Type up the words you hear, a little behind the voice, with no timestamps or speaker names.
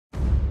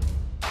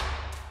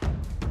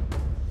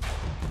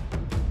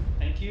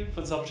for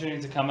this opportunity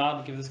to come out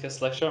and give this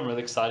guest lecture. I'm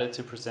really excited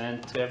to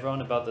present to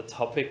everyone about the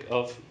topic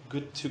of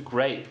good to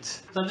great.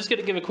 So I'm just going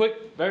to give a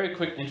very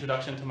quick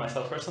introduction to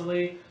myself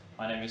personally.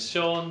 My name is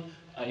Shawn.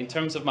 In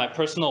terms of my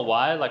personal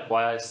why, like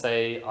why I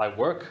say I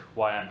work,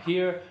 why I'm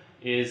here,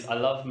 is I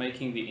love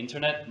making the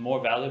internet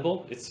more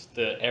valuable. It's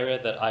the area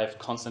that I've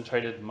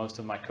concentrated most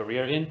of my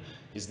career in,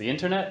 is the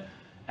internet,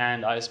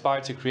 and I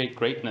aspire to create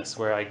greatness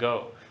where I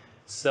go.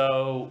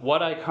 So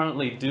what I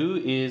currently do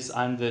is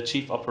I'm the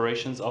Chief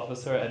Operations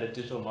Officer at a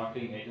digital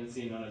marketing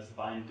agency known as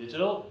Vine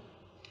Digital.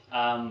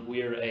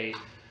 We're a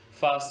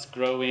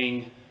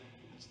fast-growing,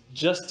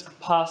 just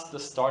past the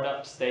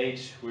startup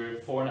stage.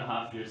 We're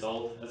 4.5 years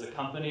old as a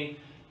company,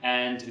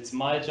 and it's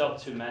my job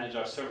to manage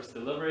our service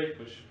delivery,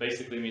 which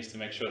basically means to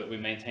make sure that we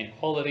maintain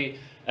quality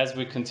as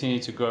we continue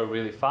to grow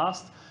really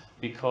fast,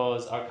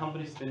 because our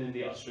company's been in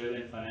the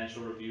Australian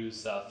Financial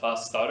Review's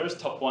Fast Starters,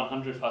 top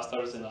 100 Fast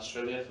Starters in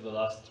Australia for the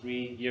last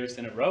 3 years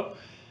in a row.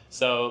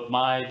 So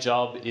my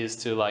job is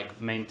to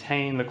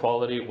maintain the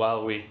quality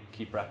while we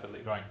keep rapidly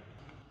growing.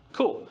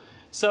 Cool.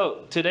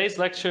 So today's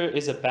lecture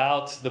is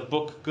about the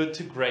book Good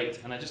to Great,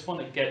 and I just want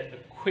to get a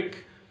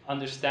quick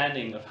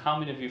understanding of how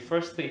many of you,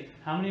 firstly,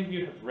 how many of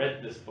you have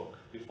read this book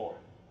before?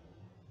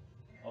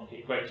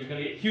 Okay, great. You're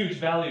going to get huge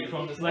value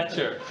from this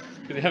lecture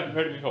because you haven't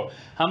heard it before.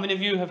 How many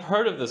of you have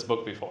heard of this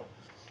book before?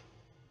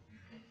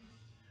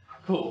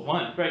 Cool,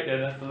 one. Great,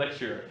 that's the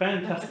lecturer.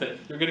 Fantastic.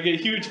 You're going to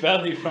get huge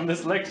value from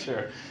this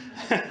lecture.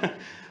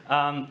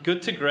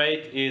 Good to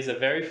Great is a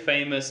very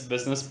famous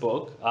business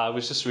book. I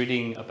was just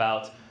reading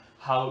about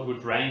how it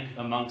would rank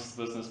amongst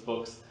business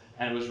books,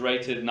 and it was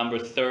rated number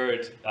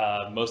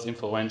 3rd most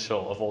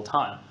influential of all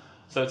time.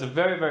 So it's a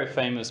very, very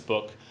famous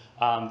book.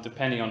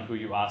 Depending on who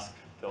you ask,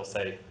 they'll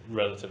say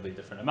relatively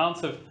different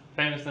amounts of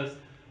famousness.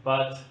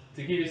 But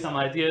to give you some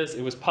ideas,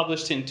 it was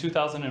published in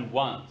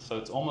 2001, so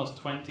it's almost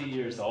 20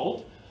 years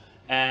old.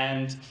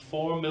 And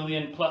 4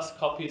 million plus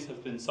copies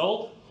have been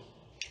sold.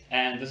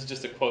 And this is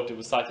just a quote. It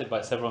was cited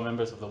by several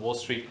members of the Wall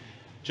Street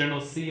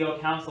Journal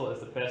CEO Council as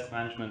the best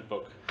management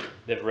book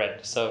they've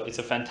read. So it's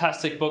a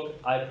fantastic book.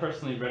 I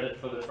personally read it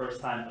for the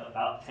first time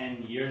about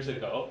 10 years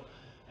ago.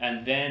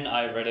 And then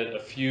I read it a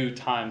few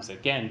times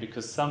again,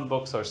 because some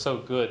books are so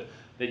good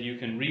that you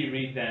can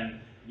reread them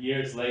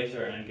years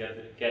later and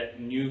get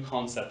new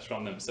concepts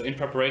from them. So in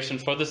preparation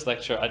for this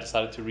lecture, I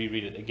decided to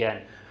reread it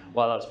again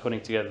while I was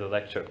putting together the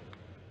lecture.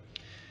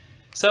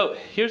 So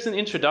here's an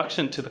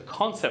introduction to the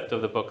concept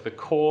of the book, the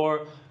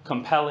core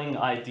compelling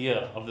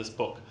idea of this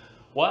book.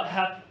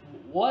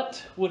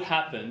 What would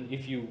happen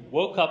if you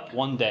woke up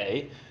one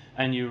day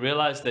and you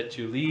realized that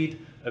you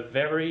lead a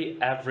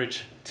very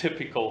average,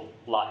 typical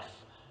life?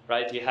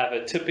 Right? You have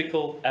a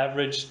typical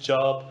average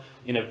job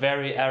in a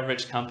very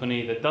average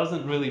company that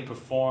doesn't really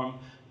perform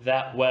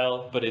that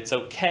well, but it's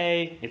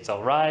okay, it's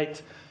all right.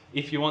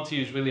 If you want to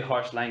use really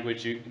harsh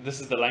language,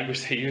 this is the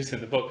language they use in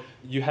the book,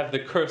 you have the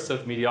curse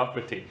of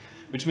mediocrity,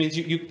 which means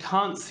you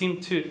can't seem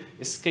to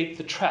escape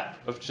the trap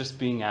of just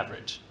being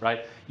average,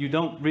 right? You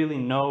don't really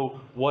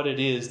know what it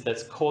is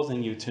that's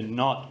causing you to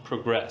not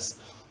progress.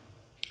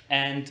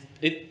 And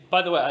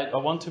by the way, I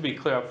want to be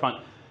clear up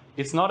front,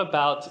 it's not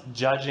about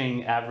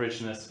judging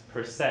averageness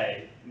per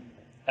se.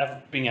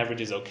 Being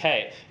average is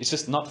okay. It's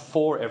just not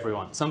for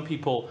everyone. Some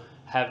people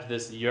have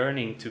this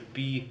yearning to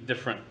be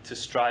different, to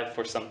strive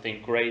for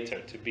something greater,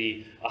 to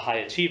be a high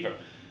achiever.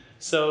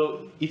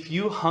 So if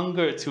you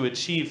hunger to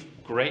achieve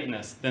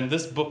greatness, then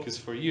this book is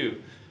for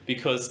you,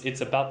 because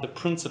it's about the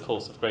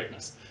principles of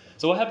greatness.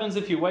 So what happens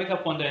if you wake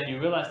up one day and you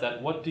realize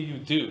that? What do you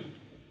do?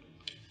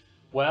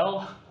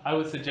 Well, I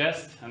would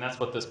suggest, and that's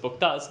what this book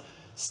does,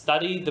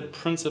 study the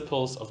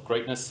principles of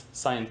greatness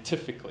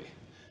scientifically.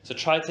 So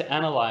try to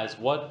analyze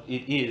what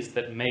it is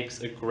that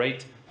makes a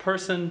great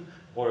person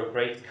or a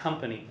great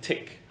company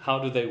tick. How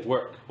do they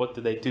work? What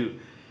do they do?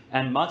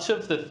 And much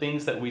of the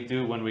things that we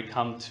do when we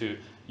come to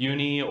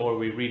uni, or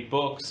we read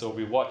books, or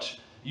we watch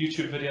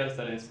YouTube videos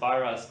that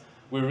inspire us,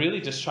 we're really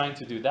just trying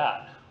to do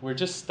that. We're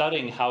just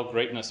studying how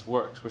greatness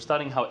works. We're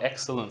studying how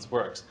excellence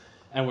works,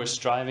 and we're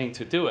striving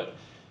to do it.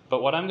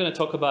 But what I'm going to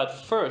talk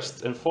about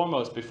first and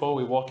foremost, before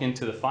we walk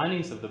into the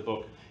findings of the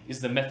book, is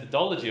the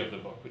methodology of the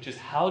book, which is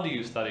how do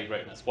you study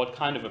greatness? What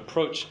kind of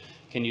approach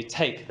can you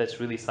take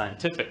that's really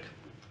scientific?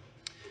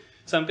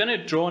 So I'm going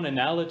to draw an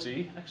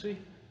analogy. Actually,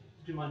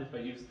 would you mind if I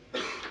use the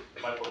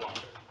whiteboard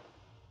marker?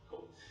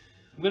 Cool.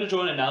 I'm going to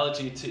draw an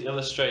analogy to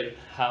illustrate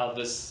how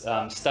this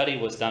study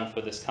was done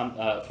for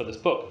this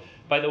book.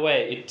 By the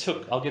way,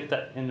 I'll get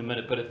that in a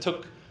minute, but it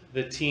took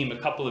the team a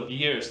couple of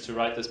years to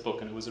write this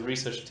book, and it was a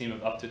research team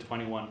of up to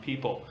 21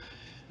 people.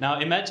 Now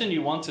imagine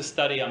you want to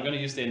study, I'm going to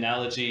use the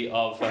analogy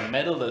of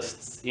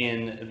medalists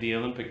in the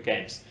Olympic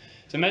Games.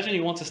 So imagine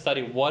you want to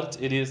study what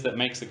it is that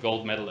makes a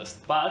gold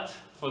medalist. But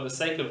for the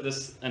sake of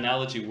this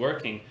analogy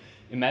working,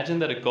 imagine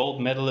that a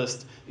gold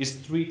medalist is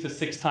 3 to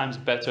 6 times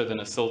better than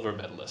a silver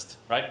medalist,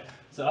 right?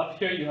 So up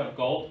here you have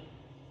gold,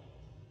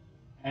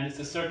 and it's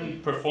a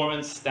certain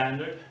performance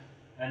standard.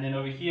 And then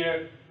over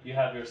here you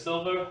have your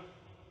silver,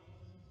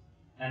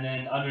 and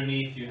then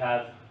underneath you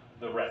have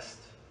the rest.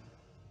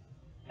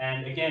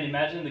 And again,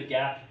 imagine the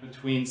gap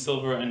between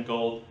silver and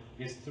gold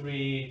is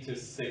 3 to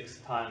 6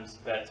 times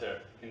better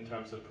in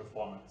terms of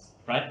performance,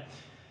 right?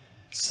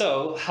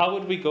 So how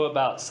would we go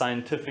about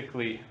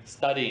scientifically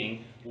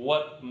studying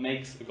what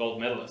makes a gold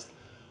medalist?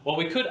 Well,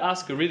 we could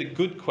ask a really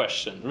good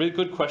question. A really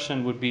good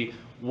question would be,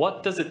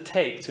 what does it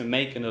take to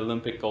make an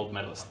Olympic gold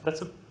medalist?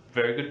 That's a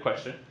very good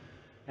question.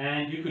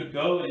 And you could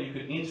go and you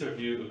could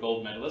interview a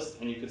gold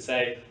medalist and you could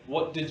say,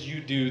 what did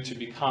you do to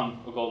become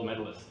a gold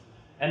medalist?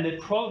 And they'd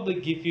probably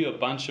give you a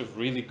bunch of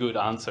really good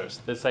answers.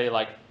 They'd say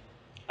like,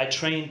 I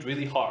trained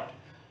really hard.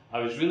 I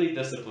was really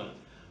disciplined.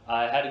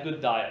 I had a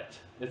good diet,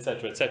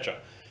 etc., etc.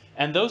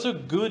 And those are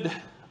good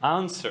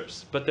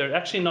answers, but they're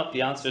actually not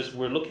the answers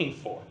we're looking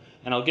for.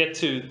 And I'll get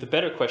to the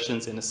better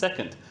questions in a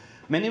second.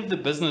 Many of the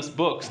business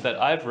books that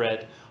I've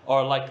read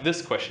are like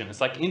this question.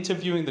 It's like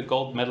interviewing the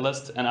gold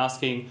medalist and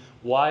asking,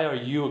 why are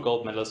you a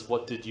gold medalist?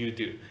 What did you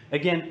do?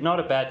 Again, not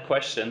a bad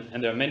question,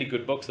 and there are many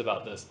good books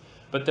about this,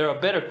 but there are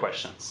better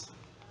questions.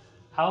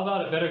 How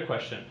about a better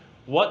question?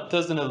 What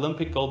does an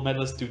Olympic gold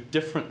medalist do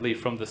differently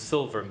from the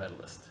silver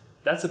medalist?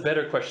 That's a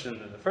better question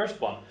than the first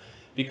one,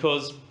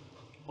 because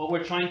what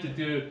we're trying to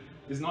do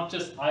is not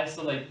just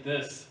isolate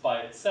this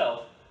by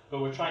itself, but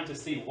we're trying to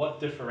see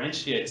what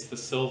differentiates the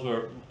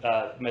silver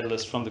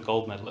medalist from the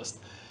gold medalist.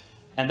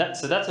 And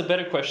so that's a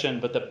better question,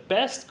 but the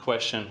best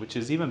question, which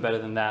is even better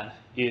than that,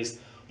 is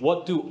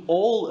what do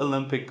all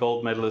Olympic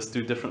gold medalists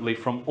do differently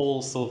from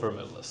all silver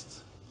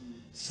medalists?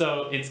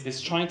 So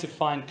it's trying to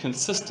find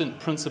consistent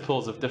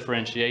principles of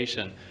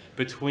differentiation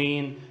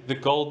between the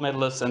gold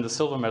medalists and the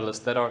silver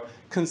medalists that are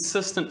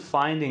consistent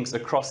findings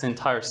across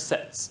entire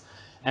sets.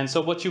 And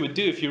so what you would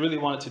do if you really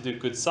wanted to do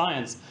good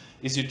science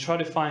is you try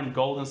to find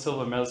gold and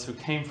silver medalists who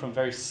came from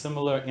very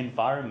similar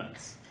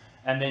environments.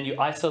 And then you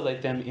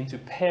isolate them into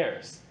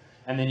pairs.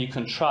 And then you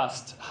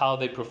contrast how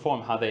they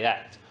perform, how they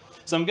act.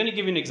 So I'm going to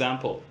give you an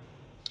example.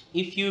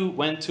 If you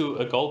went to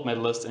a gold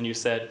medalist and you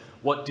said,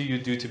 what do you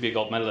do to be a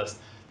gold medalist?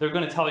 They're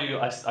going to tell you,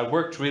 I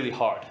worked really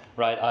hard,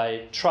 right?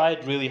 I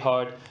tried really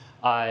hard.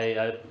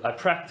 I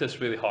practiced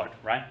really hard,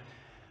 right?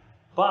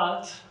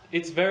 But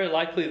it's very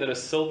likely that a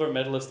silver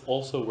medalist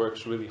also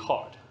works really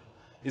hard.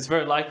 It's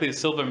very likely a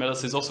silver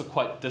medalist is also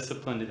quite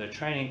disciplined in their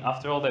training.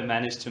 After all, they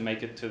managed to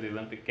make it to the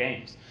Olympic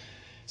Games.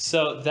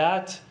 So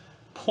that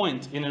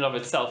point in and of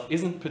itself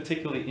isn't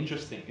particularly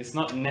interesting. It's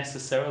not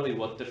necessarily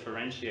what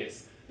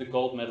differentiates the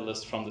gold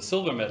medalist from the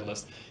silver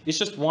medalist. It's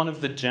just one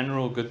of the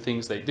general good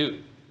things they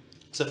do.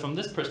 So from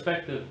this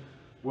perspective,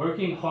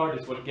 working hard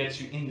is what gets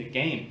you in the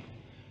game.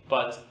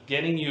 But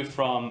getting you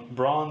from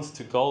bronze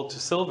to gold to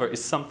silver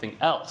is something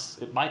else.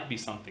 It might be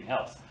something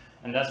else.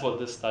 And that's what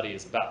this study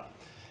is about.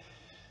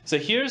 So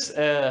here's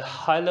a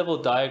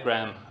high-level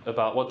diagram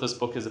about what this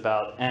book is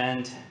about.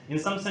 And in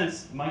some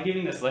sense, by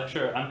giving this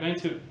lecture, I'm going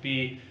to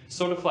be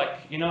sort of like,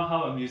 you know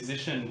how a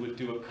musician would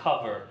do a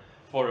cover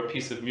for a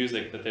piece of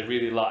music that they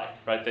really like,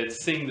 right? They'd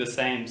sing the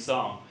same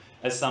song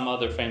as some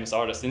other famous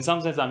artist. In some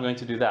sense, I'm going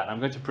to do that. I'm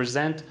going to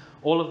present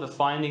all of the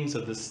findings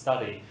of this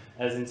study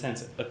as, in a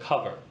sense, a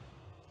cover.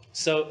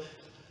 So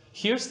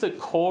here's the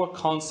core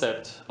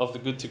concept of the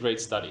Good to Great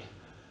study.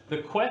 The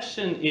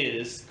question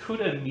is,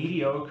 could a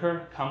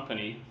mediocre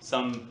company,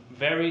 some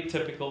very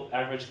typical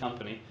average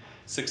company,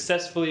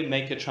 successfully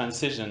make a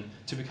transition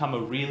to become a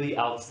really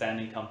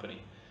outstanding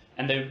company?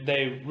 And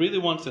they really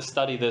want to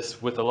study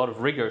this with a lot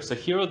of rigor. So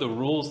here are the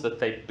rules that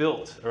they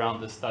built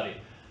around this study.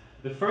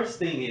 The first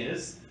thing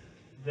is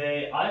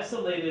they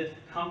isolated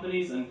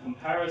companies and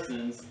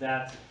comparisons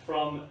that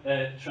from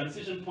a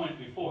transition point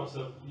before,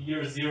 so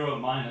year 0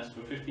 minus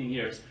for 15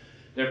 years,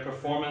 their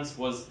performance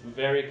was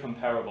very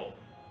comparable.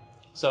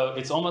 So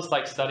it's almost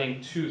like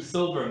studying two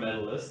silver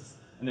medalists,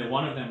 and then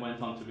one of them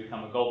went on to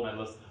become a gold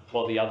medalist,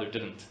 while the other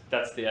didn't.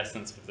 That's the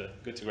essence of the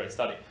Good to Great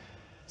study.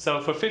 So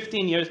for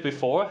 15 years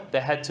before, they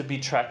had to be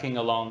tracking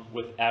along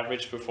with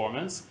average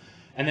performance,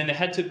 and then there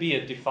had to be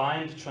a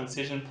defined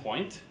transition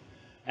point,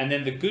 and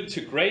then the Good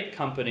to Great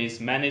companies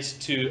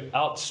managed to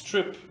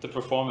outstrip the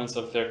performance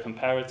of their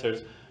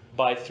comparators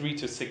by 3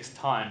 to 6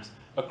 times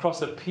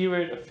across a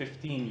period of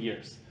 15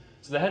 years.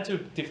 So they had to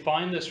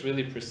define this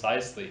really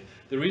precisely.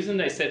 The reason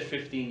they said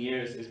 15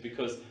 years is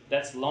because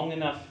that's long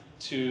enough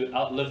to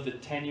outlive the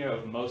tenure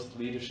of most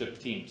leadership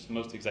teams,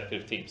 most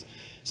executive teams.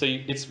 So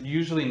it's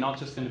usually not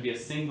just going to be a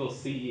single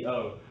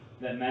CEO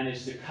that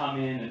managed to come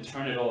in and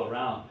turn it all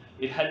around.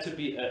 It had to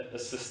be a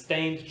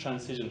sustained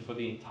transition for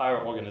the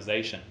entire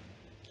organization.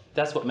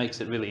 That's what makes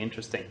it really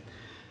interesting.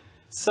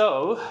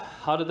 So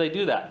how did they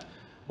do that?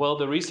 Well,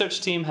 the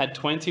research team had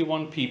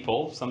 21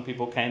 people. Some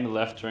people came and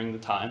left during the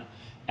time.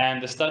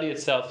 And the study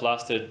itself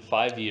lasted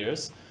 5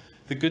 years.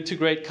 The Good to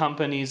Great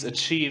companies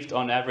achieved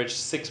on average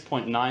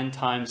 6.9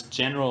 times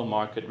general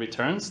market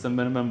returns. The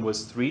minimum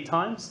was 3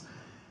 times.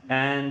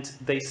 And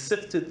they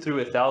sifted through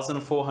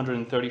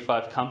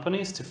 1,435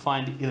 companies to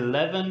find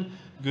 11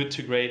 Good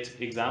to Great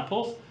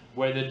examples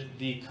where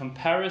the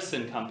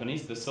comparison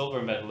companies, the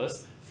silver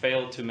medalists,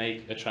 failed to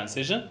make a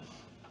transition.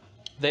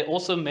 They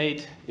also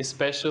made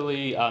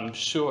especially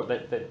sure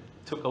that they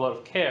took a lot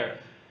of care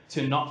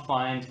to not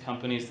find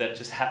companies that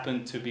just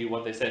happen to be,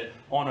 what they said,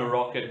 on a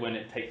rocket when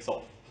it takes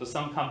off. So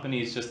some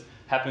companies just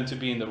happen to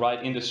be in the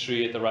right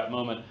industry at the right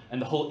moment,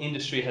 and the whole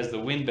industry has the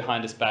wind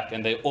behind its back,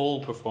 and they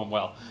all perform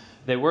well.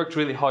 They worked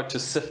really hard to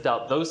sift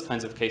out those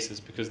kinds of cases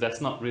because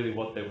that's not really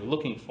what they were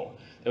looking for.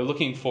 They were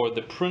looking for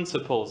the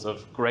principles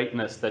of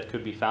greatness that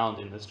could be found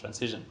in this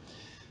transition.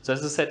 So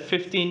as I said,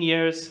 15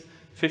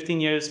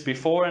 years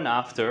before and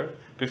after,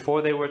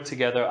 before they were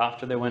together,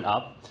 after they went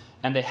up,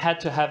 and they had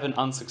to have an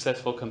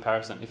unsuccessful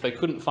comparison. If they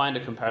couldn't find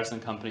a comparison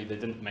company, they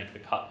didn't make the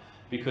cut.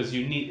 Because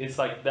you need, it's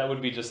like, that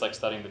would be just like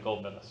studying the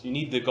gold medals. You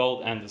need the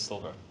gold and the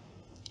silver.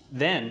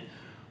 Then,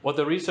 what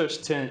the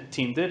research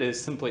team did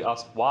is simply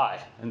ask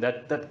why. And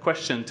that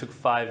question took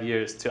 5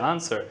 years to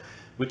answer,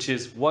 which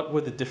is what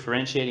were the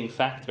differentiating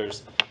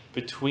factors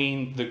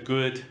between the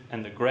good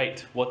and the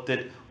great? What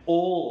did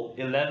all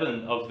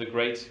 11 of the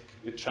great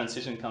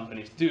transition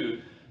companies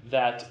do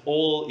that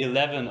all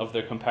 11 of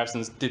their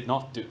comparisons did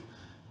not do?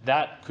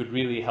 That could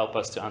really help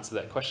us to answer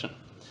that question.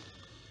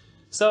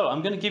 So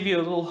I'm going to give you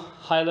a little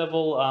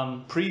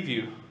high-level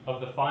preview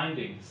of the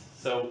findings.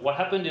 So what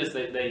happened is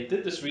they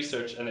did this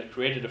research and they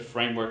created a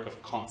framework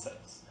of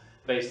concepts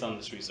based on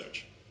this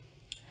research.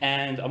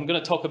 And I'm going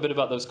to talk a bit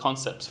about those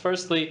concepts.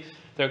 Firstly,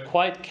 they're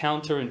quite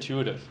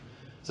counterintuitive.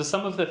 So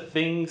some of the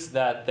things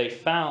that they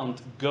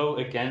found go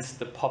against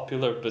the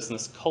popular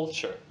business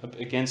culture,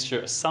 against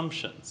your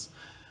assumptions.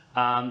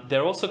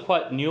 They're also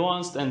quite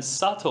nuanced and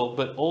subtle,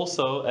 but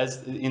also,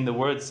 as in the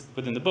words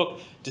within the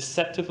book,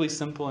 deceptively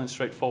simple and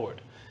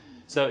straightforward.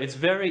 So it's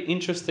very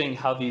interesting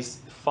how these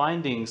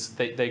findings,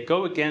 they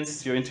go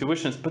against your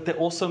intuitions, but they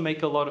also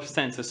make a lot of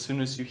sense as soon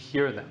as you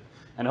hear them.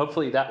 And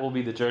hopefully that will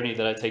be the journey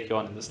that I take you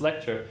on in this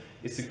lecture,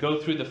 is to go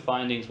through the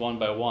findings one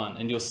by one,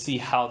 and you'll see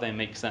how they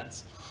make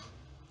sense.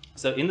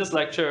 So in this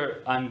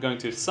lecture, I'm going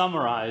to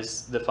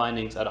summarize the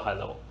findings at a high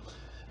level.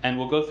 And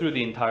we'll go through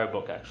the entire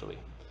book, actually.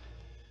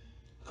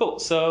 Cool,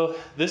 so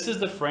this is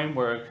the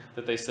framework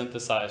that they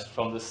synthesized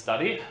from the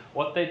study.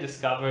 What they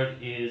discovered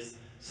is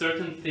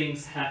certain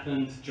things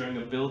happened during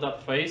a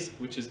build-up phase,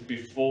 which is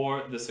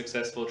before the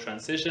successful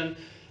transition,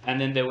 and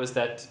then there was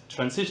that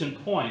transition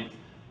point,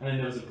 and then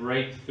there was a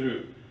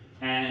breakthrough.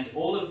 And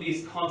all of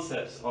these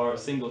concepts are a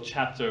single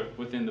chapter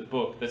within the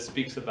book that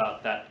speaks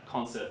about that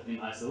concept in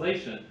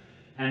isolation.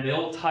 And they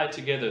all tie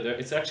together.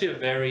 It's actually a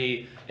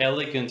very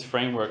elegant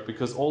framework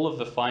because all of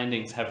the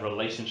findings have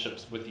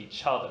relationships with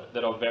each other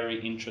that are very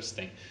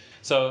interesting.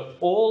 So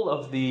all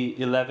of the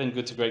 11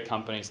 good to great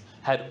companies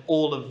had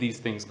all of these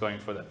things going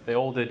for them. They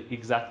all did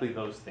exactly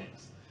those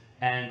things.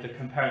 And the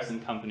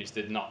comparison companies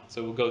did not.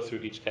 So we'll go through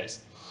each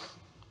case.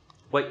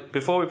 Wait,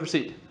 before we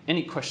proceed,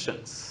 any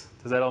questions?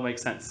 Does that all make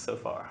sense so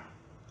far?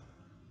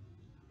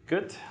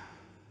 Good?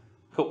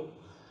 Cool.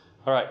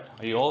 All right,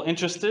 are you all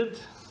interested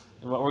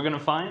in what we're going to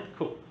find?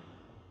 Cool.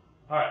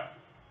 All right,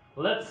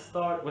 let's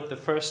start with the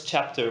first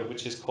chapter,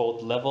 which is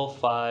called Level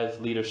 5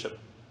 Leadership.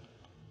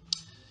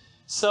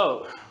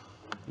 So,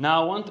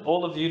 now I want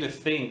all of you to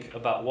think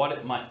about what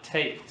it might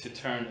take to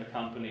turn a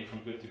company from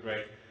good to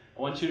great.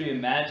 I want you to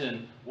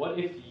imagine, what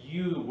if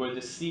you were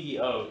the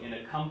CEO in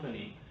a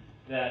company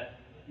that,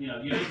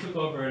 you just took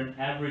over an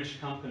average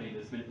company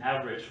that's been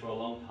average for a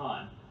long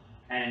time,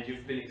 and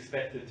you've been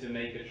expected to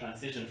make a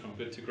transition from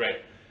good to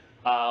great.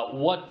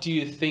 What do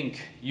you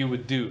think you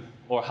would do,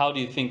 or how do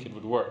you think it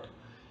would work?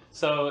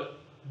 So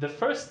the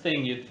first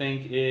thing you'd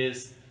think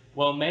is,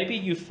 well, maybe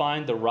you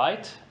find the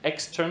right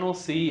external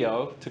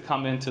CEO to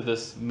come into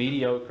this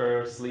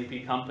mediocre,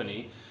 sleepy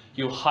company.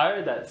 You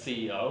hire that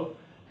CEO,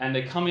 and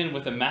they come in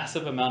with a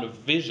massive amount of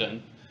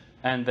vision,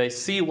 and they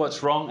see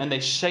what's wrong, and they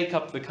shake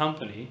up the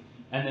company,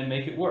 and they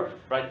make it work,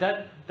 right?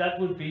 That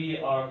would be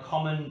our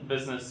common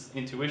business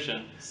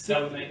intuition.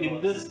 So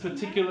in this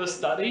particular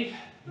study,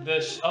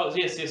 yes,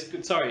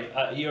 good, sorry,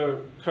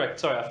 you're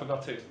correct. Sorry, I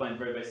forgot to explain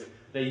very basic.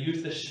 They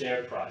use the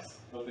share price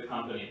of the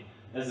company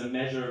as a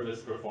measure of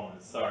its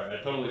performance. Sorry,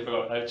 I totally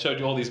forgot. I showed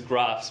you all these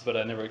graphs, but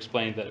I never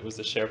explained that it was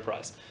the share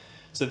price.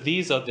 So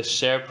these are the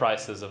share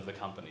prices of the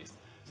companies.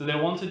 So they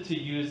wanted to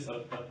use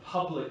a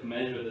public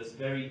measure that's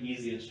very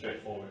easy and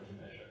straightforward to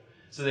measure.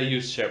 So they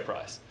use share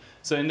price.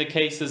 So in the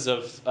cases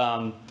of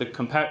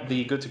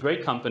the good to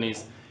great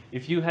companies,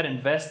 if you had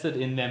invested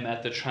in them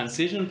at the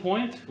transition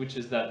point, which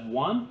is that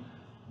one,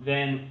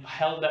 then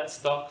held that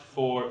stock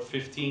for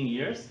 15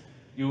 years,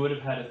 you would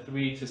have had at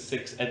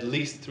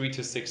least 3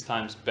 to 6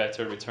 times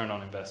better return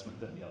on investment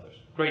than the others.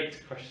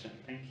 Great question,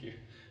 thank you.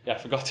 Yeah, I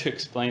forgot to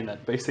explain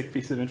that basic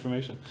piece of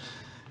information.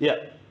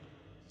 Yeah.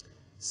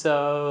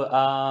 So,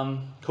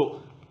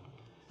 cool.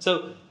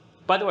 So,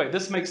 by the way,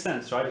 this makes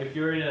sense, right? If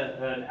you're in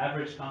an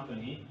average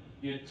company,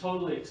 you'd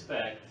totally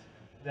expect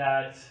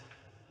that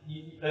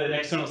an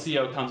external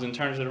CEO comes and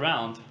turns it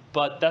around,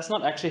 but that's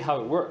not actually how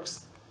it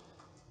works.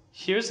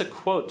 Here's a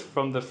quote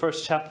from the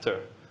first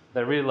chapter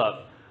that I really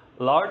love.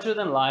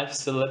 Larger-than-life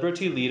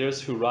celebrity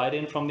leaders who ride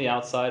in from the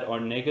outside are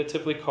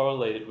negatively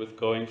correlated with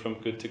going from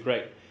good to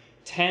great.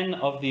 10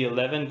 of the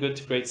 11 good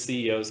to great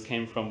CEOs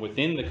came from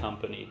within the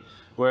company,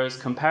 whereas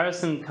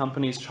comparison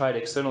companies tried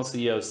external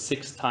CEOs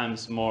 6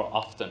 times more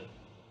often.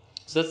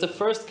 So that's the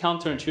first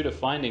counterintuitive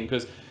finding,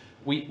 because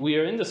we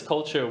are in this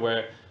culture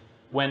where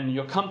when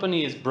your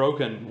company is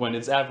broken, when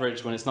it's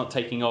average, when it's not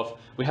taking off,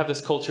 we have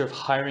this culture of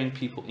hiring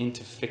people in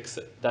to fix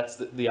it. That's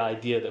the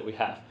idea that we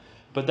have.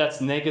 But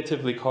that's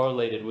negatively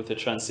correlated with the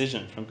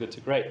transition from good to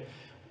great.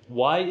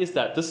 Why is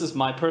that? This is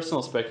my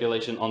personal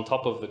speculation on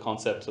top of the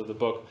concepts of the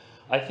book.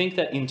 I think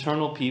that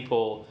internal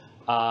people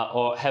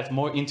or have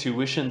more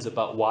intuitions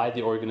about why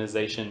the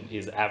organization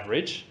is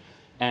average,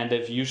 and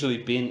they've usually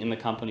been in the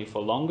company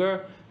for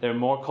longer. They're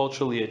more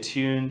culturally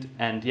attuned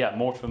and, yeah,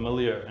 more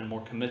familiar and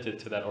more committed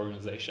to that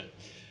organization.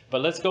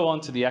 But let's go on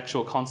to the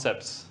actual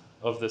concepts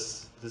of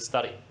this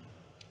study.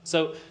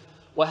 So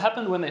what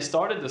happened when they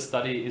started the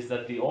study is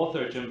that the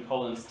author, Jim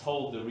Collins,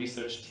 told the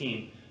research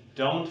team,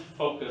 don't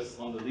focus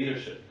on the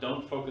leadership,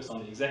 don't focus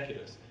on the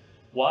executives.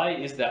 Why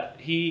is that?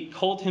 He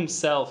called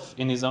himself,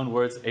 in his own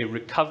words, a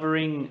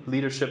recovering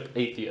leadership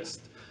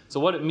atheist. So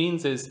what it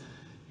means is,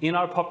 in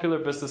our popular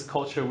business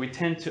culture, we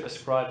tend to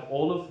ascribe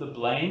all of the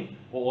blame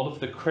or all of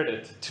the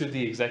credit to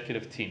the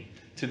executive team,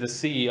 to the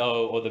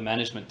CEO or the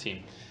management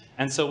team.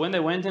 And so when they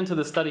went into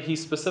the study, he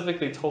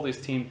specifically told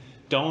his team,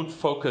 don't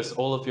focus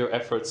all of your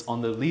efforts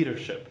on the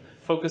leadership.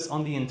 Focus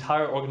on the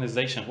entire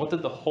organization. What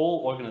did the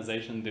whole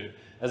organization do,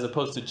 as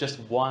opposed to just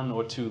one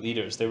or two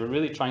leaders? They were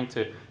really trying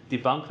to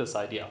debunk this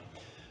idea.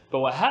 But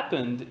what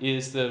happened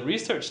is the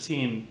research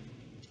team,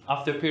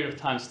 after a period of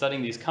time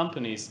studying these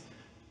companies,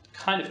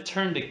 kind of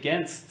turned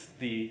against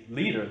the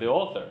leader, the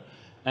author.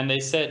 And they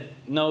said,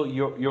 no,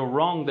 you're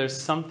wrong. There's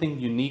something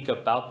unique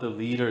about the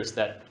leaders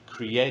that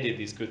created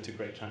these good to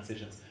great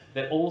transitions.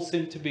 They all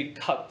seem to be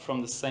cut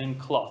from the same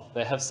cloth.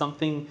 They have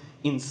something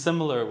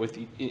similar with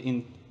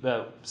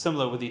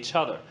each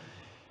other.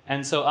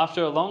 And so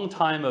after a long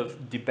time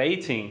of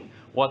debating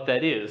what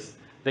that is,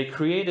 they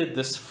created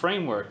this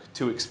framework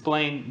to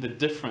explain the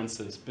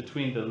differences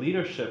between the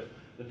leadership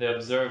that they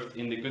observed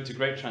in the good to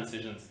great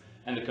transitions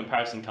and the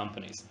comparison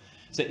companies.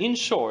 So in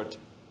short,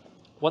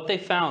 what they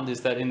found is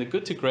that in the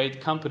good to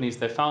great companies,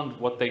 they found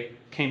what they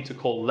came to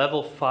call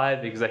level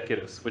 5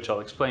 executives, which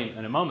I'll explain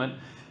in a moment.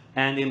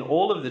 And in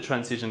all of the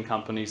transition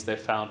companies, they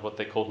found what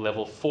they called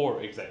level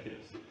 4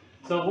 executives.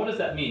 So what does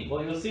that mean?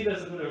 Well, you'll see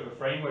there's a bit of a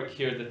framework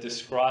here that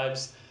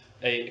describes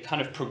a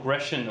kind of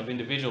progression of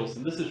individuals.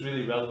 And this is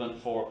really relevant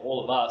for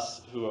all of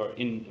us who are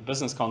in a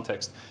business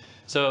context.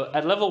 So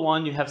at level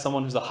 1, you have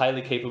someone who's a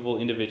highly capable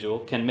individual,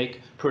 can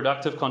make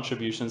productive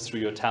contributions through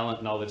your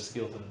talent, knowledge,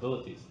 skills, and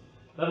abilities.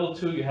 Level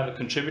 2, you have a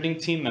contributing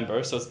team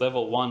member, so it's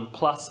level 1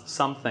 plus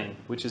something,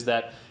 which is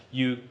that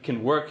you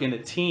can work in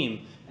a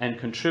team and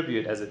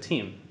contribute as a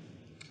team.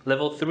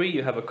 Level 3,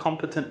 you have a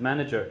competent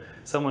manager,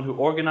 someone who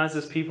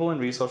organizes people and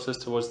resources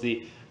towards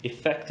the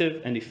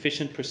effective and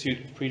efficient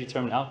pursuit of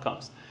predetermined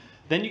outcomes.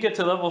 Then you get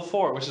to level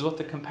 4, which is what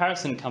the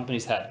comparison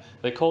companies had.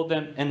 They called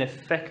them an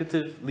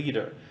effective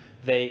leader.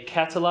 They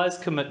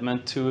catalyze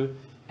commitment to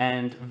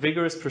and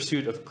vigorous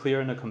pursuit of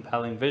clear and a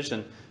compelling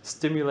vision,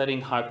 stimulating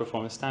high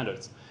performance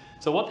standards.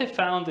 So what they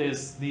found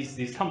is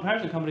these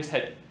comparison companies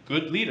had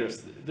good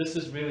leaders. This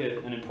is really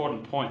an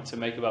important point to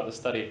make about the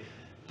study.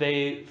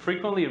 They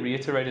frequently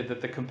reiterated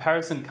that the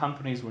comparison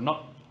companies were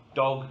not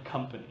dog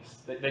companies.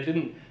 They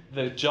didn't.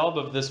 The job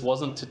of this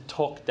wasn't to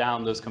talk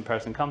down those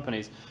comparison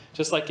companies.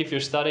 Just like if you're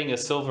studying a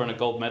silver and a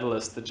gold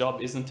medalist, the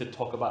job isn't to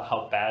talk about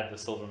how bad the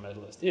silver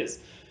medalist is.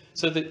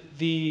 So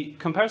the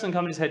comparison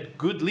companies had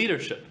good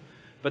leadership,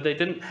 but they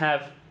didn't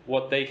have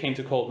what they came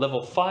to call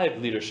level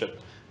 5 leadership,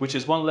 which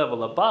is one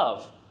level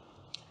above.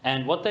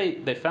 And what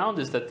they found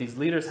is that these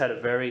leaders had a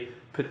very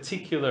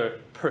particular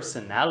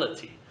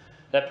personality.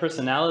 That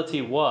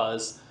personality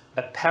was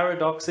a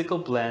paradoxical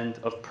blend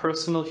of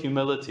personal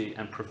humility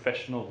and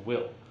professional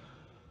will.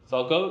 So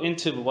I'll go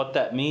into what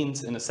that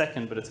means in a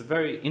second, but it's a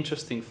very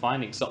interesting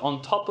finding. So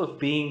on top of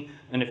being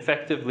an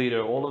effective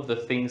leader, all of the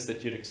things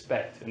that you'd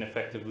expect an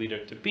effective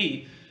leader to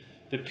be,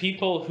 the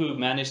people who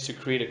managed to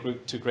create a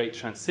group to great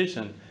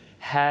transition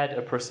had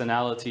a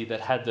personality that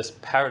had this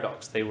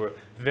paradox. They were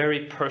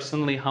very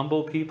personally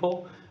humble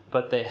people,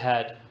 but they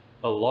had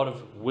a lot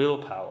of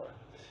willpower.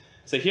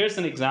 So here's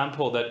an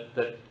example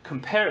that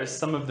compares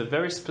some of the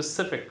very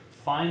specific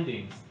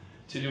findings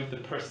to do with the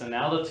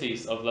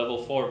personalities of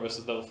level 4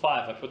 versus level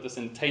 5. I put this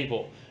in a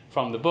table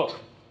from the book.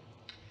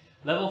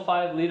 Level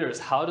 5 leaders,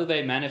 how do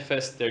they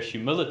manifest their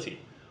humility?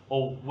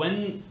 Or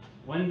when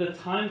the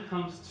time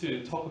comes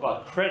to talk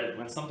about credit,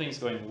 when something's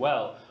going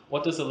well,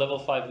 what does a level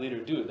 5 leader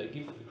do? They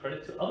give the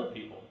credit to other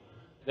people.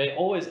 They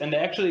always, and they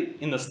actually,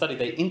 in the study,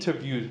 they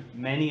interviewed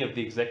many of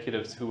the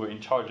executives who were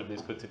in charge of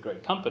these good to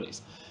great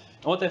companies.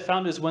 And what they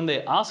found is when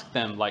they asked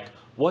them, like,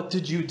 what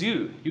did you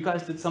do? You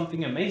guys did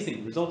something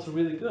amazing. Results are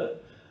really good.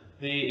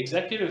 The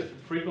executives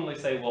frequently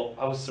say, well,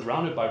 I was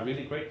surrounded by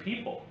really great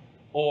people,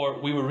 or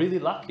we were really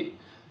lucky.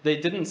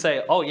 They didn't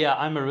say, oh yeah,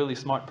 I'm a really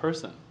smart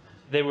person.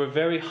 They were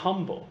very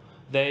humble.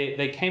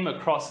 They came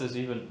across as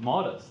even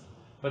modest,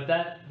 but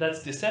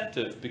that's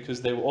deceptive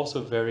because they were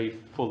also very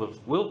full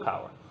of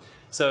willpower.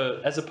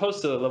 So as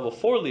opposed to the level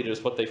 4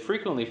 leaders, what they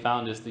frequently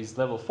found is these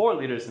level 4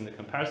 leaders in the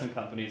comparison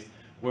companies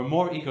were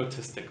more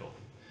egotistical.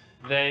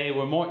 They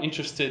were more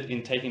interested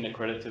in taking the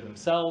credit to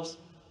themselves.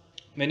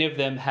 Many of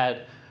them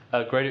had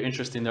a greater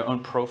interest in their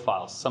own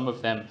profiles. Some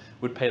of them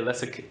would pay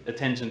less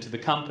attention to the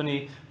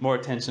company, more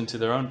attention to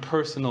their own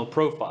personal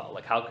profile,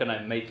 like how can I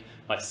make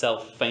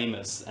myself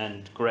famous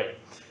and great.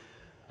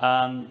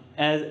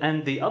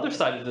 And the other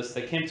side of this,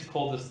 they came to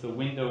call this the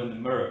window and the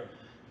mirror.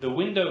 The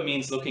window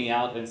means looking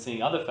out and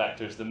seeing other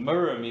factors. The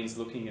mirror means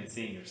looking and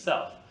seeing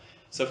yourself.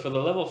 So for the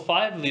level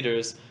 5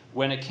 leaders,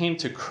 when it came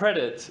to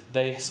credit,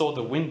 they saw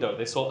the window.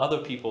 They saw other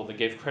people. They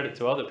gave credit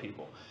to other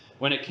people.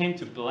 When it came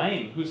to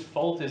blame, whose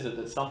fault is it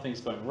that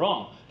something's going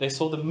wrong? They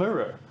saw the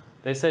mirror.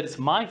 They said, it's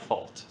my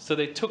fault. So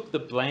they took the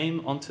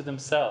blame onto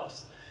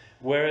themselves.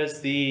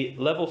 Whereas the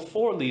level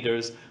 4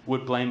 leaders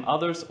would blame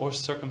others or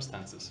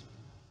circumstances.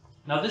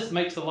 Now this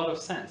makes a lot of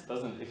sense,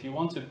 doesn't it? If you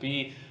want to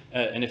be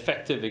an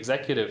effective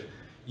executive,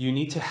 you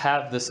need to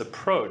have this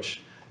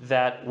approach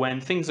that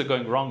when things are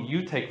going wrong,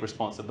 you take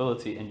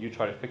responsibility and you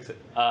try to fix it.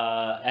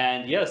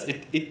 And yes,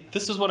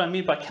 this is what I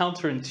mean by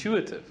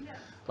counterintuitive. Yeah.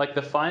 Like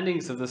the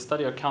findings of the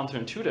study are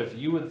counterintuitive.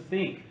 You would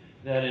think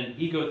that an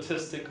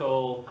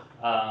egotistical,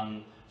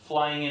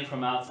 flying in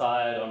from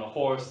outside on a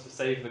horse to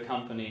save the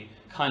company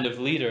kind of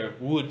leader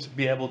would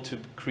be able to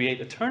create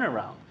a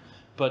turnaround.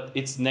 But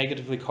it's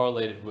negatively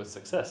correlated with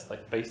success.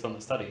 Like based on the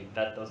study,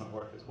 that doesn't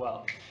work as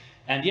well.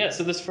 And yeah,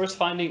 so this first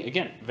finding,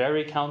 again,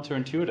 very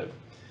counterintuitive.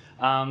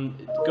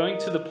 Going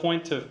to the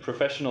point of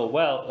professional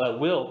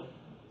will,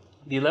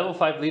 the level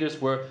 5 leaders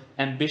were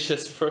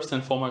ambitious first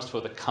and foremost for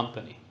the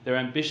company. Their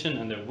ambition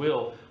and their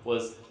will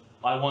was,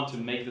 I want to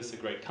make this a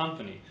great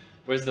company.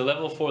 Whereas the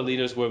level 4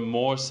 leaders were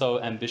more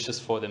so ambitious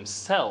for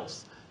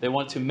themselves. They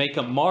want to make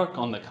a mark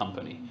on the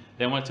company.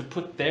 They want to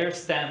put their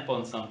stamp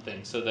on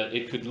something so that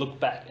it could look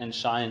back and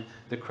shine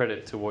the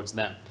credit towards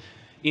them.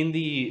 In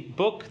the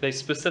book, they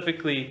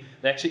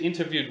actually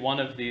interviewed one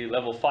of the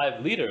level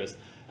 5 leaders,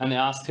 and they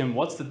asked him,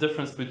 what's the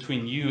difference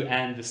between you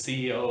and the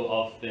CEO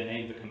of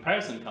the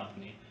comparison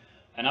company?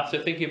 And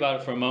after thinking about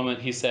it for a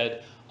moment, he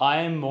said, I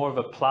am more of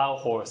a plow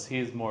horse, he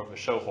is more of a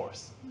show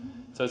horse.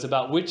 So it's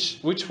about which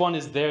one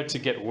is there to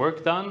get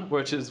work done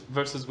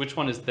versus which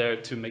one is there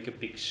to make a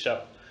big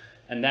show.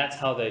 And that's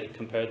how they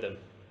compared them.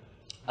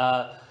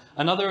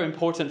 Another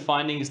important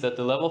finding is that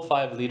the level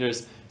 5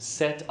 leaders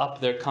set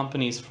up their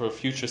companies for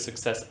future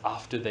success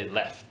after they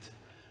left,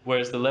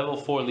 whereas the level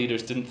 4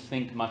 leaders didn't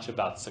think much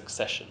about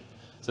succession.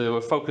 So they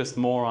were focused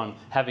more on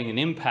having an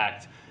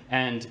impact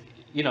and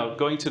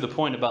going to the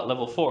point about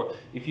level 4,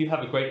 if you have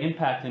a great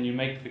impact and you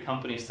make the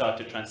company start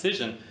to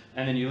transition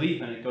and then you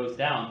leave and it goes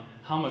down,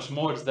 how much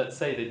more does that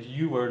say that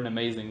you were an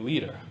amazing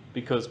leader?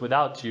 Because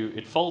without you,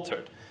 it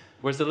faltered.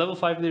 Whereas the level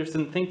 5 leaders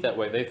didn't think that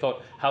way. They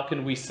thought, how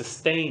can we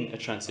sustain a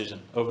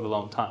transition over the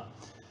long time?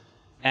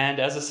 And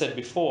as I said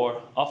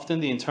before, often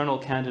the internal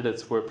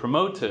candidates were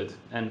promoted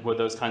and were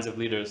those kinds of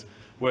leaders,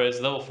 whereas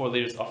level 4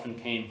 leaders often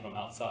came from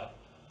outside.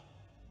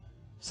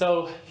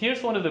 So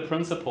here's one of the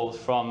principles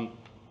from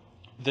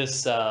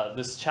this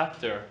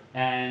chapter,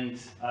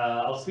 and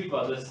I'll speak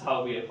about this,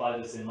 how we apply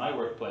this in my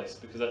workplace,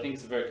 because I think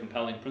it's a very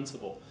compelling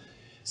principle.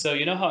 So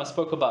you know how I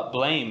spoke about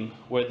blame,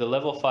 where the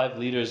level 5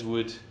 leaders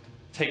would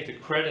take the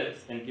credit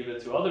and give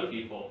it to other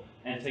people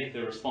and take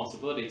the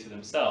responsibility to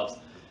themselves.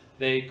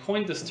 They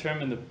coined this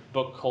term in the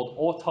book called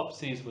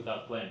autopsies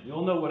without blame. You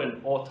all know what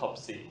an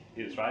autopsy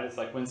is, right? It's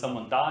like when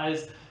someone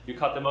dies, you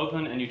cut them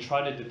open and you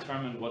try to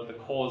determine what the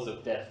cause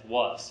of death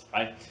was,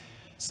 right?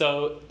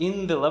 So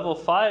in the level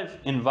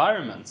 5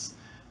 environments,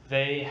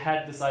 they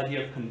had this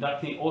idea of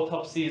conducting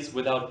autopsies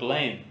without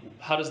blame.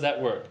 How does that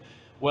work?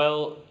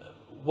 Well,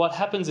 what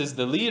happens is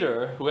the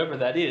leader, whoever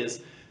that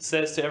is,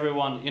 says to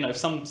everyone, if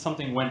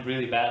something went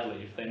really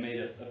badly, if they made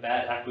a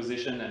bad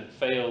acquisition and it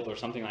failed or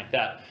something like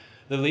that,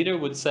 the leader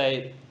would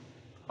say,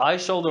 I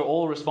shoulder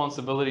all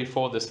responsibility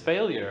for this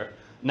failure.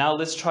 Now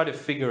let's try to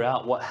figure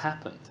out what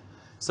happened.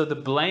 So the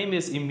blame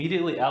is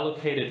immediately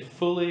allocated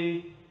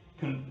fully,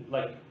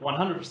 like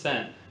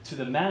 100% to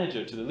the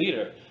manager, to the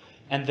leader,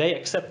 and they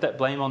accept that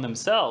blame on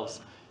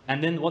themselves.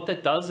 And then what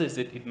that does is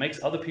it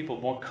makes other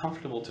people more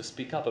comfortable to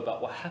speak up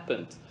about what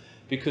happened,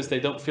 because they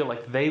don't feel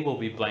like they will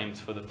be blamed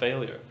for the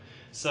failure.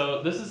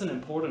 So this is an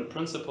important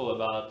principle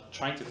about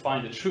trying to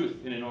find the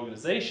truth in an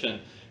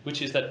organization,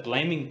 which is that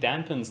blaming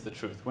dampens the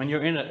truth. When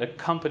you're in a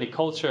company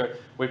culture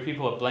where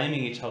people are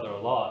blaming each other a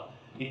lot,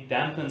 it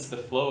dampens the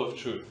flow of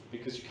truth,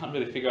 because you can't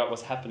really figure out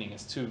what's happening.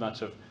 It's too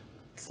much of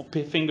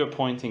finger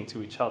pointing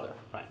to each other,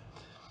 right?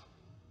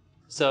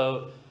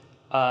 So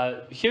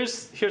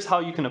here's how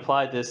you can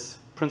apply this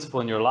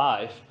principle in your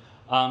life.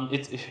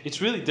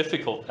 It's really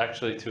difficult,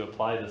 actually, to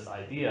apply this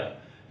idea,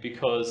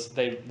 because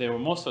they were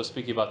more so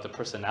speaking about the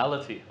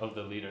personality of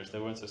the leaders. They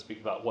weren't so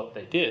speaking about what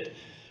they did.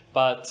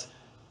 But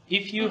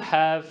if you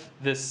have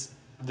this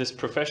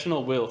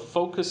professional will,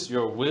 focus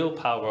your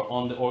willpower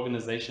on the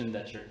organization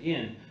that you're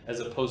in, as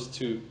opposed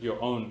to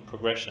your own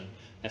progression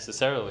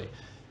necessarily.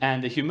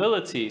 And the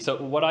humility,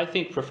 so what I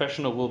think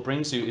professional will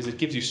brings you is it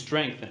gives you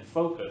strength and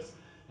focus.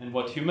 And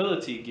what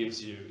humility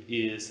gives you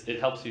is it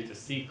helps you to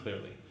see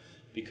clearly,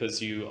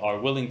 because you are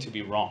willing to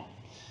be wrong.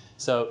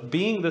 So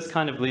being this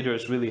kind of leader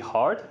is really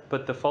hard,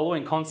 but the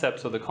following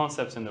concepts, or the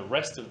concepts in the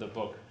rest of the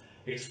book,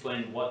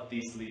 explain what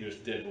these leaders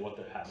did, or what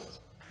their habits.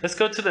 Let's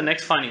go to the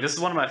next finding. This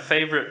is one of my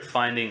favorite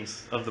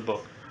findings of the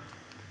book.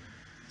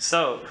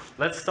 So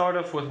let's start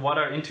off with what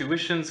our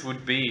intuitions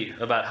would be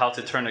about how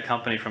to turn a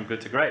company from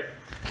good to great.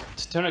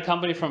 To turn a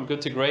company from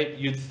good to great,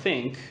 you'd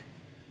think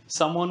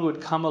someone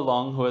would come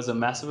along who has a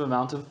massive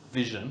amount of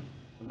vision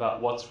about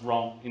what's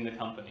wrong in the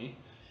company,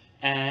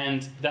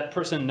 and that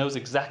person knows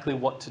exactly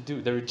what to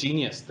do. They're a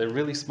genius. They're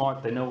really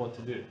smart. They know what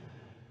to do.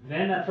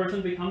 Then that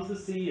person becomes the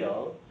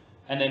CEO,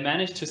 and they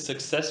manage to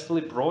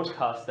successfully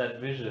broadcast that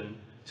vision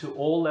to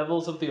all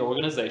levels of the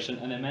organization,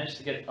 and they manage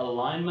to get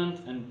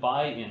alignment and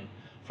buy-in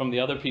from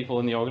the other people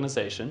in the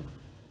organization.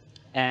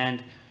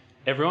 And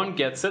everyone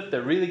gets it.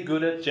 They're really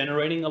good at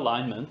generating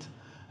alignment,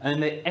 and then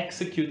they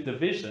execute the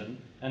vision,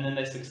 and then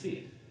they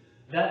succeed.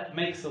 That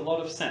makes a lot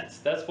of sense.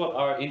 That's what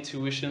our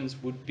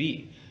intuitions would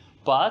be.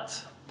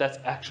 But that's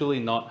actually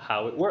not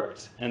how it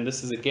works. And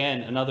this is,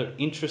 again, another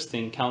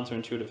interesting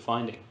counterintuitive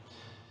finding.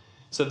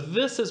 So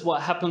this is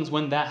what happens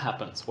when that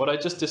happens. What I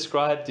just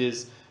described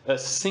is a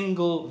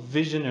single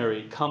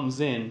visionary comes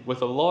in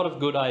with a lot of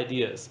good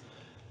ideas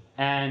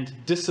and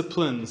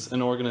disciplines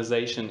an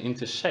organization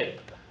into shape.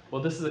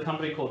 Well, this is a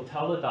company called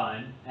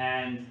Teledyne,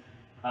 and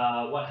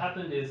what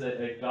happened is that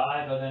a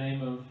guy by the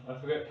name of,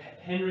 I forget,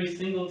 Henry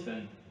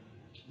Singleton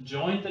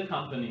joined the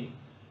company,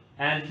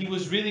 and he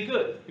was really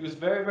good. He was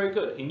very, very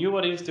good. He knew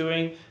what he was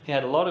doing. He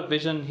had a lot of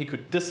vision. He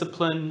could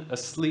discipline a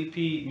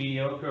sleepy,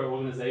 mediocre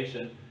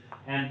organization,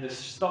 and the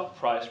stock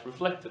price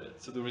reflected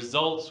it. So the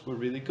results were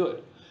really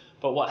good.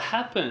 But what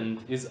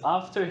happened is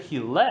after he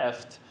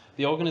left,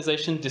 the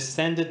organization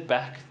descended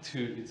back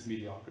to its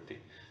mediocrity.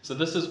 So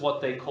this is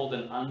what they called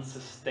an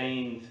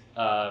unsustained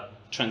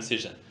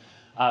transition.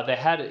 They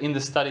had, in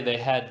the study, they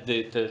had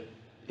the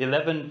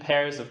 11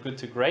 pairs of good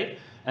to great,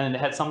 and then they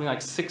had something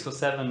like 6 or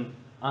 7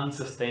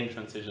 unsustained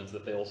transitions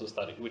that they also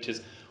studied, which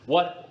is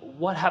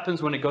what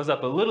happens when it goes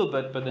up a little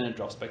bit, but then it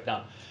drops back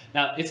down.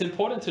 Now, it's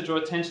important to draw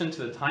attention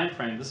to the time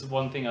frame. This is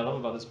one thing I love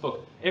about this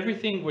book.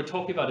 Everything we're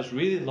talking about is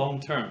really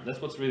long-term.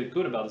 That's what's really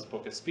good about this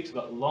book. It speaks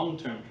about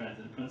long-term trends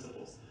and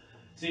principles.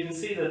 So you can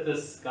see that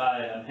this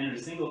guy, Henry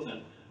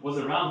Singleton, was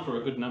around for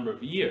a good number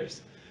of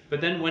years.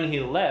 But then when he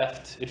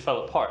left, it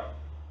fell apart.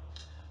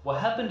 What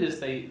happened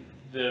is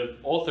the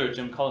author,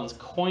 Jim Collins,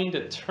 coined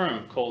a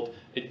term called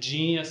a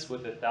genius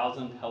with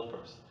 1,000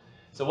 helpers.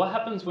 So what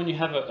happens when you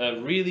have a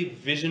really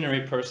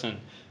visionary person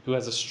who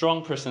has a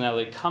strong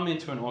personality come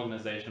into an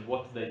organization?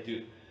 What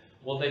do?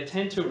 Well, they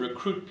tend to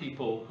recruit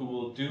people who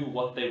will do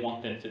what they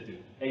want them to do,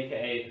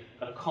 aka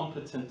a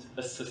competent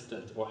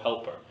assistant or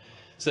helper.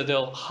 So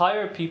they'll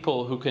hire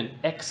people who can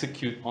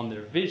execute on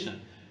their vision,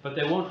 but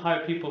they won't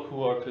hire people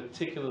who are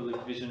particularly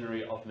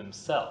visionary of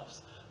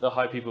themselves. They'll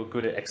hire people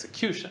good at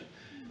execution.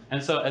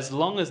 And so as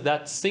long as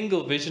that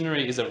single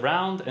visionary is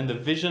around and the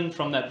vision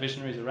from that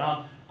visionary is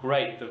around,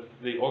 great,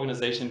 the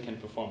organization can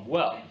perform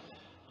well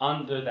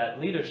under that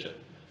leadership.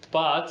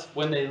 But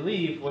when they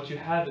leave, what you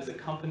have is a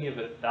company of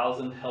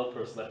 1,000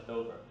 helpers left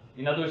over.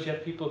 In other words, you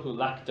have people who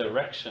lack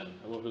direction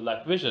or who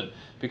lack vision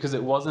because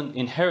it wasn't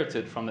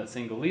inherited from that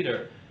single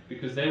leader,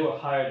 because they were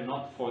hired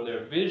not for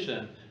their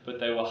vision, but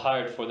they were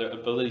hired for their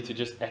ability to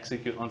just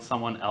execute on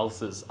someone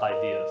else's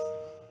ideas.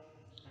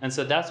 And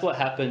so that's what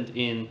happened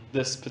in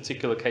this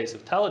particular case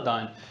of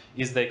Teledyne,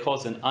 is they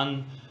caused an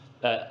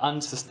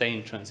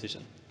unsustained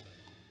transition.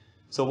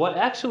 So what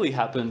actually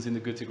happens in the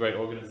good to great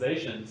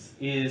organizations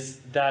is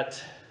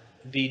that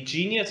the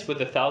genius with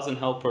 1,000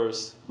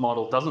 helpers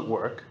model doesn't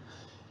work,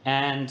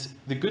 and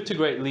the good to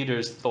great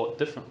leaders thought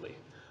differently.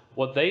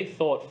 What they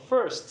thought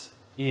first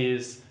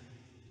is,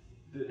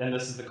 and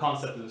this is the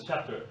concept of this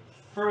chapter,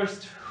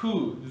 first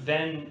who,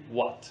 then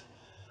what.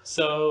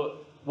 So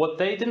what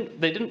they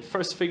didn't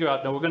first figure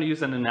out, now we're going to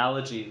use an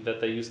analogy that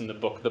they use in the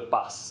book, the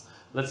bus.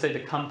 Let's say the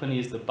company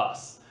is the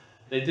bus.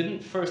 They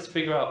didn't first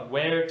figure out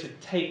where to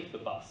take the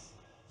bus.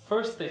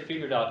 First they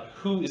figured out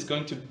who is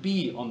going to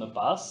be on the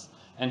bus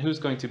and who's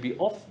going to be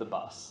off the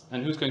bus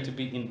and who's going to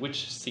be in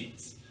which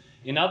seats.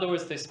 In other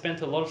words, they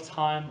spent a lot of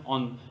time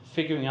on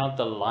figuring out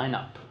the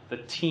lineup, the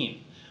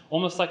team.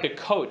 Almost like a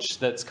coach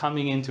that's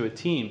coming into a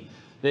team.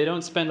 They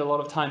don't spend a lot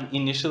of time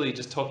initially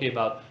just talking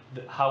about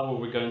how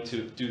we're going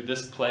to do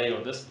this play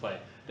or this play.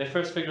 They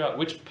first figure out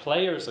which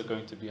players are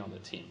going to be on the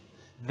team.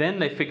 Then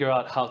they figure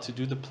out how to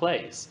do the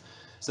plays.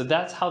 So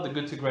that's how the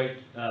good to great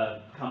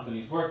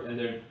companies work and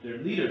their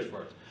leaders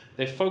work.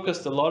 They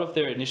focused a lot of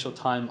their initial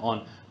time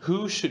on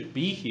who should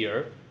be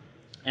here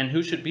and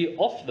who should be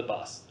off the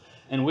bus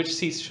and which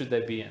seats should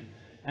they be in.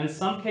 And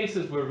some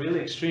cases were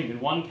really extreme. In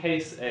one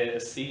case, a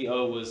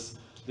CEO was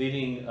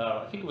leading,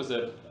 I think it was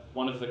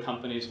one of the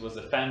companies was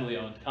a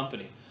family-owned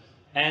company.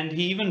 And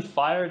he even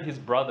fired his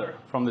brother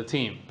from the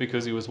team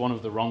because he was one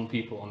of the wrong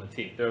people on the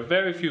team. There are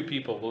very few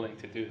people willing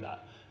to do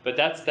that. But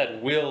that's that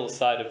will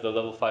side of the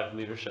level 5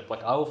 leadership.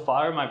 Like, I will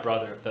fire my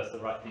brother if that's the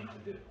right thing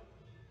to do.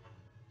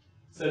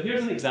 So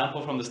here's an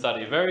example from the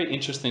study, a very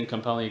interesting,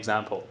 compelling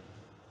example.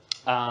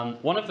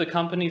 One of the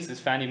companies is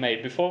Fannie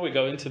Mae. Before we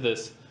go into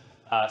this,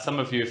 Some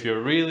of you, if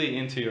you're really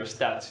into your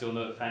stats, you'll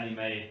know that Fannie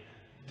Mae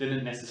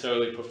didn't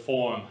necessarily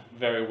perform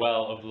very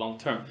well over the long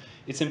term.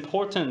 It's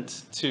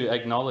important to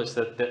acknowledge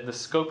that the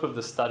scope of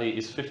the study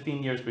is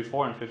 15 years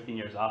before and 15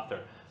 years after.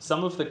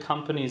 Some of the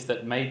companies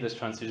that made this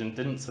transition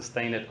didn't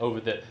sustain it over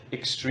the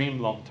extreme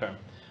long term,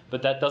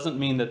 but that doesn't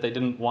mean that they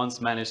didn't once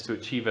manage to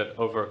achieve it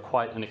over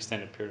quite an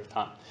extended period of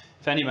time.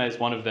 Fannie Mae is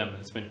one of them.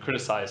 It's been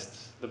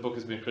criticized. The book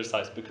has been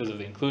criticized because of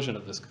the inclusion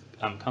of this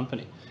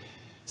company.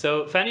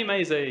 So Fannie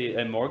Mae is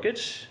a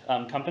mortgage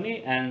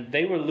company, and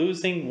they were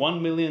losing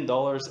 $1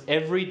 million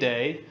every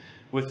day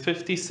with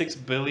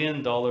 $56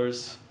 billion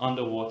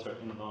underwater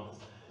in loans.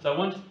 So I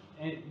want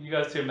you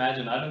guys to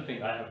imagine, I don't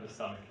think I have the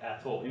stomach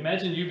at all.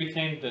 Imagine you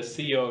became the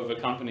CEO of a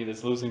company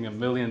that's losing $1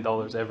 million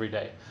every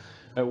day.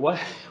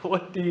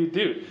 What do you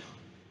do?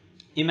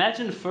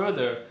 Imagine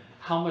further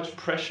how much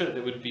pressure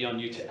there would be on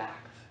you to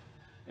act.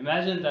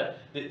 Imagine that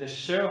the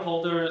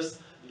shareholders,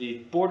 the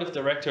board of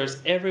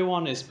directors,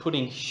 everyone is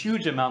putting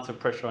huge amounts of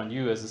pressure on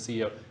you as a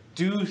CEO.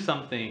 Do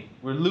something.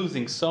 We're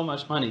losing so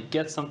much money.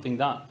 Get something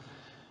done.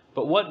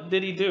 But what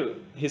did he do?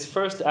 His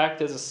first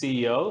act as a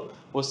CEO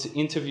was to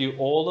interview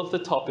all of the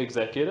top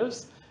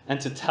executives and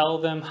to tell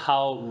them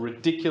how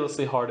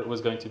ridiculously hard it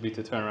was going to be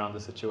to turn around the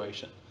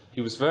situation.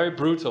 He was very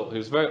brutal. He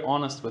was very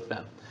honest with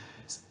them.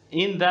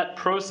 In that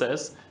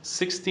process,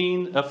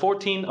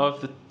 14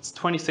 of the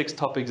 26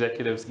 top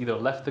executives either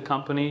left the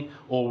company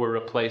or were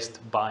replaced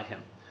by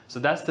him. So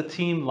that's the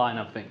team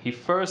lineup thing. He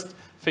first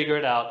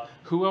figured out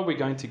who are we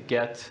going to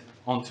get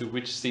onto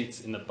which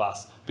seats in the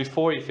bus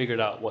before he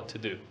figured out what to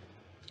do.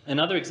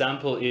 Another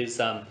example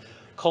is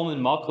Coleman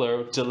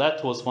Mockler.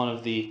 Gillette was one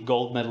of the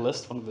gold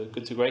medalists, one of the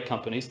Good to Great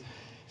companies.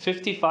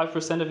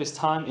 55% of his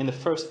time in the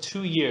first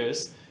 2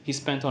 years he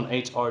spent on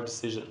HR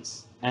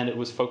decisions, and it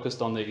was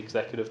focused on the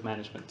executive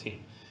management team.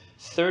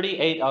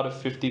 38 out of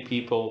 50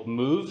 people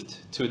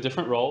moved to a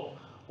different role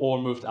or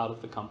moved out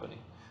of the company.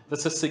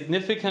 That's a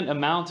significant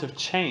amount of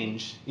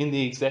change in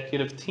the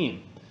executive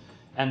team.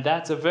 And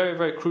that's a very,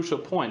 very crucial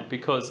point,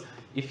 because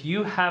if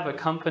you have a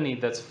company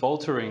that's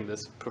faltering,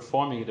 that's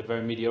performing in a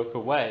very mediocre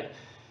way,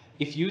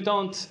 if you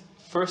don't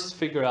first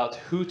figure out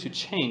who to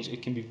change,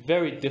 it can be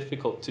very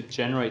difficult to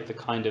generate the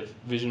kind of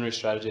visionary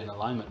strategy and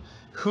alignment.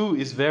 Who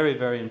is very,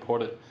 very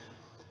important.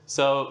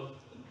 So,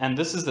 and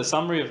this is the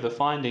summary of the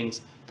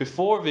findings.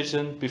 Before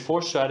vision,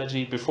 before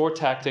strategy, before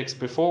tactics,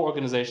 before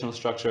organizational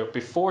structure,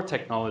 before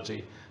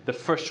technology, the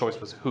first choice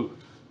was who.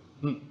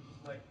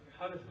 Like,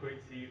 how does a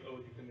great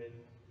CEO determine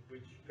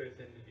which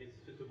person is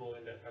suitable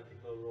in that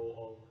particular role,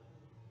 or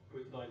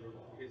who's not in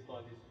his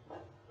not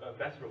his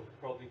best role?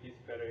 Probably he's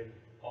better in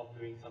off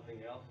doing something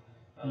else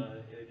in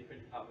a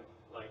different department.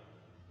 Like,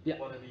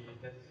 what are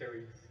the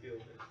necessary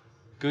skills?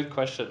 Good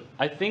question.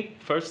 I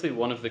think firstly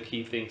one of the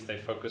key things they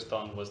focused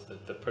on was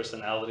the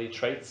personality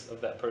traits of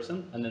that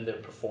person and then their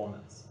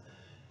performance.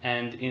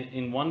 And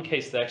in one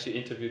case they actually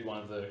interviewed one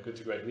of the Good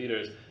to Great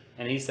leaders,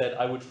 and he said,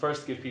 I would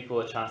first give people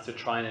a chance to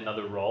try in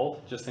another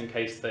role, just in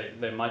case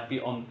they might be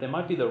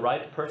the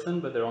right person,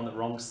 but they're on the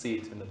wrong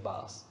seat in the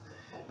bus.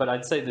 But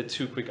I'd say the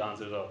two quick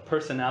answers are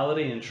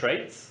personality and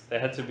traits. They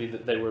had to be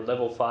that they were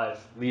level 5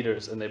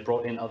 leaders and they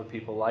brought in other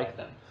people like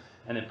them.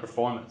 And then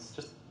performance,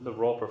 just the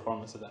raw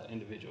performance of that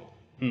individual.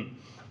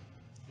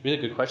 Really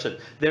good question.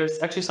 There's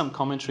actually some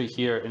commentary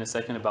here in a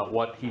second about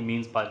what he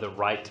means by the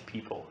right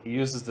people. He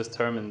uses this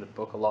term in the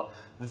book a lot,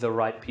 the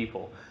right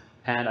people.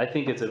 And I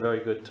think it's a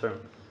very good term.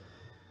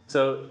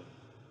 So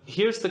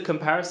here's the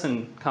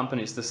comparison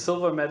companies, the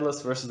silver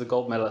medalists versus the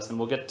gold medalists, and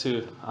we'll get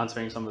to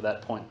answering some of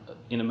that point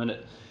in a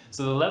minute.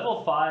 So the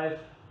level 5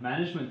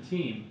 management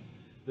team,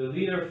 the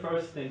leader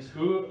first thinks,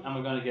 who am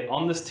I going to get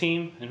on this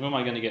team and who am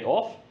I going to get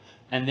off?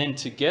 And then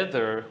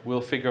together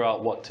we'll figure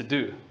out what to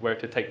do, where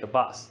to take the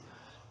bus.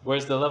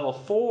 Whereas the level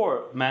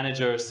 4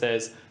 manager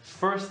says,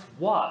 first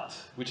what?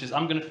 Which is,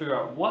 I'm going to figure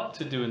out what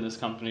to do in this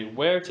company,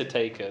 where to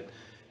take it,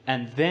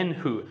 and then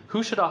who.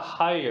 Who should I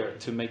hire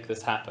to make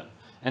this happen?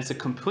 And it's a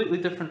completely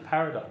different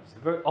paradigm. It's a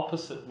very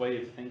opposite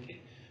way of thinking.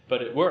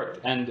 But it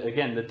worked. And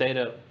again, the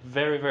data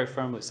very, very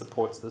firmly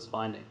supports this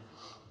finding.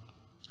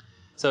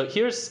 So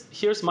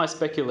here's my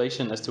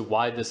speculation as to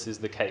why this is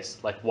the case.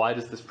 Like, why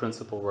does this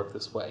principle work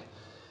this way?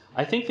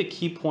 I think the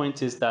key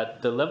point is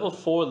that the level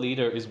 4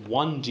 leader is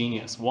one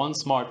genius, one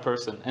smart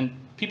person. And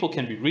people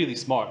can be really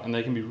smart and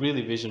they can be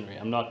really visionary.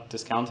 I'm not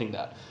discounting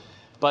that.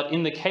 But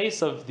in the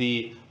case of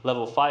the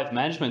level 5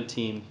 management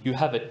team, you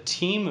have a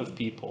team of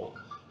people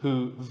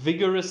who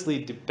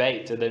vigorously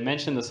debate, and they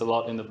mention this a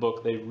lot in the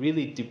book, they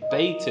really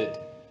debated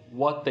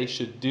what they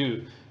should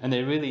do, and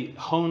they really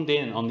honed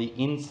in on the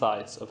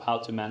insights of how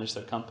to manage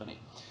their company.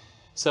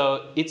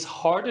 So it's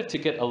harder to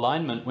get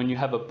alignment when you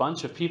have a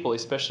bunch of people,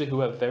 especially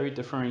who have very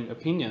differing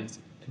opinions,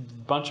 a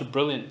bunch of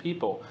brilliant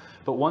people.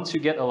 But once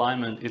you get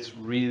alignment, it's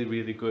really,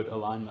 really good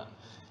alignment.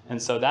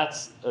 And so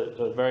that's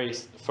a very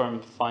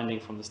firm finding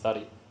from the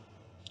study.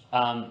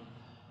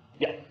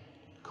 Yeah,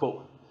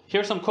 cool.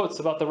 Here are some quotes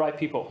about the right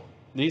people.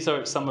 These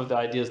are some of the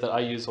ideas that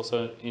I use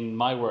also in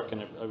my work,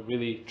 and I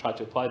really try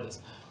to apply this.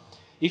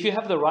 If you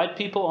have the right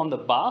people on the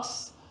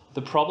bus,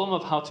 the problem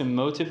of how to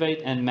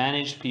motivate and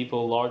manage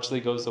people largely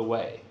goes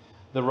away.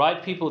 The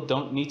right people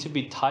don't need to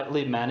be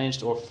tightly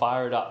managed or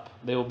fired up.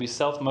 They will be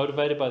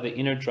self-motivated by the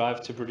inner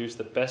drive to produce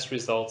the best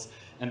results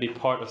and be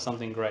part of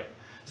something great.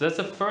 So that's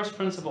the first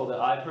principle that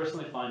I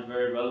personally find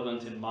very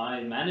relevant in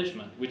my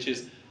management, which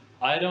is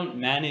I don't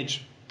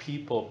manage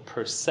people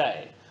per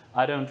se.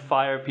 I don't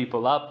fire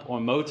people up or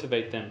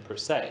motivate them per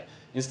se.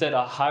 Instead,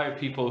 I hire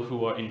people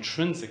who are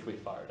intrinsically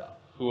fired up,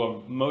 who are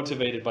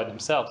motivated by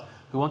themselves,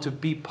 who want to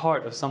be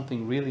part of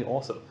something really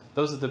awesome.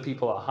 Those are the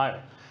people I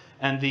hire.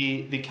 And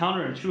the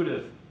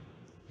counterintuitive,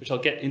 which I'll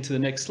get into the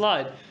next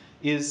slide,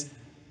 is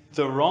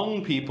the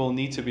wrong people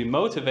need to be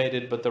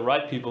motivated, but the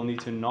right people need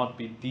to not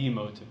be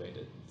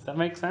demotivated. Does that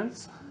make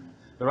sense?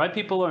 The right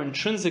people are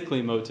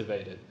intrinsically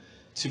motivated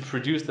to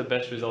produce the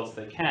best results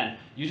they can.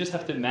 You just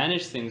have to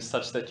manage things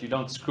such that you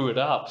don't screw it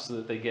up so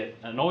that they get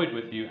annoyed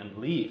with you and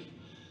leave.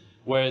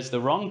 Whereas the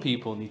wrong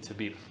people need to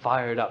be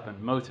fired up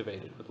and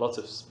motivated with lots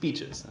of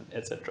speeches,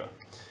 etc.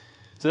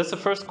 So that's the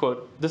first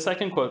quote. The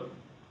second quote,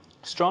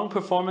 strong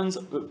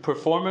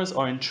performers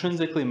are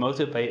intrinsically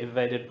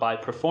motivated by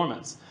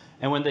performance.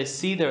 And when they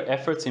see their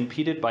efforts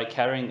impeded by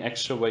carrying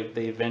extra weight,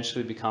 they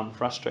eventually become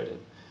frustrated.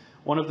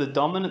 One of the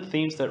dominant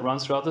themes that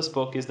runs throughout this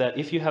book is that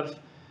if you have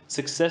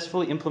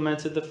successfully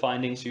implemented the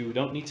findings, you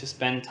don't need to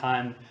spend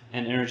time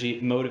and energy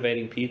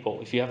motivating people.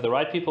 If you have the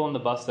right people on the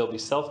bus, they'll be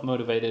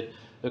self-motivated.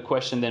 The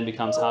question then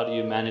becomes, how do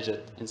you manage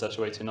it in such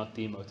a way to not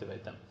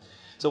demotivate them?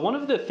 So one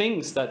of the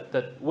things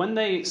that when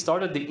they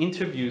started the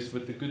interviews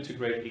with the Good to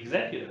Great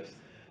executives,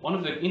 one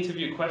of the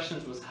interview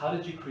questions was, how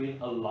did you create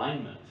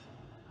alignment?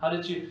 How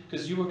did you,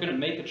 because you were going to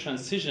make a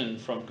transition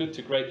from good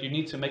to great, you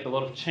need to make a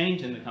lot of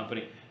change in the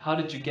company. How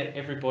did you get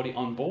everybody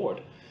on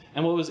board?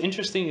 And what was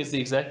interesting is the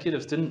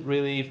executives didn't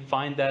really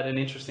find that an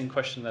interesting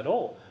question at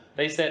all.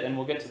 They said, and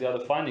we'll get to the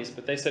other findings,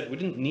 but they said we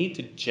didn't need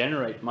to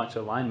generate much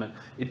alignment.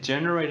 It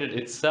generated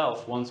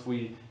itself once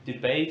we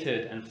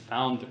debated and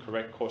found the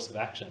correct course of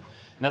action.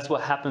 And that's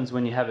what happens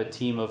when you have a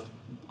team of,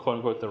 quote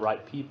unquote, the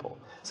right people.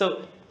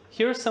 So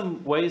here are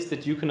some ways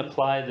that you can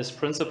apply this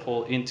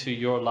principle into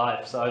your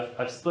life. So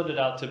I've split it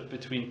out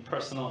between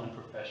personal and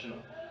professional.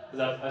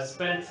 Because I've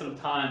spent some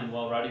time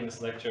while writing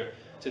this lecture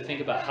to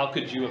think about how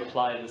could you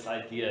apply this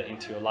idea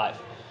into your life.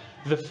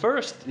 The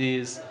first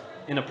is,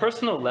 in a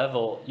personal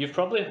level, you've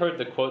probably heard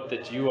the quote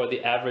that you are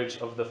the average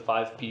of the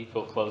 5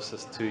 people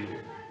closest to you,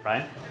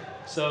 right?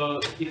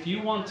 So if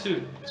you want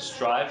to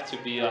strive to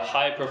be a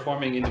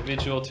high-performing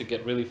individual, to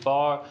get really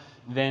far,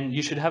 then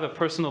you should have a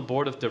personal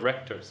board of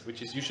directors,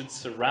 which is you should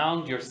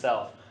surround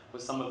yourself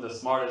with some of the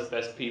smartest,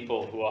 best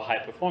people who are high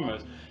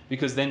performers,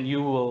 because then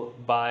you will,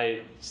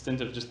 by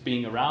stint of just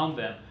being around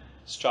them,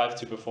 strive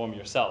to perform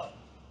yourself.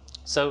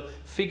 So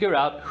figure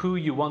out who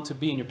you want to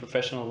be in your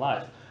professional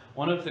life.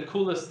 One of the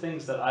coolest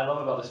things that I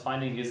love about this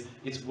finding is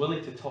it's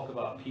willing to talk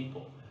about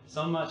people.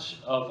 So much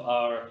of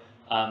our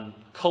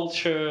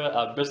culture,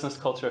 our business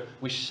culture,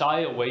 we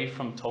shy away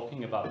from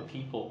talking about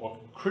people or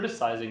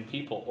criticizing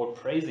people or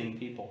praising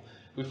people.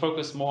 We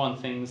focus more on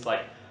things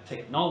like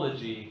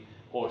technology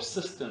or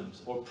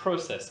systems or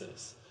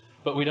processes,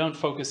 but we don't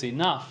focus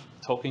enough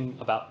talking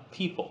about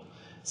people.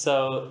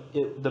 So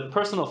the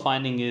personal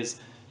finding is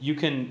you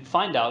can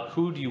find out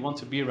who do you want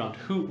to be around,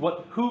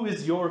 who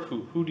is your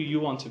who do you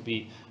want to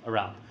be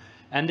around.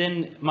 And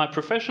then my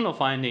professional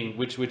finding,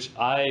 which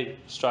I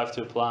strive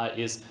to apply,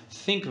 is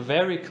think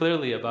very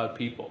clearly about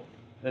people.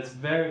 That's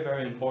very,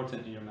 very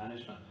important in your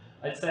management.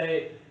 I'd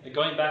say,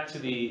 going back to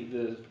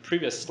the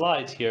previous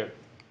slides here,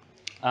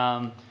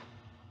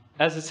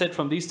 as I said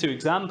from these 2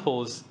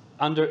 examples,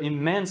 under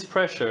immense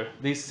pressure,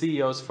 these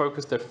CEOs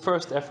focused their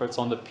first efforts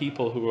on the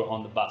people who were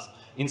on the bus,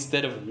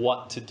 instead of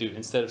what to do,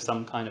 instead of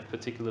some kind of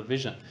particular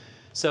vision.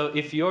 So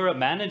if you're a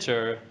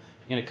manager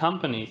in a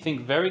company,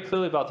 think very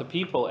clearly about the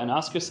people and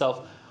ask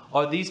yourself,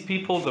 are these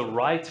people the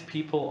right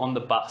people on the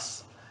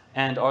bus?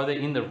 And are they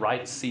in the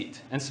right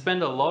seat? And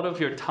spend a lot of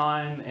your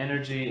time,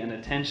 energy, and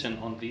attention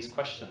on these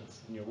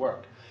questions in your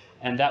work.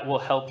 And that will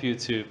help you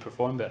to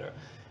perform better.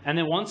 And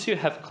then once you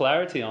have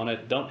clarity on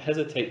it, don't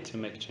hesitate to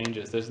make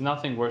changes. There's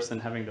nothing worse than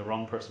having the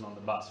wrong person on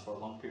the bus for a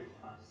long period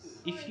of time.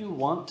 If you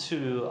want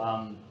to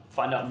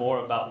find out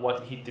more about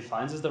what he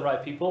defines as the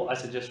right people, I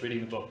suggest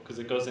reading the book, because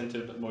it goes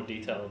into a bit more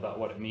detail about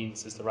what it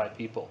means as the right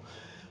people.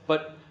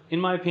 But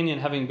in my opinion,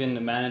 having been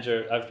a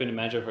manager, I've been a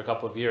manager for a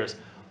couple of years,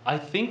 I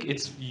think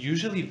it's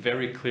usually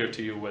very clear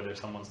to you whether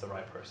someone's the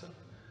right person.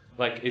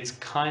 Like, it's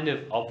kind of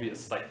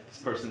obvious, like, this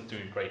person's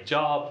doing a great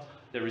job,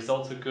 their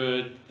results are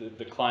good,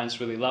 the clients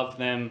really love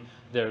them,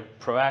 they're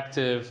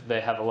proactive,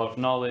 they have a lot of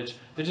knowledge.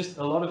 There's just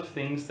a lot of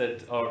things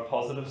that are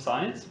positive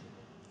signs.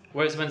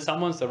 Whereas when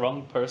someone's the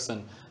wrong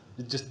person,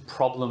 just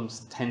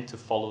problems tend to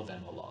follow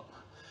them a lot.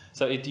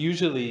 So it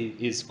usually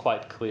is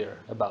quite clear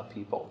about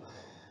people.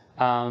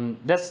 And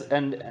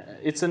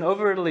it's an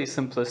overly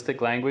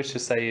simplistic language to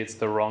say it's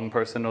the wrong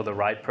person or the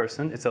right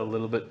person. It's a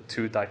little bit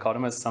too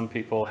dichotomous. Some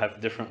people have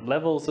different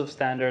levels of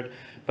standard,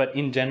 but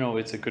in general,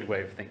 it's a good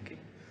way of thinking.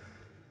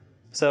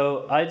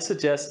 So I'd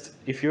suggest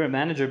if you're a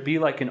manager, be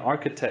like an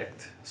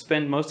architect.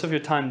 Spend most of your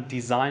time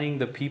designing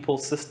the people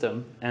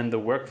system and the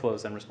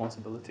workflows and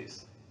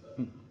responsibilities.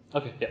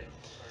 Okay, yeah.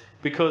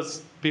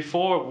 Because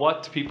before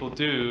what people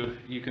do,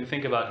 you can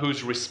think about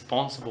who's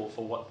responsible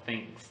for what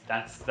things.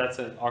 That's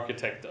an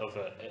architect of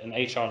an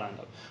HR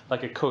lineup,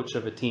 like a coach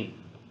of a team.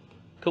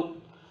 Cool.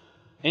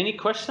 Any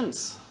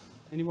questions?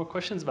 Any more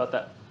questions about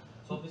that?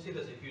 So obviously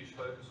there's a huge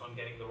focus on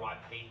getting the right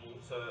people.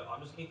 So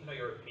I'm just keen to know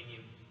your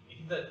opinion. Do you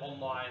think that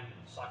online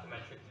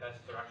psychometric tests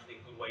are actually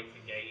a good way to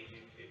gauge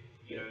if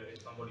you know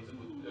if somebody's a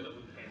good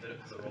candidate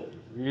for the role?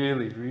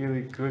 Really,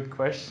 really good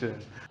question.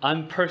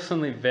 I'm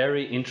personally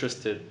very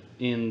interested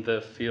in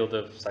the field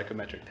of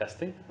psychometric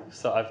testing.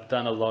 So I've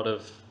done a lot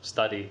of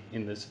study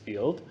in this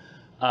field.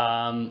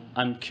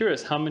 I'm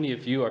curious, how many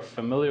of you are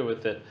familiar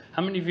with it?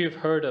 How many of you have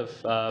heard of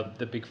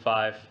the Big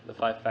Five, the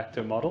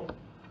five-factor model?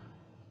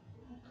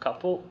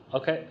 Couple?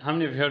 Okay. How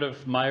many of you heard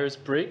of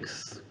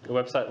Myers-Briggs? A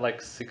website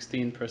like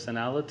 16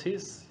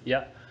 Personalities?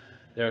 Yeah.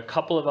 There are a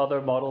couple of other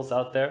models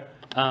out there.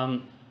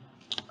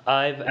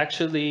 I've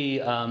actually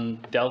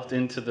delved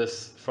into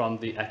this from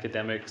the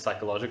academic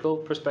psychological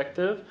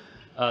perspective.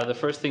 The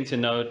first thing to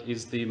note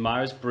is the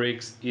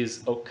Myers-Briggs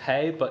is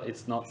okay, but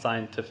it's not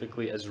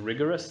scientifically as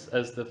rigorous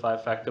as the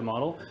five-factor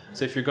model.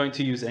 So if you're going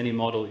to use any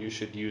model, you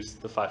should use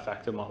the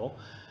five-factor model.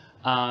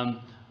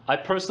 I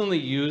personally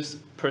use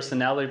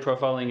personality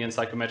profiling and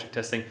psychometric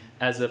testing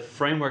as a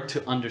framework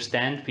to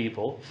understand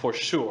people, for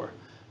sure,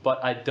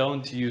 but I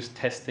don't use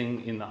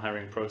testing in the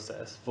hiring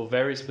process for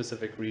very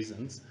specific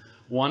reasons.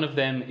 One of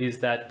them is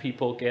that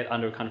people get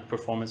under kind of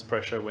performance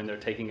pressure when they're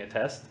taking a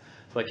test.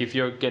 So like if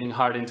you're getting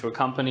hired into a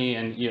company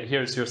and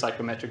here's your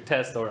psychometric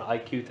test or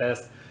IQ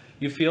test,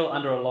 you feel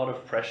under a lot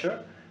of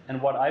pressure.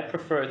 And what I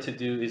prefer to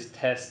do is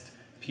test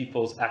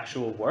people's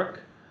actual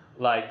work.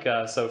 Like,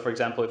 so for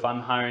example, if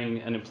I'm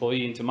hiring an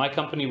employee into my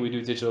company, we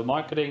do digital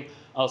marketing,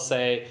 I'll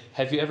say,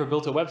 have you ever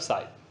built a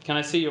website? Can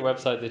I see your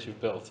website that you've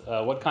built?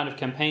 What kind of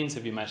campaigns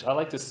have you managed? I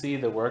like to see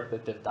the work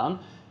that they've done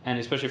and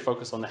especially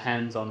focus on the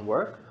hands-on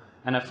work.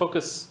 And I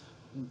focus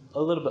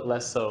a little bit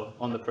less so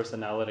on the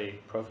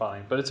personality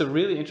profiling. But it's a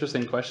really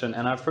interesting question,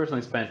 and I've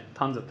personally spent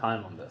tons of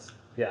time on this.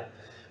 Yeah.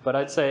 But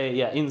I'd say,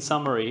 yeah, in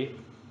summary,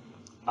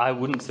 I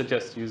wouldn't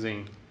suggest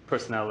using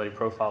personality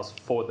profiles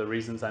for the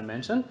reasons I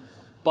mentioned.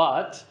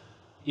 But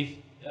if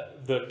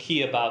the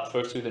key about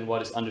Fursuit and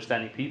what is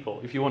understanding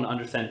people, if you want to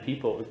understand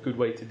people, a good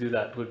way to do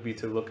that would be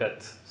to look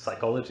at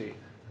psychology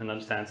and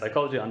understand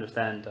psychology,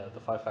 understand the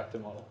five-factor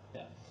model.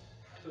 Yeah.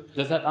 So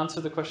Does that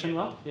answer the question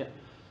well? Yeah.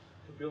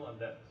 to build on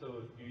that, so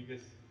do you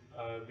just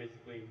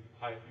basically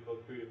hire people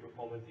through the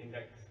performance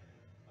index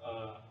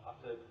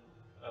after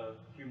a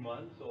few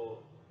months, or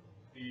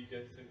do you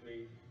just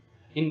simply?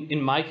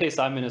 In my case,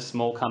 I'm in a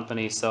small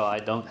company, so I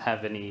don't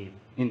have any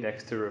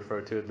index to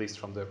refer to, at least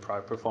from the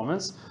prior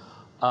performance.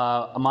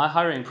 My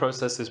hiring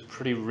process is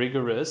pretty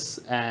rigorous,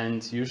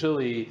 and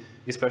usually,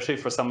 especially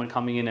for someone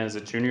coming in as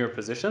a junior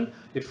position,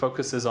 it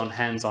focuses on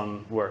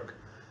hands-on work.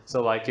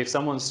 So like if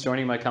someone's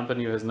joining my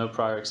company who has no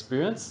prior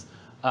experience,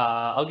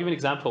 I'll give you an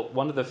example.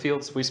 One of the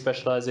fields we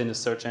specialize in is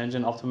search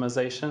engine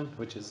optimization,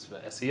 which is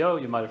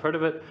SEO. You might have heard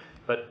of it,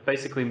 but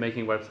basically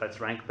making websites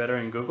rank better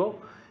in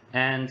Google.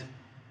 And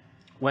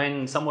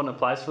when someone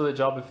applies for the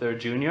job, if they're a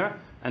junior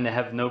and they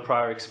have no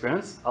prior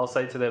experience, I'll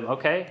say to them,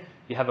 okay,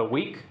 you have a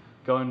week,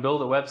 go and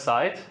build a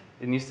website.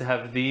 It needs to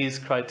have these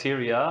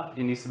criteria.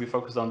 It needs to be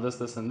focused on this,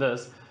 this, and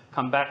this.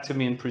 Come back to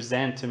me and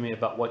present to me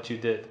about what you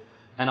did.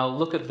 And I'll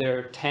look at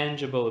their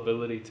tangible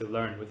ability to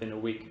learn within a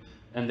week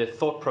and their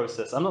thought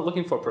process. I'm not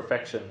looking for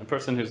perfection. A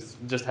person who's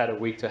just had a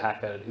week to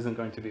hack at it isn't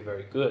going to be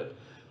very good.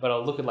 But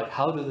I'll look at like,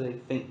 how do they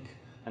think?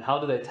 And how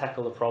do they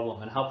tackle a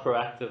problem? And how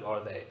proactive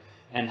are they?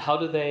 And how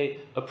do they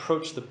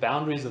approach the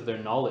boundaries of their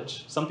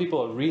knowledge? Some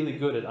people are really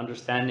good at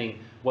understanding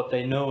what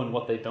they know and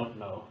what they don't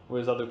know,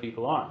 whereas other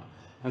people aren't.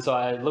 And so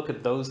I look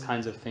at those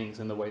kinds of things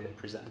in the way they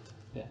present.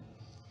 Yeah.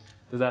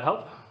 Does that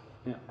help?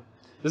 Yeah.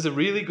 These are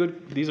really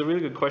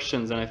good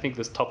questions, and I think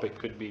this topic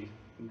could be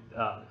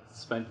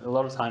spent, a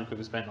lot of time could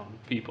be spent on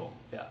people.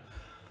 Yeah.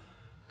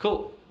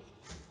 Cool.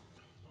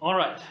 All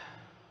right.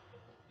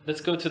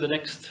 Let's go to the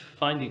next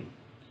finding.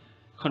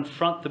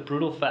 Confront the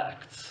brutal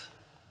facts.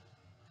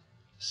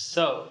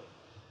 So,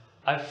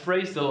 I've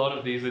phrased a lot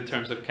of these in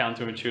terms of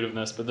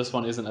counterintuitiveness, but this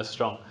one isn't as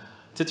strong.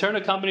 To turn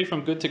a company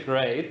from good to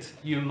great,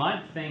 you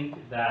might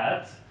think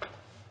that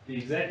the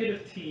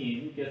executive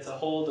team gets a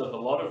hold of a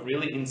lot of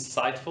really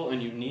insightful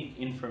and unique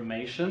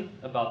information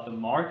about the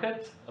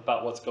market,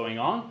 about what's going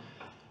on,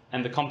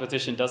 and the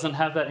competition doesn't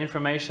have that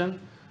information.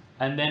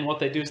 And then what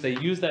they do is they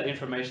use that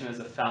information as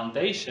a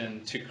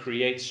foundation to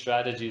create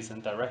strategies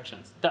and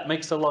directions. That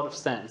makes a lot of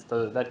sense.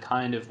 That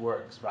kind of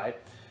works, right?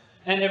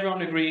 And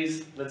everyone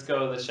agrees, let's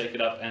go, let's shake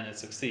it up, and it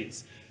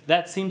succeeds.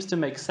 That seems to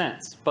make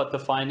sense, but the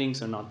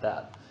findings are not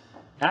that.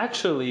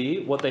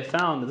 Actually, what they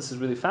found, and this is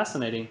really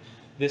fascinating,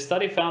 this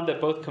study found that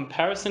both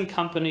comparison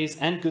companies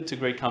and good to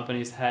great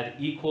companies had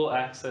equal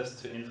access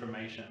to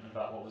information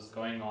about what was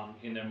going on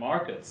in their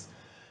markets.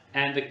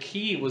 And the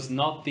key was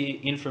not the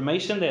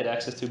information they had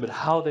access to, but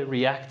how they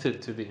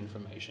reacted to the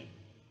information.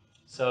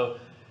 So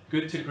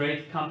good to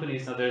great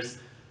companies, now there's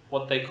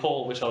what they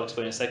call, which I'll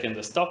explain in a second,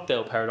 the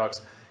Stockdale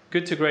paradox.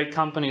 Good to great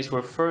companies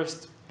were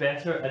first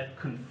better at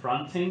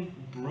confronting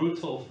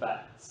brutal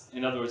facts.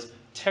 In other words,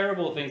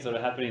 terrible things that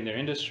are happening in their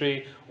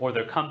industry or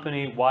their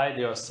company, why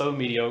they are so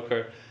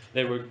mediocre.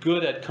 They were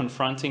good at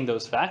confronting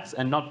those facts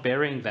and not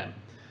burying them.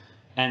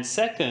 And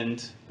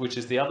second, which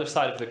is the other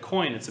side of the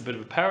coin, it's a bit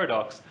of a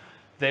paradox,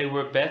 they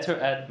were better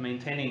at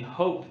maintaining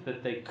hope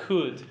that they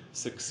could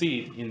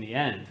succeed in the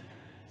end.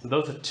 So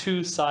those are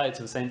two sides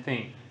of the same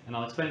thing, and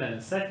I'll explain that in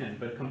a second,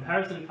 but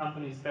comparison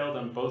companies failed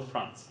on both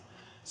fronts.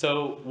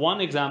 So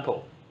one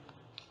example,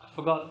 I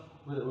forgot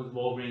whether it was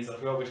Walgreens, I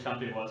forgot which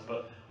company it was,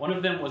 but one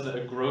of them was a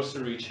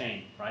grocery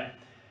chain, right?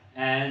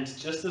 And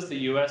just as the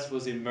US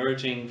was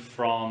emerging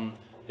from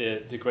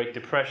the Great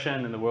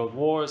Depression and the World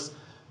Wars,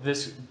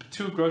 these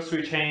two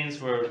grocery chains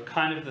were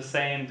kind of the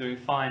same, doing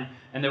fine,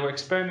 and they were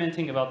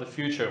experimenting about the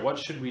future. What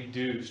should we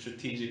do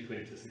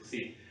strategically to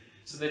succeed?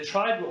 So they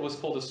tried what was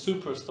called a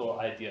superstore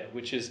idea,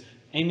 which is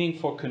aiming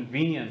for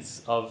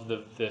convenience of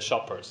the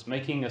shoppers,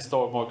 making a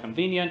store more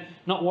convenient,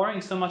 not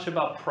worrying so much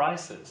about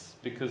prices,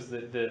 because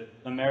the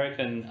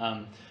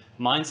American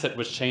mindset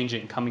was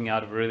changing, coming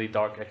out of a really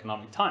dark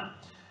economic time.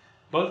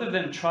 Both of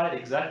them tried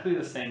exactly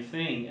the same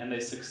thing, and they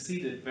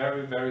succeeded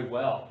very, very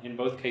well in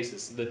both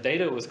cases. The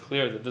data was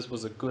clear that this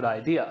was a good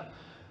idea,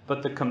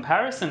 but the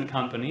comparison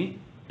company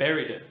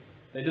buried it.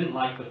 They didn't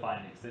like the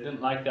findings. They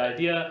didn't like the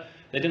idea.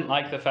 They didn't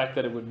like the fact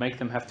that it would make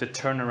them have to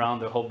turn around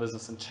their whole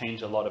business and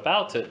change a lot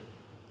about it.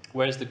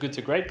 Whereas the good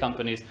to great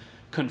companies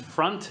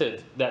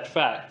confronted that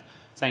fact,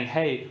 saying,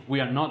 hey, we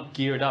are not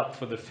geared up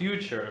for the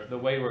future. The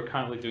way we're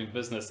currently doing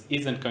business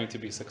isn't going to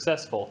be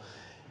successful.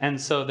 And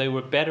so they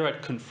were better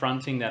at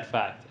confronting that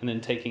fact and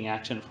then taking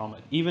action from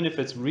it, even if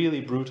it's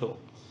really brutal.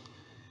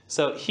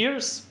 So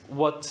here's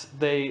what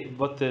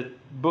the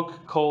book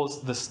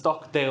calls the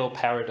Stockdale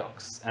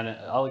paradox, and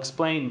I'll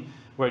explain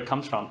where it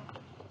comes from.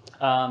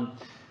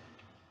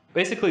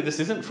 Basically, this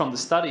isn't from the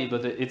study,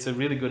 but it's a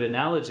really good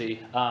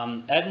analogy.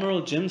 Admiral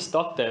Jim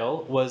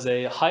Stockdale was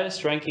a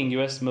highest-ranking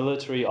U.S.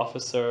 military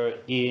officer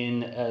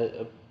in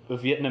a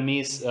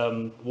Vietnamese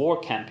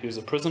war camp. He was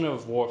a prisoner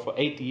of war for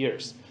 8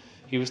 years.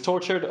 He was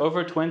tortured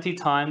over 20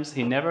 times.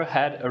 He never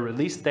had a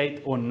release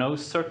date or no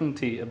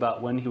certainty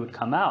about when he would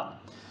come out.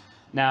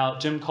 Now,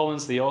 Jim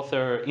Collins, the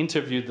author,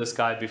 interviewed this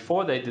guy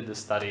before they did the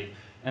study,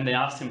 and they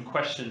asked him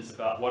questions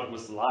about what it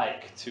was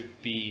like to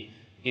be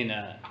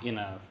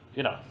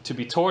to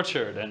be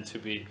tortured and to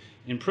be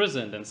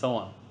imprisoned and so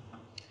on.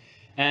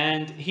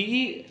 And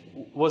he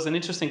was an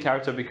interesting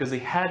character because he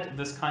had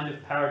this kind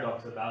of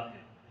paradox about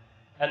him.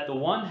 At the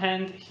one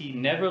hand, he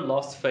never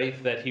lost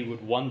faith that he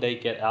would one day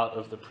get out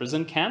of the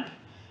prison camp,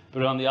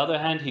 but on the other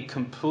hand, he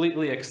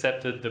completely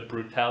accepted the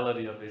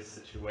brutality of his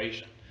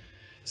situation.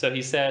 So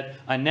he said,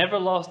 I never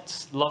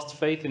lost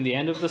faith in the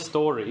end of the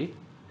story,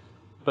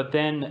 but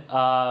then,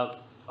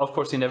 of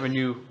course, he never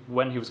knew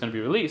when he was going to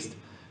be released.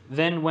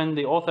 Then when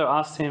the author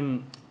asked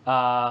him,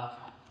 I'll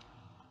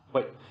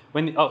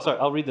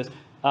read this.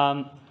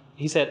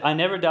 He said, I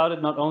never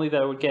doubted not only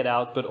that I would get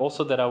out, but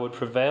also that I would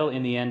prevail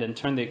in the end and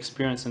turn the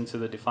experience into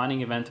the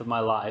defining event of my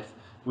life,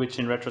 which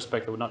in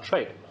retrospect I would not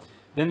trade.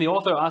 Then the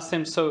author asked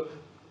him, so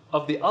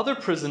of the other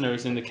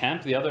prisoners in the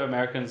camp, the other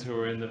Americans who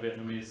were in the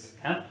Vietnamese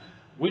camp,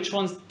 which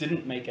ones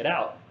didn't make it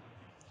out?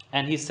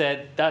 And he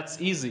said,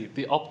 that's easy,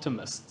 the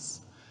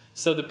optimists.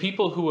 So the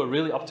people who were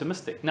really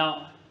optimistic.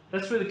 Now,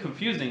 that's really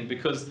confusing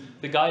because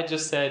the guy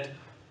just said,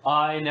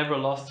 I never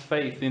lost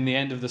faith in the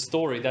end of the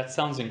story. That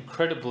sounds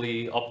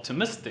incredibly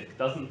optimistic,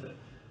 doesn't it?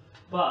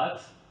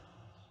 But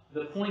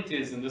the point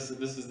is, and this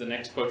is the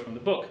next quote from the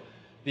book,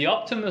 the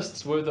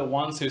optimists were the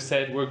ones who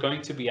said, we're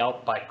going to be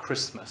out by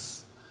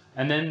Christmas.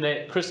 And then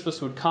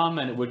Christmas would come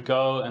and it would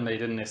go and they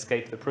didn't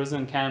escape the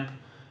prison camp.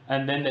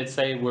 And then they'd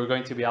say, we're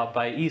going to be out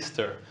by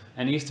Easter.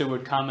 And Easter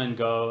would come and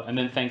go, and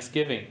then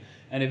Thanksgiving.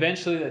 And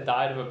eventually they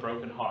died of a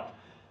broken heart.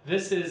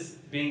 This is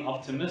being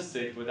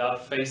optimistic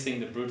without facing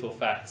the brutal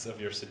facts of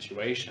your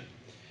situation.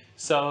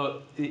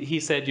 So he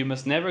said, you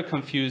must never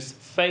confuse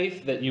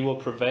faith that you will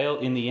prevail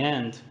in the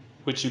end,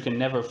 which you can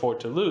never afford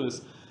to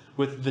lose,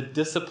 with the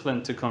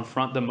discipline to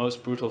confront the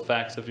most brutal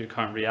facts of your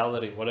current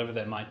reality, whatever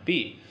that might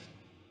be.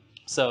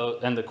 So,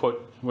 and the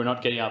quote, we're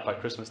not getting out by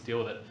Christmas, deal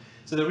with it.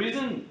 So the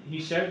reason he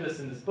shared this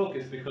in this book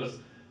is because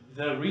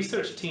the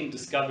research team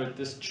discovered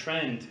this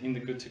trend in the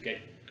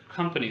good-to-great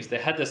companies. They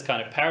had this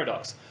kind of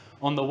paradox.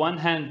 On the one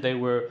hand, they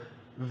were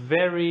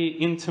very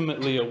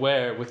intimately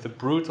aware with the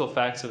brutal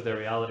facts of their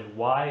reality,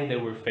 why they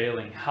were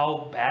failing,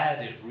 how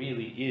bad it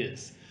really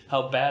is,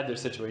 how bad their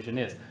situation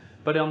is.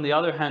 But on the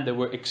other hand, they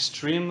were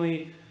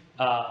extremely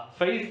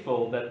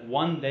faithful that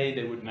one day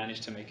they would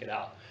manage to make it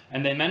out.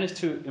 And they managed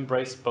to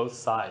embrace both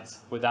sides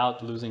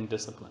without losing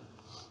discipline.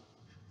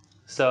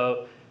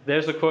 So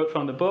there's a quote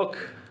from the book.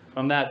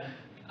 From that,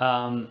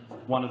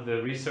 one of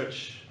the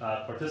research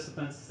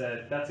participants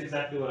said, that's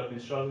exactly what I've been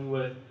struggling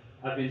with.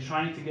 I've been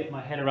trying to get my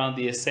head around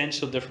the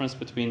essential difference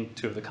between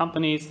two of the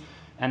companies,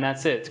 And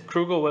that's it.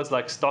 Kruger was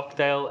like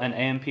Stockdale, and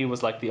AMP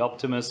was like the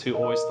optimist who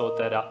always thought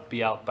they'd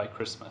be out by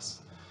Christmas.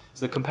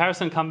 So the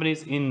comparison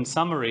companies, in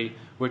summary,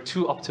 were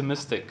too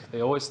optimistic.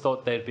 They always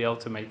thought they'd be able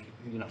to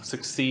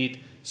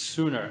succeed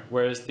sooner,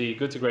 whereas the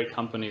good to great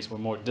companies were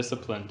more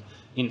disciplined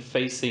in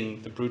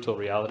facing the brutal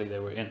reality they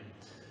were in.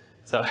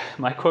 So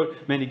my quote,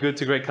 many good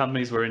to great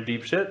companies were in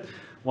deep shit,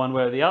 one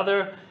way or the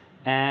other,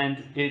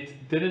 and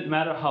it didn't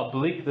matter how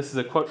bleak, this is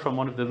a quote from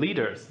one of the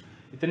leaders,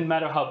 it didn't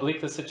matter how bleak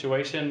the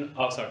situation,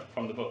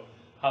 from the book,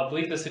 how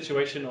bleak the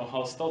situation or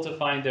how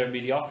stultifying their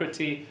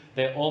mediocrity,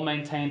 they all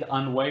maintained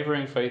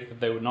unwavering faith that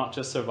they would not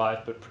just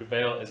survive but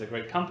prevail as a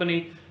great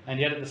company, and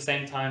yet at the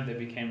same time they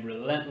became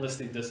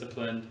relentlessly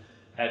disciplined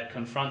at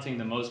confronting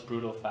the most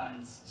brutal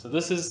facts. So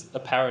this is a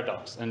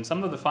paradox, and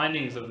some of the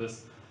findings of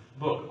this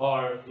book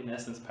are in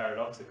essence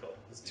paradoxical.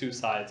 It's two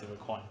sides of a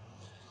coin.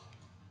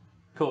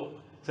 Cool.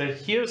 So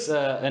here's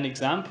an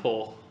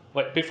example.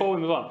 Wait, before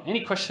we move on,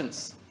 any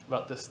questions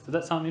about this? Does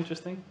that sound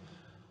interesting?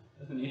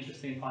 That's an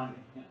interesting finding.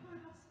 Yeah.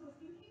 Paradoxical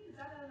thinking, is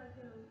that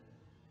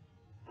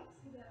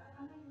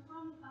I mean,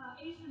 from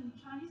Asian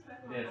Chinese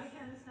background, Yes. I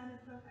can understand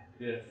it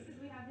perfectly. Yes. Because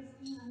we have this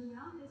yin and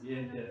yang, this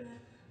Yeah, kind yes.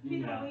 of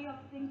middle Yeah. way of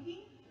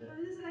thinking. Yeah. But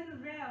this is like a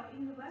rare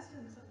in the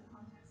Western sort of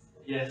context.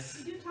 Yes.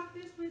 Did you talk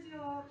this with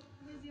your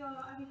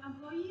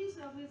employees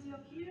or with your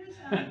peers?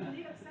 Do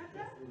they accept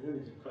that? That's a really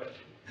good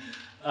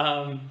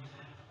question.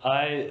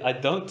 I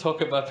don't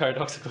talk about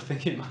paradoxical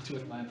thinking much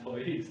with my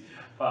employees,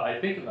 but I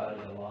think about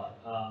it a lot.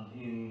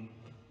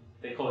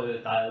 They call it a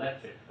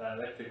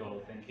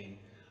dialectical thinking.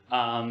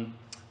 How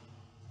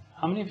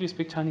many of you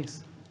speak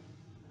Chinese?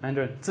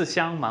 Mandarin. 自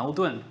相矛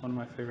盾, one of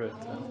my favorite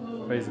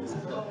phrases.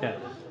 Yeah,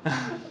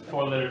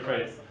 four-letter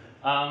phrase.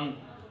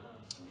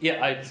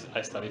 Yeah,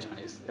 I study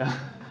Chinese.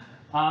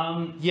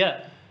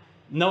 Yeah.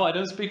 No, I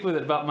don't speak with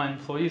it about my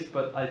employees,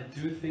 but I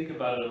do think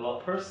about it a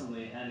lot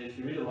personally. And if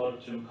you read a lot of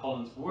Jim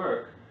Collins'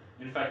 work,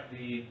 in fact,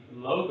 the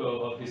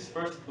logo of his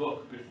first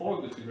book before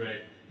Good to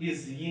Great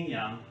is yin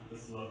yang.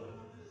 This logo.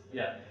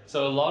 Yeah.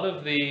 So a lot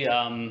of the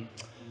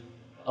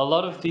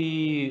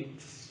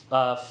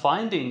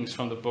findings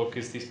from the book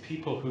is these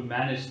people who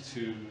managed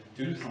to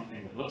do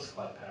something that looks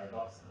quite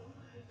paradoxical.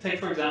 Take,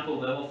 for example,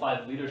 level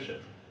 5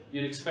 leadership.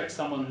 You'd expect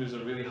someone who's a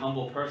really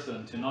humble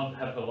person to not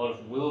have a lot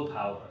of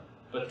willpower,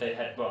 but they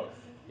had both.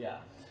 Yeah.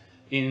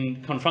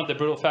 In Confront the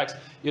Brutal Facts,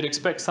 you'd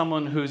expect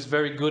someone who's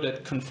very good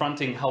at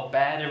confronting how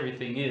bad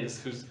everything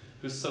is, who's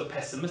so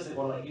pessimistic,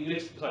 or like you'd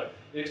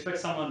expect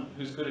someone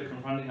who's good at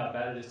confronting how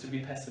bad it is to be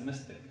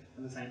pessimistic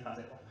at the same time.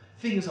 Like, oh,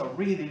 things are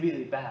really,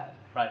 really bad,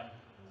 right?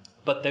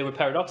 But they were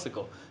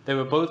paradoxical. They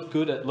were both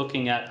good at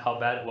looking at how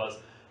bad it was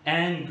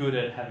and good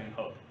at having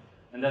hope.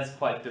 And that's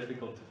quite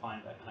difficult to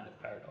find, that kind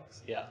of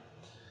paradox. Yeah.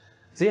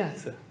 So yeah,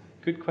 it's a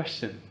good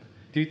question.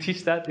 Do you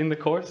teach that in the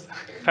course?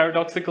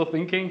 Paradoxical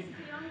thinking?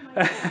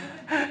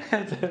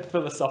 It's a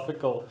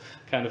philosophical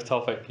kind of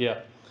topic, yeah.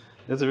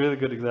 It's a really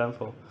good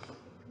example.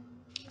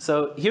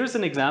 So here's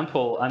an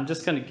example. I'm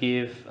just going to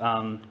give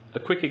a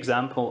quick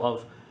example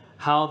of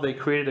how they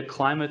created a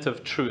climate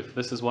of truth.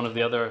 This is one of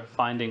the other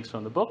findings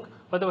from the book.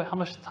 By the way, how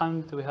much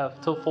time do we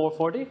have? Till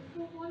 4:40?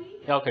 4:40?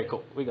 Yeah, okay,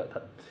 cool. We got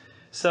that.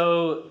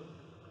 So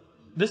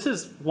this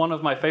is one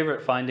of my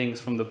favorite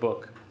findings from the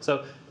book.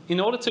 So in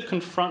order to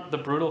confront the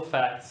brutal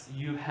facts,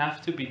 you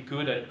have to be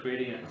good at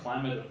creating a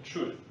climate of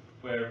truth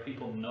where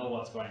people know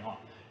what's going on.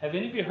 Have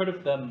any of you heard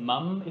of the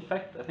mum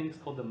effect? I think it's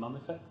called the mum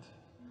effect.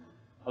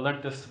 I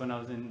learned this when I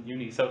was in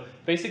uni. So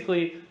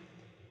basically,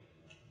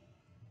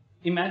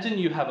 imagine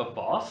you have a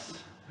boss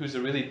who's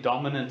a really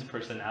dominant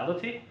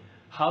personality.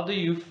 How do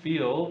you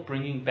feel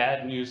bringing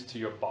bad news to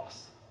your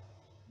boss?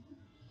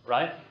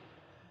 Right?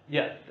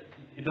 Yeah,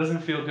 it doesn't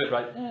feel good,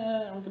 right?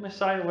 I'm going to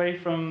shy away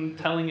from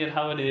telling it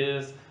how it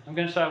is. I'm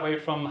going to shy away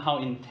from how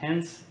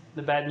intense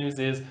the bad news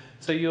is.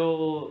 So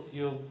you'll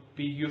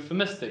be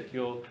euphemistic.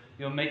 You'll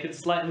make it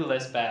slightly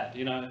less bad.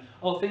 You know,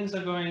 oh, things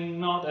are going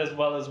not as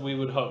well as we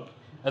would hope,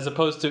 as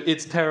opposed to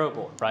it's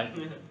terrible, right?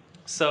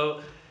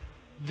 So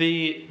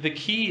the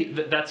key,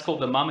 that's called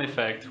the mum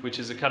effect, which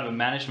is a kind of a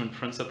management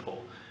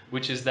principle,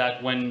 which is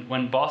that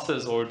when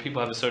bosses or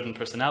people have a certain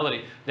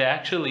personality, they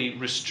actually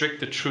restrict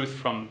the truth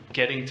from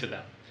getting to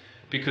them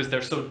because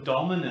they're so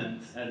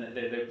dominant and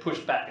they push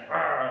back and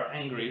are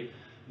angry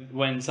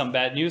when some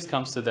bad news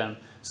comes to them.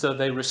 So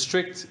they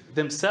restrict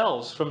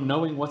themselves from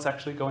knowing what's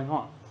actually going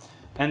on.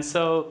 And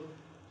so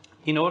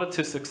in order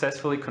to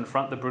successfully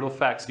confront the brutal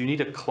facts, you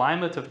need a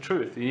climate of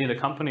truth. You need a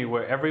company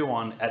where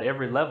everyone at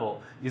every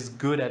level is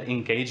good at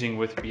engaging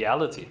with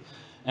reality.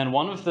 And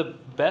one of the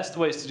best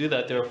ways to do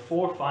that, there are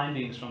 4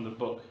 findings from the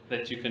book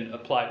that you can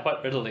apply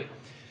quite readily.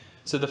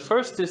 So the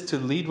first is to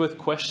lead with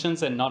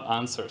questions and not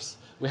answers.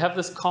 We have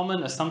this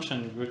common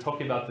assumption, we were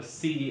talking about the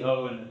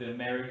CEO and the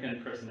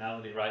American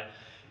personality, right?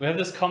 We have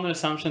this common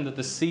assumption that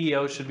the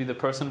CEO should be the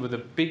person with the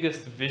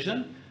biggest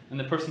vision and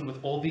the person with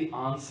all the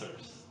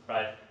answers,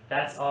 right?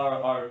 That's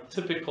our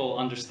typical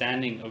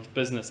understanding of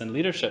business and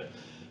leadership.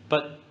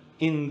 But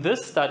in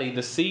this study,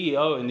 the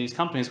CEO in these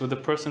companies was the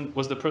person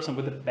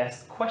with the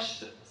best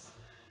questions.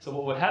 So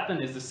what would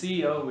happen is the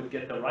CEO would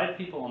get the right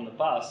people on the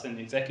bus and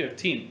the executive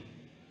team,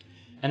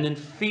 and then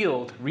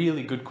field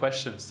really good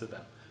questions to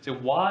them. So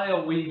why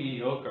are we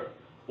mediocre?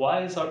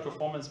 Why is our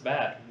performance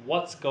bad?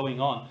 What's going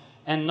on?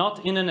 And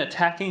not in an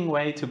attacking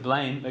way to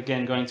blame,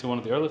 again going to one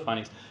of the early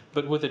findings,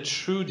 but with a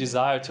true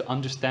desire to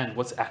understand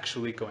what's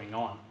actually going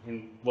on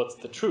and what's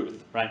the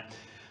truth, right?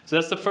 So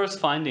that's the first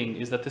finding,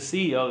 is that the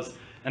CEOs,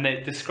 and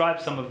they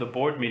describe some of the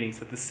board meetings,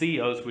 that the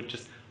CEOs would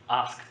just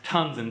ask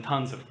tons and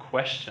tons of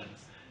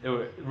questions. They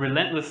were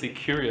relentlessly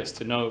curious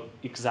to know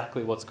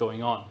exactly what's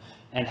going on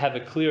and have a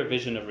clear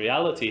vision of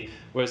reality,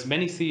 whereas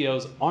many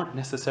CEOs aren't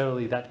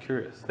necessarily that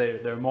curious.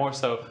 They're more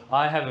so,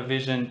 I have a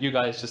vision, you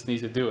guys just need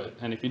to do it.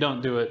 And if you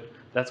don't do it,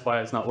 that's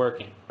why it's not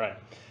working, right?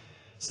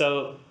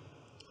 So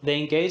they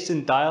engaged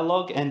in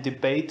dialogue and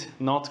debate,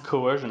 not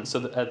coercion. So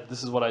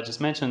this is what I just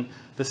mentioned.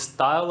 The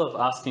style of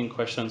asking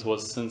questions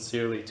was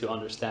sincerely to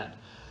understand.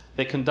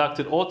 They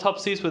conducted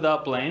autopsies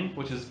without blame,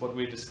 which is what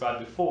we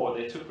described before.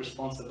 They took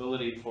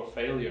responsibility for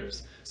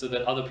failures so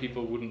that other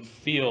people wouldn't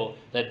feel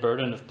that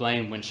burden of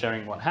blame when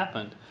sharing what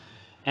happened.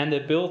 And they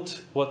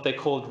built what they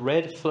called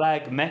red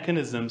flag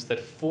mechanisms that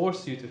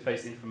force you to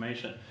face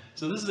information.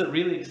 So this is a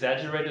really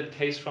exaggerated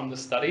case from the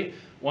study.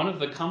 One of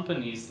the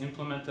companies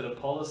implemented a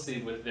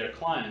policy with their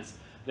clients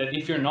that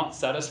if you're not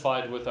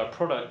satisfied with our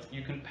product,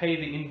 you can pay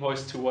the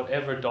invoice to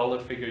whatever dollar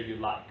figure you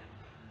like.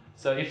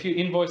 So if you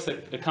invoice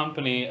a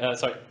company,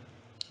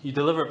 you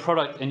deliver a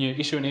product and you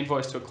issue an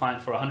invoice to a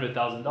client for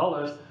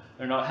 $100,000,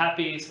 they're not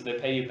happy, so they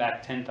pay you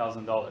back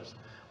 $10,000.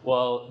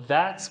 Well,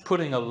 that's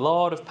putting a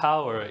lot of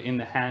power in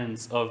the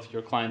hands of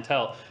your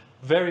clientele.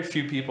 Very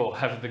few people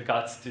have the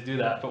guts to do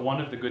that, but one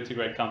of the Good to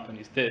Great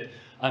companies did.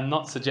 I'm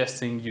not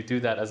suggesting you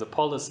do that as a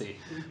policy,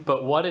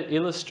 but what it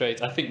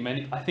illustrates, I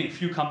think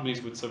few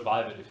companies would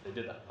survive it if they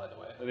did that, by the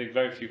way. I think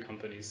very few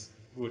companies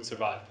would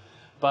survive.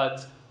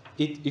 But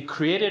it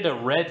created a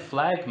red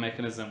flag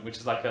mechanism, which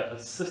is like a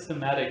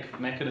systematic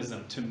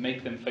mechanism to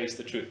make them face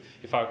the truth.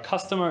 If our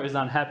customer is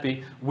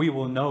unhappy, we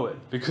will know it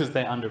because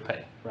they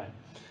underpay, right?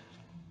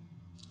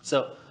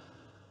 So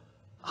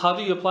how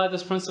do you apply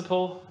this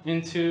principle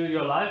into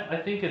your life? I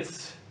think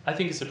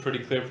it's a pretty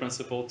clear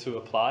principle to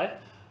apply.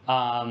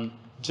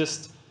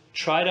 Just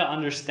try to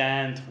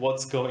understand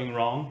what's going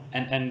wrong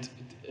and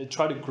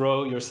try to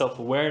grow your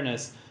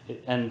self-awareness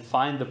and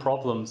find the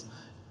problems,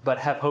 but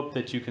have hope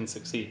that you can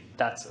succeed.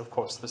 That's, of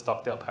course, the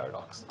Stockdale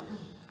paradox.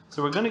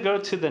 So we're going to go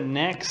to the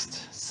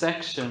next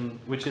section,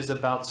 which is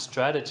about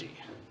strategy.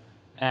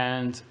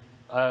 And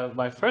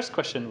my first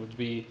question would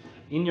be,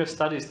 in your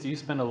studies, do you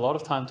spend a lot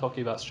of time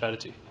talking about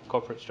strategy,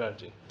 corporate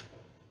strategy?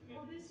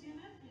 For this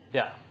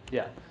unit?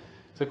 Yeah.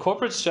 So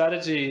corporate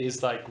strategy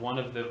is like one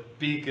of the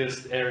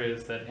biggest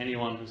areas that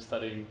anyone who's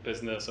studying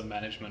business or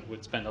management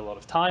would spend a lot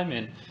of time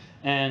in.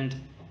 And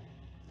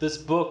this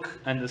book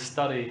and this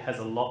study has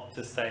a lot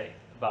to say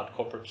about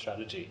corporate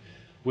strategy,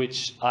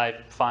 which I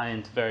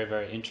find very,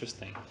 very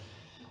interesting.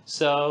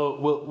 So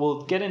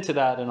we'll get into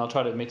that, and I'll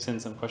try to mix in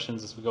some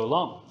questions as we go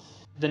along.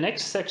 The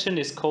next section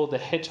is called the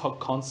hedgehog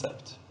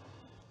concept.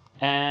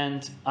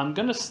 And I'm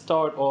going to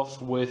start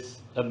off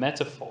with a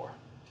metaphor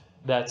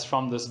that's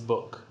from this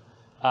book.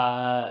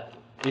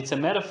 It's a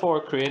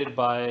metaphor created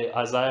by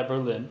Isaiah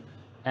Berlin,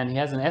 and he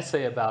has an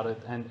essay about it,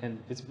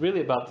 and it's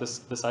really about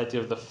this idea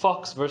of the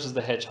fox versus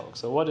the hedgehog.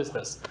 So what is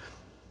this?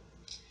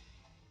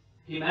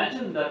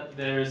 Imagine that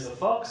there's a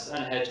fox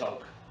and a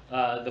hedgehog.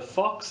 The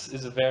fox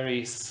is a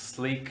very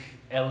sleek,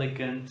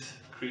 elegant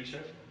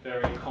creature,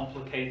 very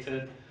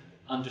complicated,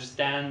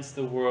 understands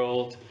the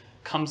world,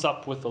 comes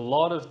up with a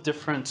lot of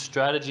different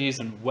strategies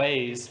and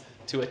ways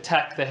to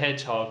attack the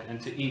hedgehog and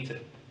to eat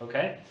it,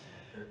 okay?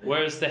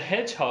 Whereas the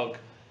hedgehog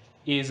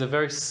is a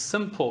very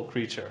simple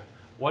creature.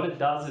 What it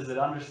does is it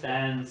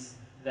understands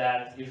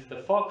that if the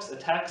fox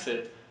attacks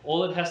it,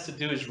 all it has to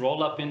do is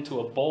roll up into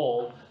a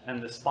ball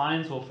and the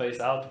spines will face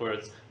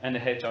outwards and the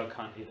hedgehog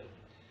can't eat it.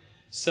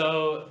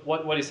 So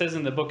what he says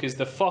in the book is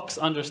the fox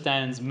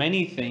understands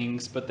many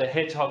things, but the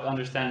hedgehog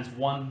understands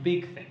one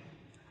big thing.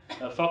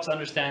 The fox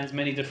understands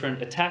many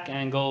different attack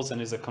angles and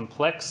is a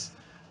complex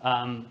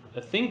a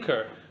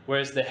thinker,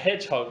 whereas the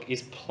hedgehog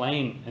is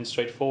plain and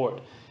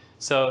straightforward.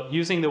 So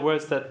using the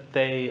words that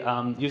they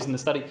use in the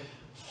study,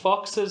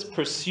 foxes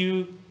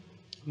pursue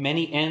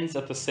many ends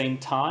at the same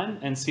time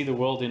and see the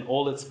world in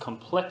all its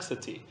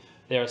complexity.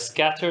 They are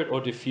scattered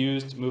or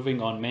diffused,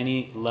 moving on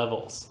many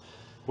levels.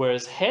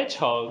 Whereas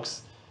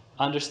hedgehogs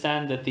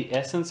understand that the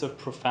essence of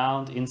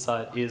profound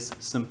insight is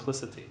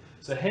simplicity.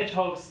 So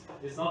hedgehogs,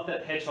 it's not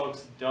that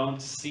hedgehogs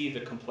don't see the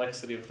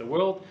complexity of the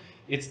world,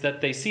 it's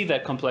that they see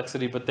that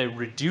complexity, but they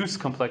reduce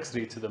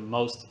complexity to the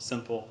most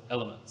simple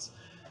elements.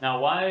 Now,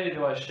 why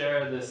do I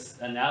share this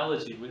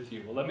analogy with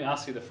you? Well, let me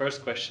ask you the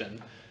first question.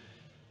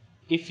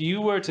 If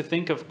you were to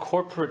think of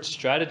corporate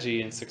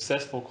strategy and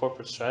successful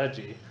corporate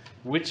strategy,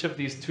 which of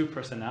these two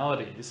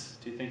personalities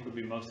do you think would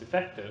be most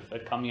effective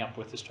at coming up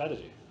with a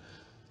strategy?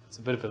 It's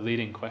a bit of a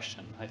leading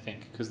question, I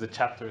think, because the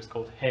chapter is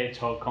called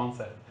Hedgehog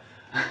Concept.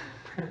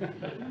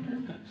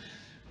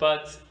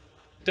 But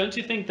don't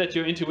you think that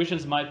your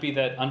intuitions might be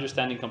that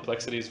understanding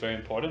complexity is very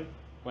important?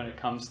 when it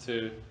comes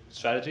to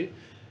strategy,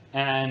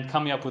 and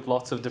coming up with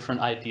lots of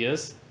different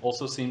ideas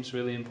also seems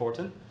really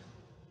important.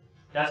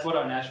 That's what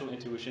our natural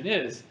intuition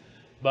is.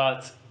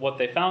 But what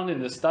they found in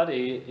the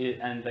study,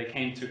 and they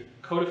came to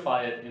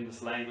codify it in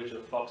this language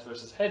of fox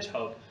versus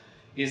hedgehog,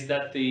 is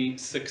that the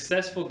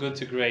successful good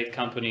to great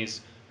companies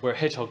were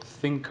hedgehog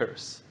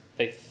thinkers.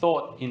 They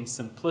thought in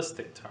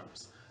simplistic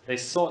terms. They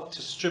sought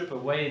to strip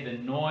away the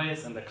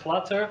noise and the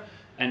clutter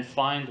and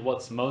find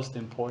what's most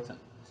important.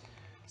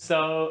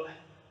 So,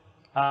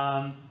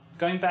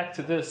 going back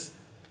to this,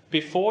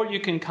 before you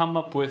can come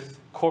up with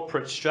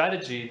corporate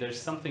strategy, there's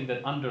something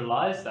that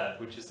underlies that,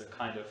 which is a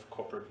kind of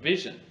corporate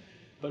vision.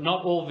 But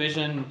not all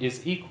vision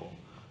is equal.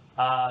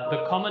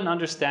 The common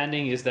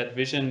understanding is that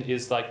vision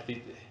is like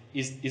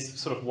is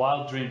sort of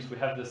wild dreams. We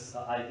have this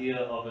idea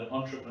of an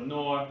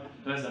entrepreneur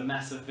who has a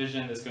massive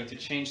vision that's going to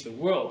change the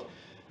world.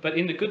 But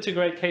in the good to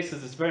great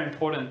cases, it's very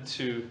important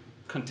to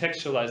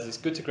contextualize this.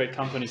 Good to great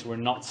companies were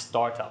not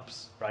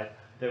startups, right?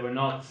 They were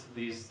not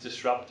these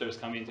disruptors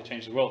coming to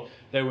change the world.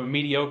 They were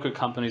mediocre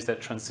companies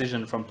that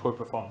transitioned from poor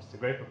performance to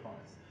great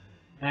performance.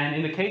 And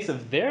in the case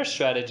of their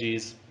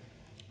strategies,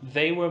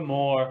 they were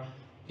more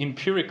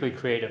empirically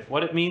creative.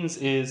 What it means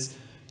is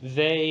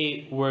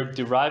they were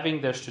deriving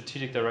their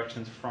strategic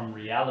directions from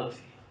reality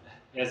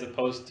as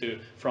opposed to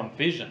from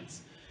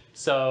visions.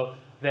 So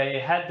they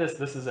had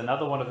this is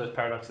another one of those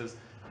paradoxes.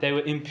 They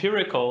were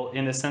empirical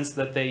in the sense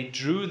that they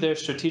drew their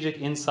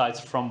strategic insights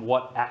from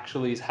what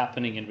actually is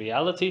happening in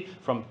reality,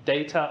 from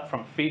data,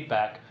 from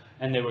feedback,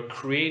 and they were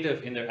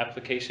creative in their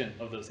application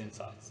of those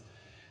insights.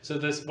 So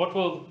this,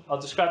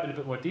 I'll describe in a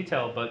bit more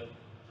detail, but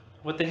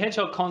what the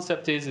hedgehog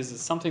concept is it's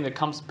something that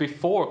comes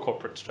before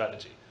corporate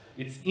strategy.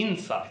 It's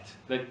insight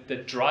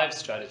that drives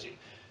strategy.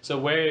 So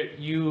where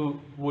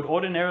you would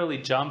ordinarily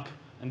jump,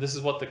 and this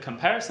is what the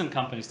comparison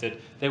companies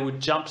did, they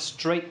would jump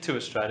straight to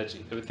a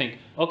strategy. They would think,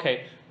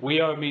 okay, we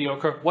are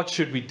mediocre, what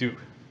should we do,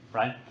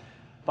 right?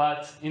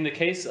 But in the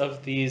case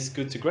of these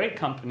good to great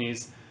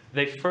companies,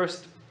 they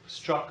first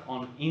struck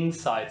on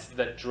insights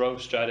that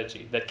drove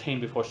strategy, that came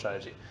before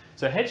strategy.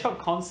 So hedgehog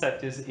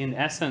concept is in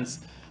essence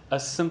a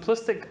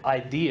simplistic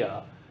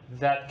idea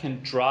that can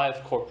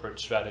drive corporate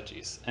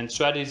strategies. And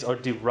strategies are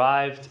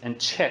derived and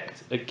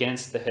checked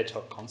against the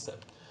hedgehog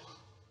concept.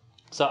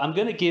 So I'm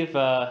going to give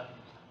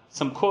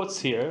some quotes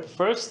here.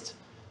 First,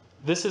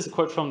 this is a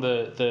quote from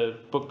the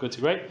book Good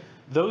to Great.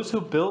 Those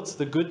who built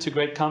the good to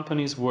great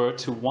companies were,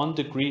 to one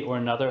degree or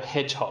another,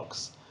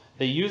 hedgehogs.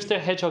 They used their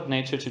hedgehog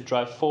nature to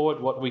drive forward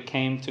what we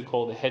came to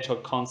call the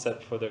hedgehog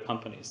concept for their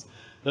companies.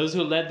 Those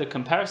who led the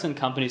comparison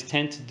companies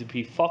tended to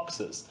be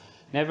foxes,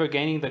 never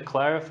gaining the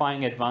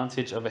clarifying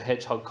advantage of a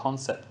hedgehog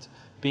concept,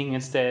 being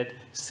instead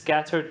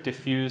scattered,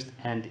 diffused,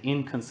 and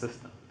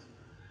inconsistent.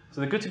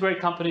 So the good to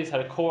great companies had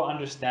a core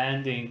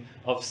understanding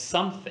of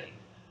something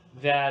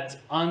that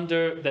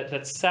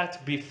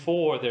sat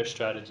before their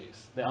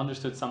strategies. They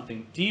understood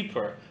something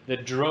deeper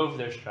that drove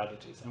their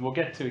strategies, and we'll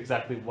get to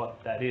exactly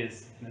what that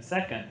is in a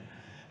second.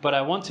 But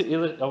I want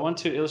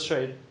to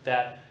illustrate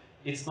that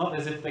it's not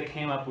as if they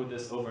came up with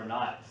this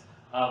overnight.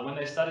 When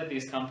they studied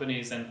these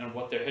companies and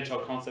what their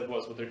hedgehog concept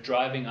was, what their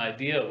driving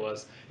idea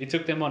was, it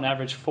took them on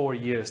average 4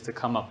 years to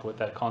come up with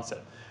that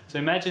concept. So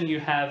imagine you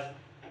have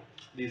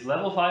these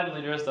level 5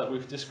 leaders that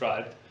we've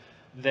described.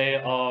 They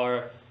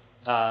are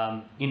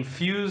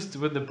infused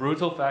with the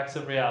brutal facts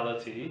of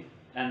reality,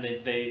 and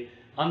they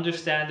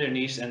understand their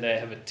niche, and they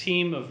have a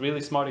team of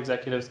really smart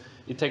executives.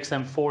 It takes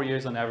them 4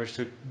 years on average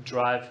to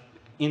drive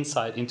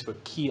insight into a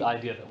key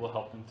idea that will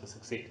help them to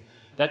succeed.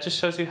 That just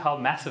shows you how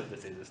massive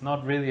this is. It's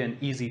not really an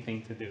easy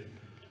thing to do.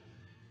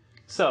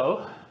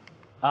 So,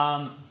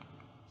 I'm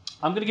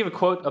going to give a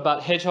quote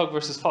about hedgehog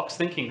versus fox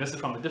thinking. This is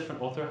from a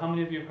different author. How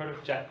many of you have heard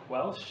of Jack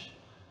Welch?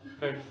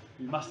 You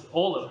must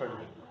all have heard of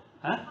him.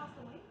 Huh?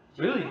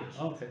 Really?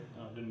 Oh, okay.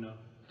 Oh, I didn't know.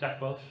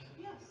 Jack Welch?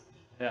 Yes.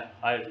 Yeah,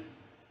 I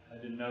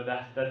didn't know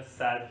that. That's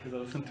sad because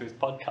I listened to his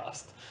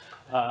podcast.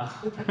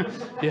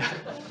 Yeah.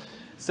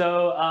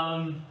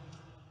 So,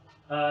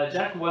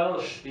 Jack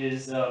Welch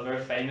is a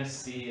very famous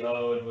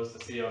CEO and was the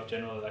CEO of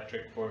General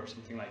Electric for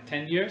something like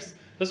 10 years.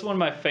 This is one of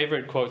my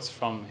favorite quotes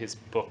from his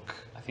book.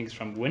 I think it's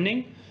from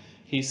Winning.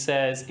 He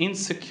says,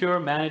 "Insecure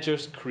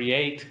managers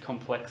create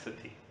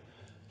complexity.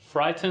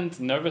 Frightened,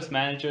 nervous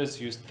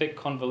managers use thick,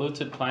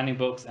 convoluted planning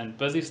books and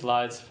busy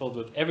slides filled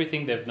with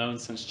everything they've known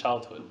since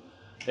childhood.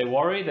 They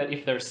worry that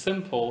if they're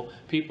simple,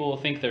 people will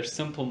think they're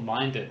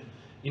simple-minded.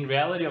 In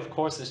reality, of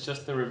course, it's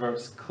just the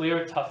reverse.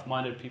 Clear,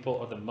 tough-minded people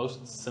are the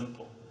most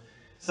simple."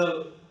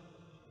 So,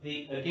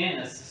 again,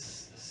 a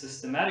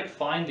systematic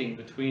finding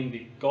between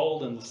the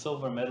gold and the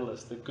silver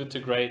medalists, the good to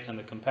great and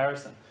the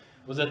comparison,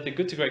 was that the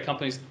good to great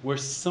companies were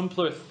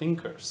simpler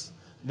thinkers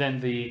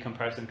than the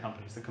comparison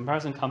companies. The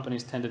comparison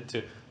companies tended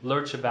to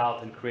lurch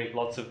about and create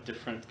lots of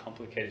different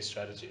complicated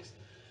strategies.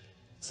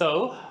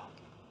 So,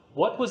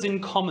 what was in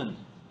common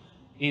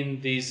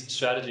in these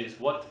strategies?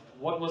 What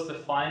was the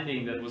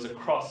finding that was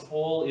across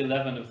all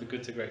 11 of the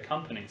good to great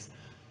companies?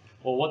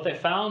 Well, what they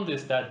found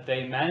is that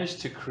they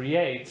managed to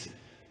create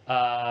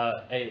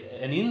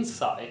an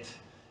insight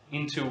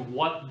into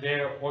what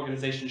their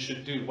organization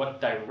should do, what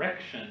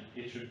direction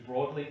it should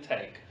broadly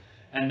take.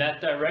 And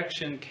that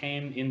direction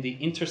came in the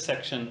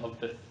intersection of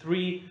the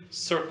three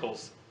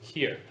circles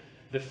here.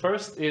 The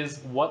first is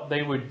what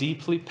they were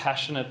deeply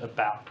passionate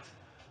about.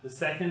 The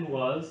second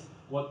was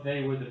what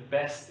they were the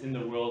best in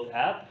the world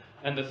at.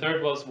 And the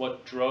third was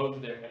what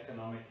drove their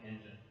economic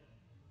engine.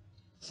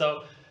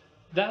 So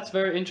that's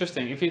very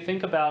interesting. If you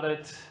think about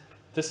it,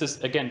 this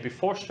is, again,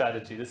 before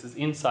strategy. This is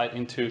insight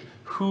into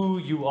who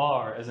you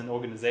are as an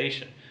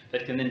organization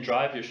that can then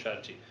drive your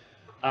strategy.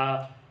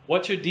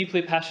 What you're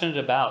deeply passionate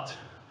about.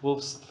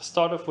 We'll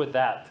start off with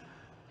that.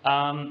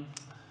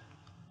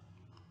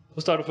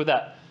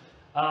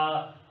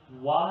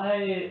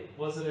 Why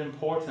was it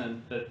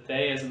important that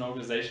they as an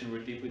organization were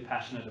deeply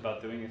passionate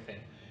about doing a thing?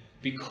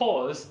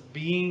 Because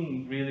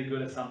being really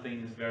good at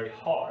something is very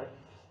hard,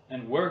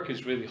 and work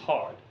is really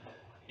hard.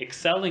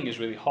 Excelling is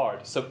really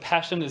hard. So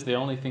passion is the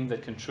only thing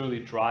that can truly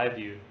drive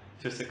you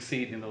to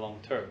succeed in the long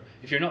term.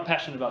 If you're not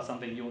passionate about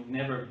something, you'll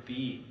never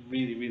be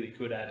really, really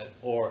good at it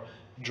or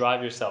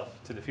drive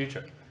yourself to the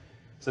future.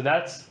 So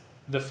that's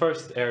the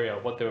first area,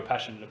 what they were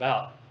passionate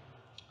about.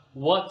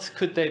 What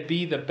could they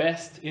be the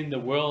best in the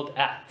world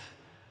at?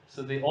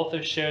 So the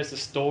author shares a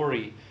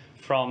story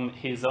from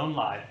his own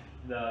life.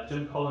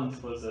 Jim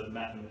Collins was a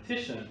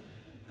mathematician,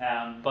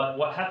 but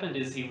what happened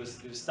is he was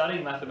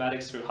studying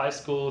mathematics through high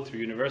school, through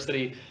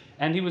university,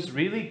 and he was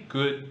really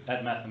good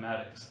at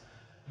mathematics.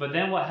 But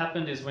then what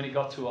happened is when he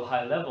got to a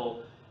high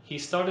level, he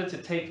started to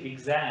take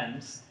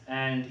exams,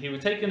 and he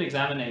would take an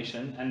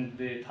examination, and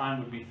the time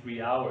would be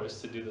 3 hours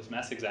to do this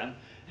maths exam,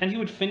 and he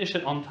would finish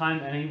it on time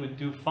and he would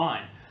do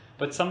fine.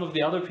 But some of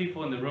the other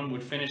people in the room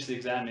would finish the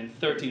exam in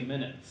 30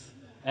 minutes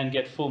and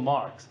get full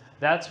marks.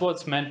 That's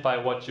what's meant by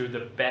what you're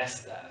the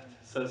best at.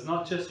 So it's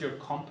not just you're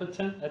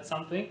competent at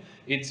something,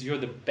 it's you're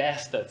the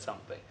best at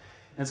something.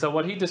 And so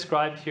what he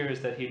described here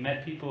is that he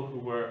met people who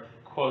were,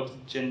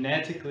 quote,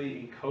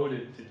 genetically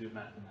encoded to do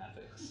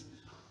mathematics.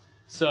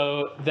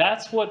 So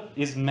that's what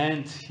is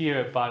meant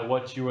here by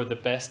what you are the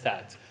best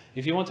at.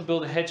 If you want to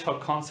build a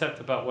hedgehog concept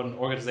about what an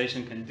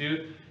organization can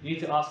do, you need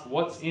to ask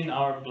what's in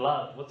our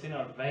blood, what's in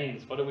our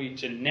veins, what are we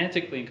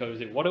genetically encoded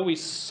to, what are we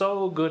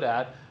so good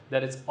at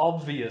that it's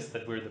obvious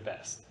that we're the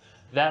best.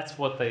 That's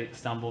what they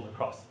stumbled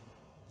across.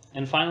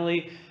 And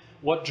finally,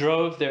 what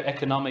drove their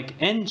economic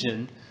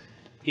engine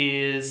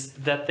is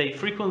that they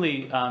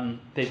frequently,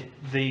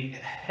 the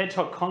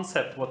hedgehog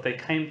concept, what they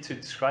came to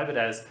describe it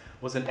as,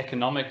 was an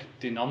economic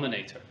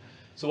denominator.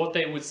 So what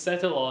they would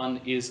settle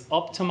on is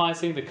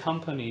optimizing the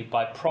company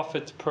by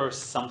profit per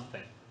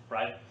something,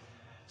 right?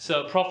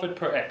 So profit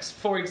per X.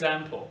 For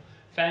example,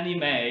 Fannie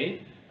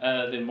Mae,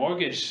 the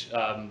mortgage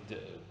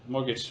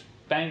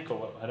bank, or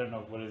what, I don't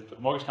know what it is,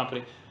 but mortgage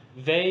company,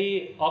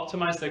 they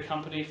optimize their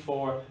company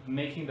for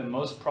making the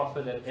most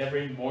profit at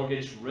every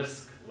mortgage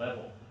risk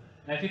level.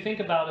 Now, if you think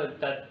about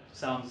it, that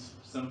sounds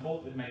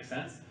simple, it makes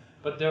sense,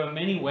 but there are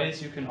many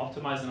ways you can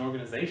optimize an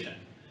organization.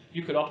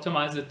 You could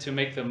optimize it to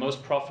make the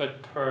most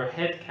profit per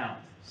head count.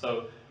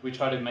 So we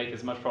try to make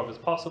as much profit as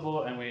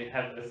possible, and we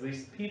have as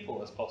least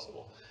people as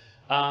possible.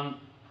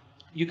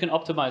 You can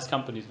optimize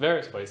companies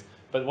various ways,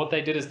 but what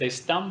they did is they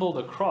stumbled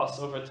across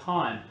over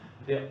time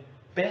the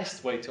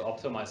best way to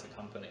optimize a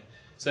company.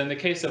 So in the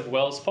case of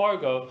Wells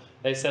Fargo,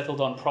 they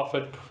settled on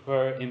profit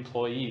per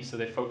employee. So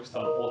they focused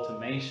on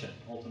automation,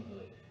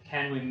 ultimately.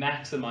 Can we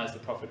maximize the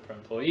profit per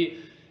employee?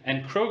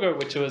 And Kroger,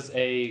 which was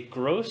a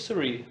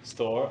grocery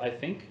store, I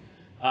think,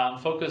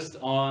 focused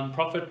on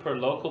profit per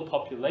local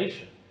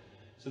population.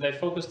 So they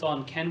focused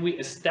on, can we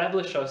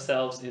establish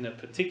ourselves in a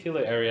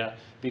particular area,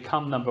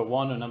 become number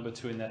one or number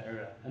two in that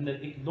area? And they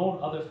ignored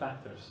other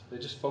factors. They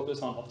just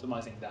focused on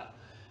optimizing that.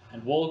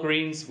 And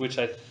Walgreens, which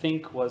I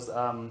think was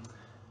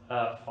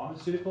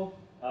pharmaceutical,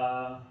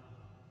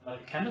 like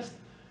a chemist,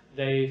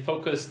 they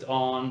focused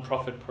on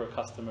profit per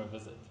customer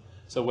visit.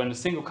 So when a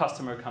single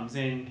customer comes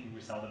in, can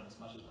we sell them as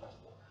much as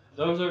possible?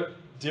 Those are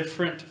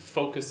different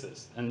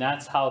focuses, and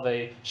that's how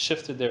they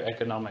shifted their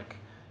economic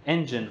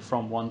engine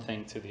from one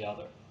thing to the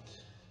other.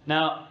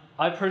 Now,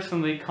 I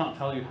personally can't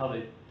tell you how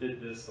they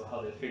did this or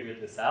how they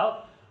figured this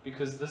out,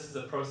 because this is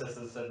a process,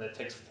 as I said, that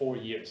takes 4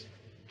 years.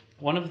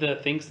 One of the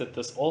things that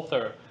this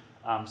author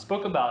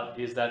spoke about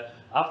is that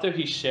after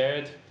he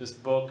shared this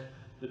book,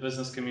 the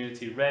business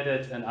community read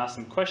it and asked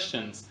him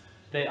questions.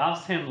 They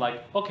asked him,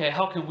 like, okay,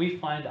 how can we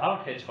find our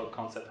hedgehog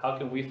concept? How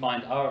can we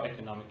find our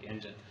economic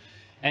engine?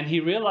 And he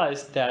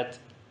realized that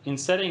in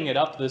setting it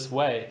up this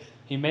way,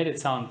 he made it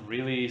sound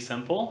really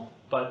simple,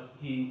 but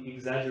he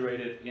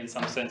exaggerated in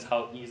some sense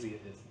how easy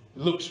it is.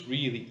 It looks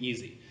really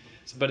easy.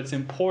 But it's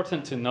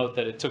important to note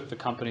that it took the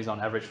companies on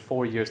average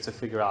 4 years to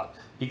figure out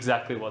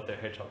exactly what their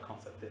hedgehog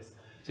concept is.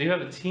 So you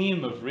have a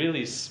team of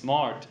really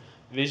smart,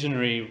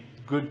 visionary,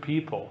 good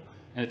people,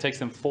 and it takes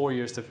them 4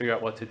 years to figure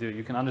out what to do.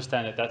 You can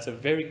understand that that's a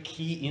very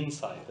key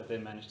insight that they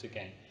managed to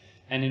gain.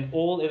 And in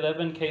all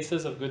 11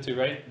 cases of good to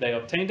great, they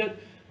obtained it,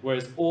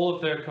 whereas all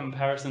of their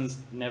comparisons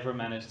never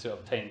managed to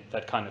obtain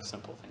that kind of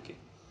simple thinking.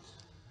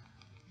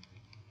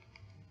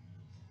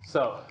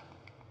 So,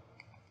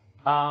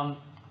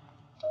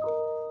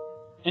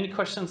 Any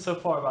questions so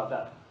far about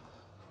that?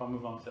 Before I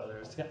move on to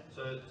others, yeah.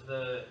 So does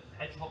the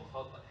hedgehog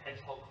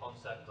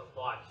concept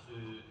apply to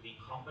the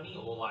company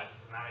or like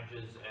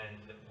managers and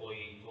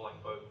employees or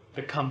like both?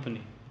 The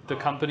company, the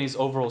company's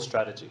overall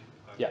strategy.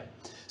 Okay. Yeah.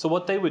 So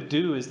what they would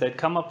do is they'd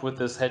come up with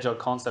this hedgehog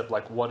concept,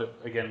 like what,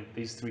 again,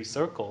 these three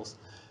circles,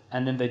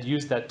 and then they'd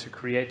use that to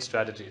create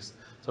strategies.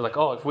 So like,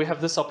 oh, if we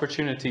have this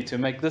opportunity to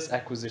make this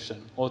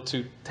acquisition or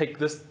to take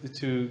this,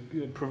 to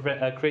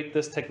create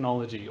this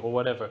technology or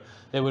whatever,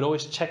 they would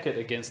always check it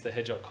against the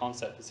hedgehog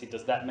concept to see,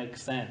 does that make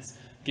sense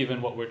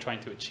given what we're trying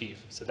to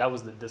achieve? So that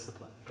was the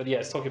discipline. But yeah,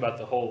 it's talking about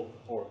the whole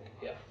org,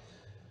 yeah.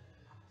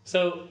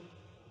 So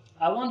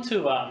I want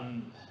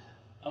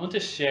to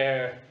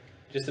share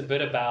just a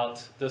bit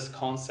about this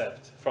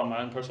concept from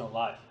my own personal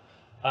life.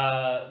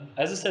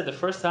 As I said, the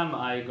first time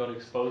I got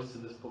exposed to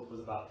this book was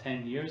about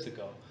 10 years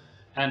ago.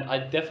 And I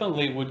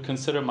definitely would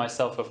consider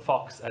myself a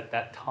fox at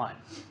that time.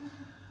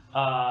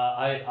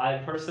 I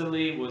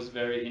personally was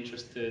very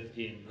interested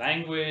in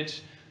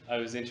language. I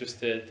was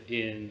interested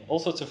in all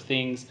sorts of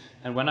things.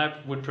 And when I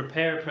would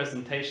prepare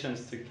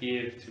presentations to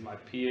give to my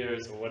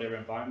peers or whatever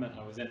environment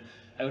I was in,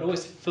 I would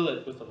always fill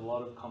it with a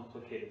lot of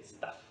complicated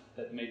stuff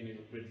that made me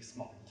look really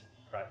smart,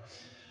 right?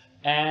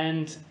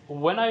 And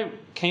when I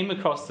came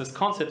across this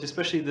concept,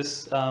 especially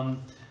this,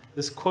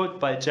 this quote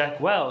by Jack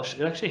Welch,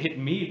 it actually hit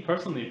me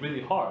personally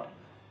really hard.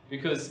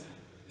 Because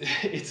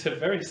it's a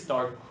very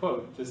stark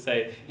quote to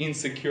say,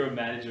 insecure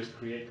managers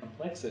create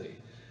complexity.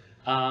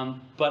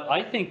 But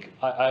I think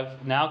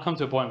I've now come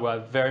to a point where I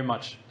very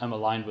much am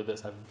aligned with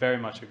this. I very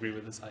much agree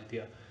with this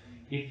idea.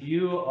 If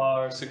you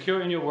are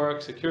secure in your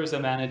work, secure as a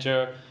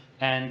manager,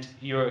 and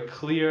you're a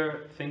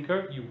clear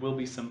thinker, you will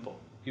be simple.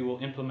 You will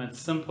implement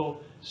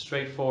simple,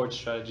 straightforward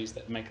strategies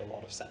that make a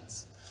lot of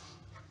sense.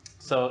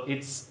 So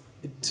it's,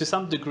 to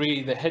some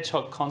degree, the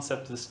hedgehog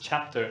concept of this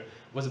chapter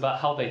was about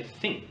how they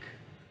think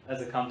as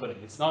a company.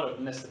 It's not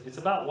it's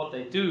about what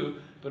they do,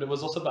 but it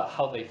was also about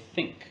how they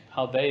think,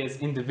 how they as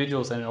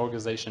individuals and an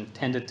organization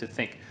tended to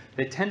think.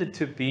 They tended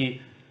to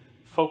be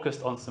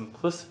focused on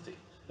simplicity.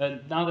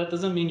 Now that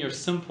doesn't mean you're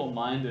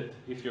simple-minded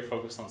if you're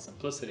focused on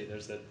simplicity.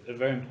 There's a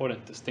very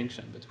important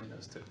distinction between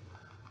those two.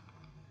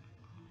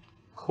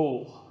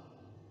 Cool.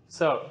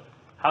 So,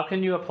 how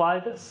can you apply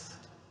this?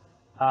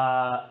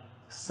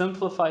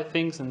 Simplify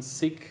things and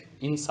seek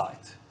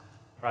insight,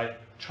 right?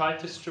 Try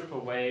to strip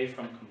away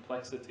from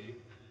complexity.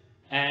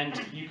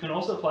 And you can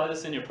also apply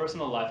this in your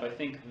personal life. I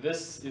think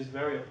this is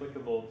very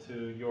applicable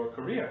to your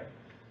career.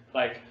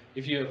 Like,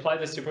 if you apply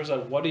this to your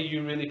personal life, what are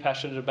you really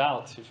passionate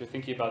about? If you're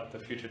thinking about the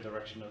future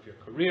direction of your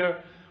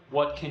career,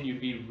 what can you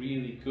be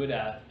really good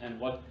at and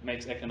what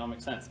makes economic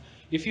sense?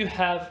 If you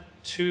have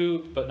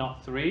 2 but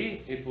not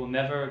 3, it will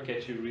never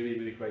get you really,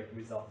 really great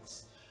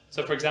results.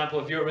 So for example,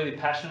 if you're really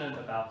passionate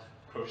about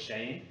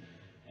crocheting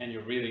and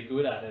you're really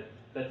good at it,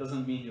 that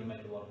doesn't mean you'll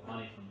make a lot of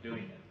money from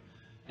doing it.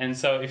 And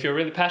so if you're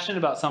really passionate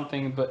about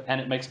something and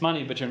it makes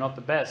money, but you're not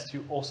the best,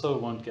 you also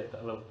won't get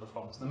that level of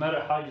performance. No matter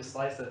how you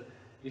slice it,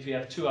 if you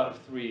have 2 out of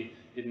 3,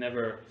 it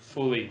never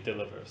fully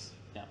delivers.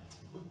 Yeah.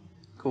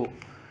 Cool.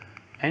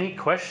 Any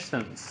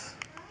questions?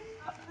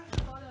 I ask a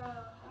question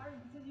about hiring,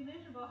 because you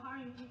mentioned about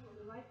hiring people,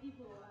 the right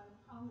people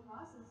on the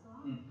bus and so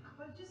on.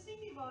 But just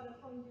thinking about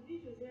for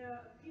individuals, there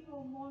are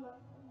people more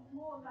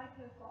like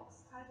a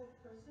fox type of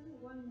person,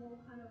 one more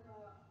kind of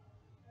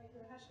like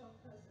a hedgehog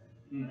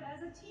person. But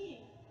as a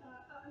team,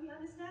 I mean,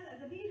 understand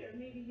as a leader,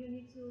 maybe you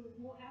need to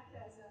more act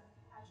as a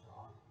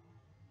hedgehog.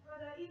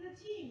 But in the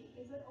team,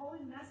 is it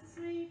always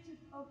necessary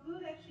to, or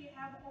good actually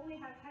only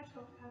have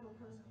hedgehog type of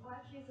person, or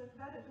actually is it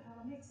better to have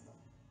a mixed one?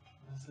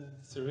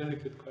 That's a really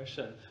good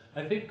question.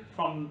 I think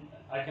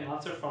I can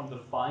answer from the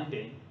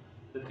finding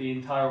that the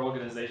entire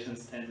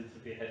organizations tended to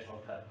be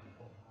hedgehog type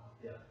people.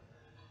 Yeah.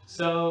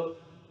 So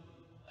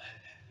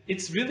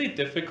it's really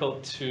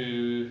difficult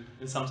to,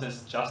 in some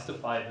sense,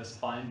 justify this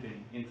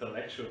finding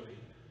intellectually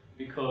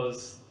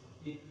because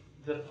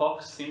the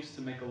fox seems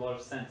to make a lot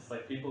of sense.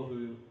 Like people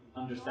who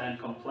understand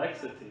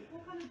complexity.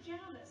 More kind of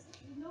generalist,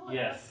 you know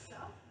yes. about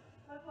stuff,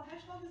 but for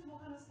hedgehog is more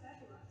kind of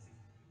specialized.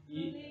 So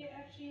they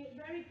actually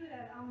very good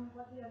at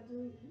what they are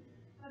doing.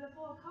 But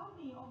for a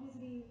company,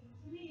 obviously,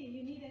 to me,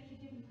 you need actually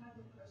different type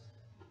of person.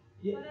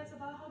 Yeah. But it's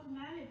about how to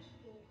manage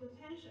the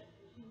potential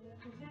between the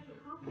potential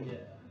company,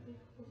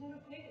 the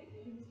potential players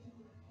between these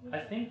two. I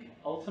think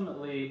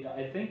ultimately,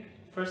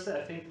 firstly,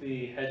 I think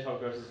the hedgehog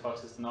versus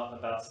fox is not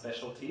about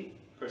specialty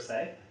per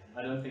se.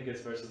 I don't think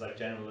it's versus like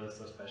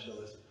generalist or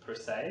specialist per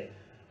se.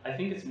 I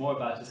think it's more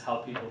about just how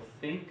people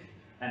think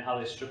and how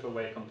they strip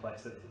away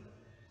complexity.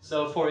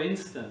 So for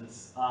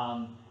instance,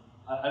 I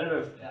don't know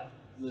if,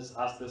 let's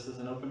ask this as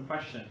an open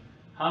question.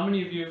 How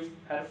many of you have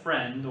had a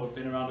friend or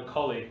been around a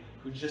colleague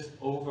who just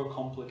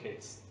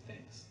overcomplicates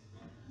things?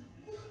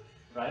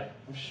 Right?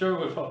 I'm sure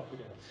we've all,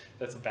 okay,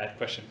 that's a bad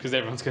question because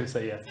everyone's going to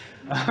say yes.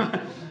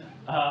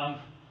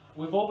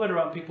 We've all been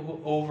around people who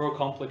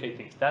overcomplicate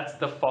things. That's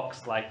the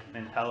fox-like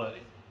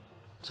mentality.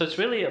 So it's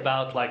really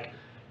about like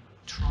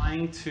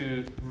trying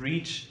to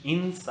reach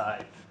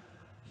insight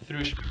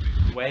through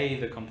stripping away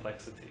the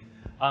complexity.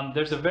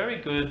 There's a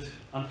very good,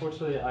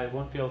 unfortunately I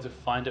won't be able to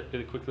find it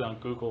really quickly on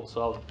Google,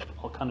 so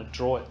I'll kind of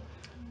draw it.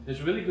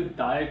 There's a really good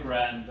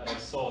diagram that I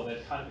saw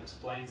that kind of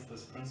explains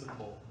this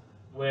principle,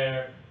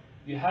 where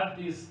you have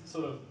these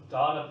sort of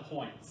data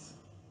points,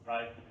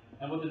 right?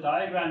 And what the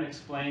diagram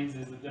explains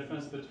is the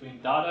difference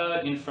between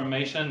data,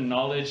 information,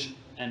 knowledge,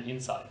 and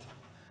insight,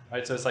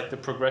 right? So it's like the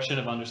progression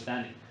of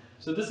understanding.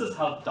 So this is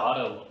how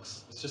data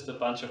looks. It's just a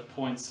bunch of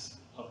points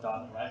of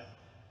data, right?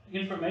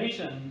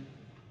 Information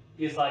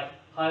is like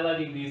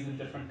highlighting these in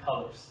different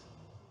colors,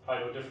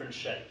 right, or different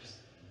shapes.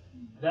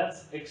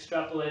 That's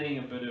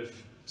extrapolating a bit of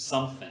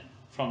something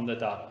from the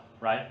data,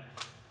 right?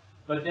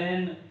 But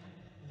then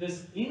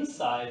this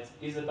insight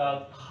is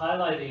about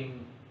highlighting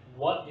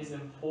what is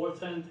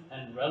important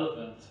and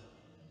relevant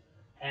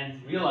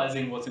and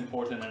realizing what's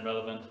important and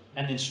relevant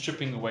and then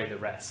stripping away the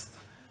rest.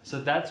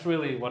 So that's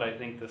really what I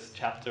think this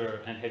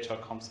chapter and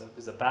hedgehog concept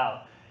is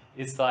about.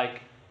 It's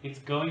like, it's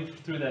going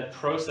through that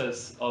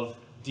process of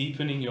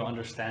deepening your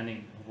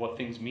understanding of what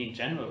things mean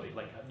generally,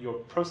 like your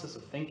process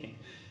of thinking,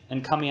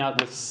 and coming out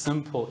with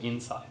simple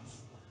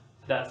insights.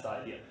 That's the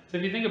idea. So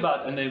if you think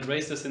about, and they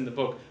raise this in the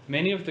book,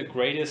 many of the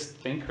greatest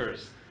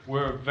thinkers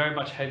were very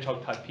much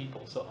hedgehog type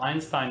people. So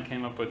Einstein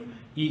came up with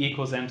E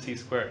equals mc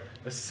squared,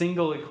 a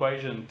single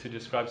equation to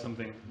describe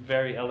something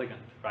very elegant,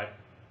 right?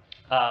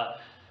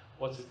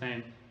 What's his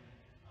name?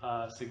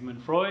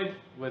 Sigmund Freud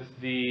with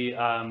the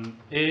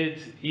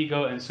id,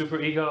 ego, and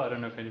superego. I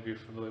don't know if any of you are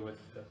familiar with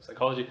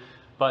psychology,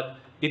 but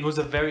it was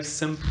a very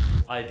simple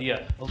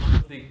idea. A lot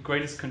of the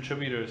greatest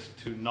contributors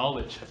to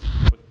knowledge have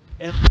put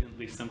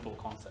elegantly simple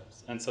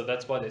concepts, and so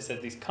that's why they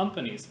said these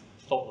companies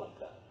thought like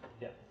that.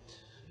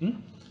 Yeah.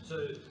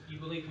 So you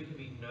believe we can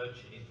be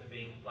nurtured into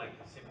being like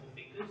simple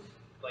thinkers?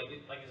 Like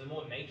is it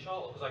more nature?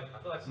 Because like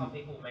I feel like some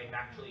people may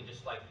naturally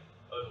just like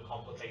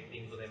overcomplicate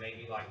things, or they may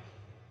be like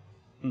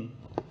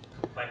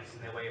complex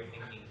in their way of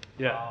thinking.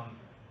 Yeah.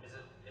 Is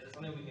it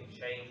something we can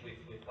change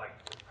with like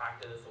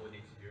practice or with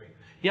experience?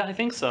 Yeah, I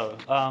think so,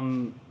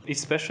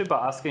 especially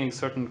by asking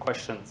certain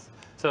questions.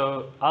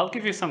 So I'll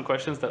give you some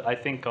questions that I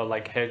think are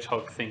like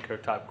hedgehog thinker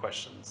type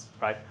questions,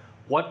 right?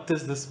 What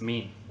does this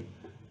mean?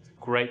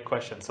 Great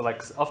question. So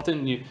like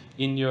often you,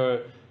 in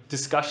your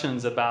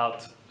discussions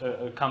about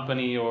a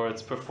company or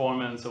its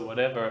performance or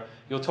whatever,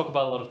 you'll talk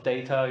about a lot of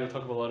data, you'll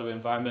talk about a lot of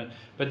environment,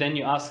 but then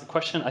you ask a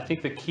question, I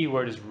think the key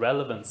word is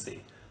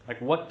relevancy. Like,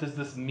 what does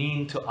this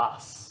mean to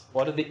us?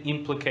 What are the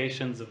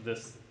implications of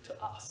this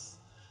to us?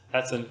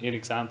 That's an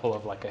example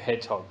of like a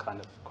hedgehog kind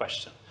of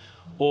question.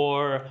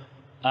 Or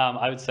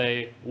I would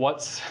say,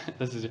 what's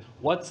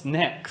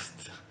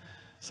next?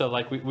 So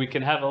like we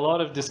can have a lot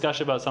of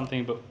discussion about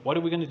something, but what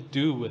are we going to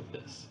do with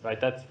this, right?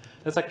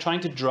 That's like trying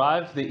to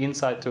drive the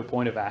insight to a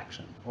point of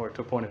action, or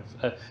to a point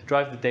of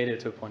drive the data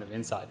to a point of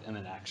insight and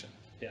then action.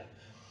 Yeah.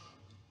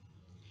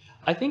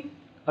 I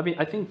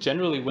think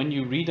generally when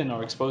you read and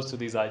are exposed to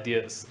these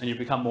ideas and you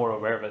become more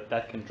aware of it,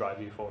 that can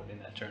drive you forward in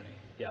that journey.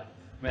 Yeah.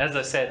 I mean, as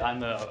I said,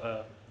 I'm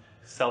a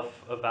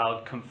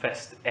self-avowed,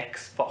 confessed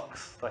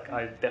ex-fox. Like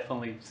I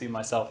definitely see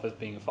myself as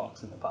being a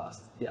fox in the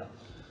past. Yeah.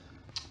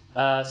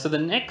 So the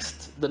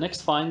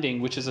next finding,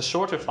 which is a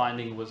shorter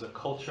finding, was a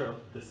culture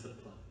of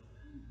discipline.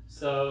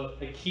 So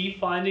a key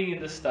finding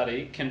in this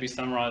study can be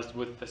summarized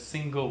with the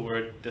single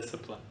word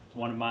discipline.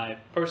 One of my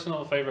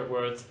personal favorite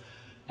words.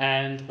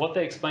 And what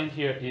they explained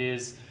here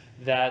is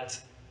that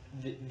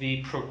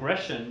the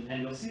progression,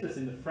 and you'll see this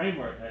in the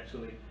framework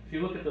actually, if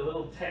you look at the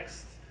little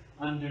text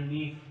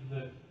underneath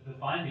the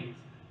findings,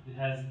 it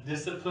has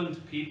disciplined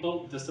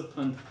people,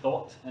 disciplined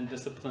thought, and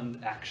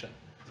disciplined action.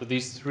 So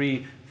these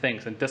three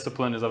things, and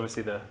discipline is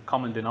obviously the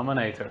common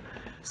denominator.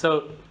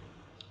 So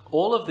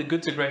all of the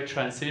good to great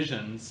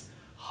transitions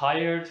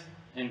hired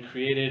and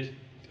created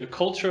a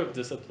culture of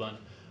discipline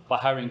by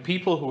hiring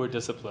people who were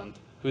disciplined,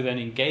 who then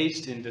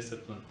engaged in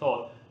disciplined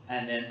thought,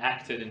 and then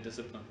acted in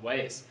disciplined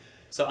ways.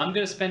 So I'm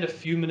going to spend a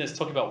few minutes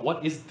talking about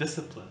what is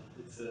discipline.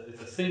 It's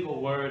a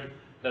single word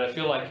that I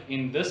feel like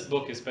in this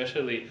book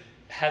especially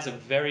has a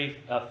very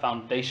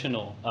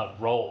foundational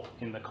role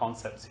in the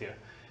concepts here.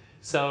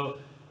 So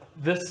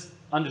this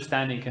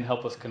understanding can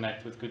help us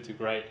connect with good to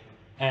great.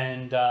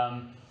 And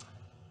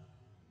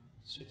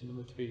straight to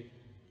number 3.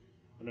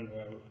 I don't know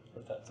where I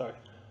wrote that, sorry.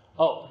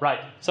 Oh, right,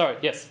 sorry,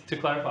 yes, to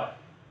clarify.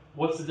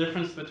 What's the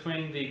difference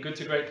between the good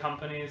to great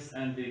companies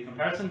and the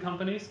comparison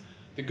companies?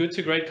 The good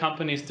to great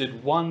companies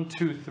did 1,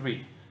 2,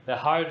 3. They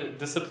hired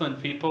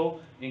disciplined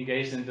people,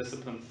 engaged in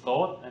disciplined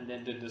thought, and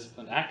then did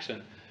disciplined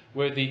action.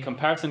 Where the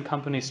comparison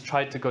companies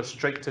tried to go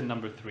straight to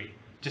number 3.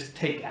 Just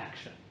take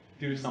action.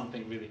 Do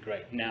something really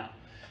great now.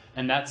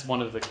 And that's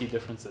one of the key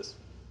differences.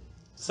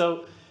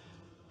 So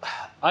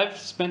I've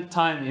spent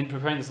time in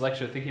preparing this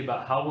lecture thinking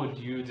about how would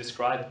you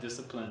describe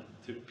discipline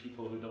to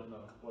people who don't know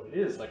what it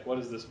is. Like, what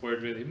does this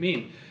word really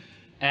mean?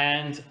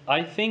 And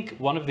I think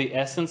one of the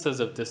essences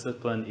of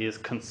discipline is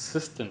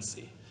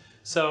consistency.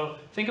 So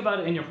think about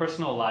it in your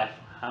personal life.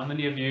 How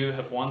many of you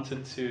have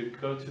wanted to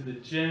go to the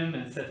gym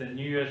and set a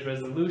New Year's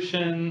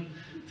resolution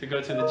to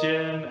go to the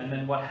gym, and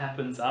then what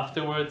happens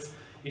afterwards?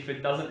 If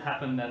it doesn't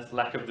happen, that's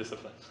lack of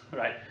discipline,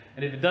 right?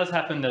 And if it does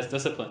happen, that's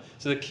discipline.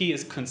 So the key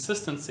is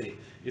consistency.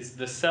 It's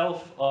the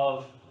self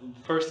of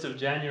 1st of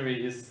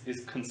January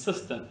is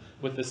consistent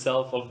with the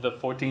self of the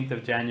 14th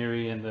of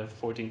January and the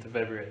 14th of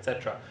February,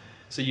 etc.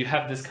 So you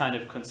have this kind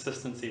of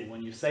consistency.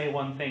 When you say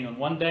one thing on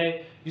one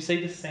day, you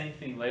say the same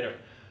thing later,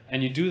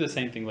 and you do the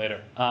same thing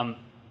later.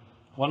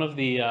 One of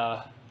the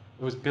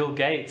it was Bill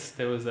Gates.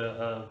 There was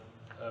a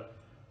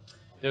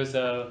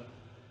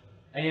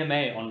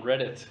AMA on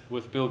Reddit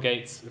with Bill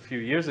Gates a few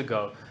years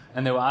ago,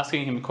 and they were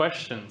asking him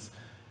questions.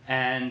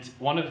 And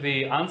one of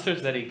the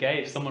answers that he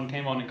gave, someone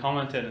came on and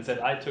commented and said,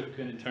 I took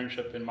an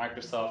internship in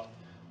Microsoft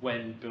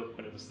when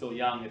it was still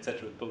young,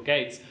 etc., with Bill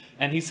Gates.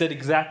 And he said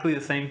exactly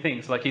the same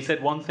things. Like, he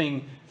said one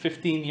thing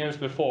 15 years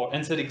before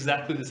and said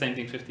exactly the same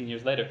thing 15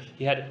 years later.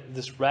 He had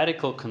this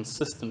radical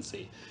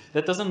consistency.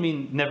 That doesn't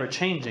mean never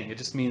changing. It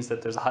just means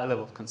that there's a high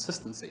level of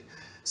consistency.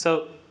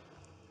 So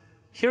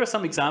here are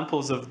some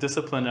examples of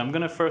discipline. I'm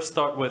going to first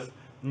start with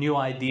new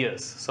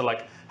ideas. So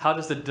like, how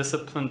does a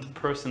disciplined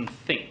person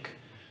think?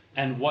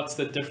 And what's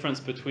the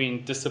difference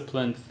between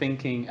disciplined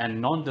thinking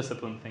and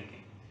non-disciplined thinking?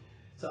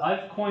 So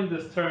I've coined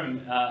this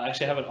term. I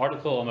actually have an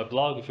article on my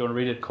blog, if you want to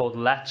read it, called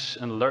Latch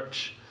and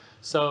Lurch.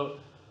 So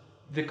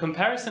the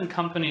comparison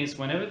companies,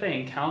 whenever they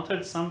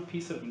encountered some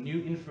piece of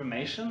new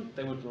information,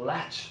 they would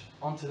latch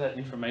onto that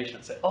information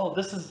and say, oh,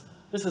 this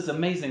is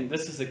amazing,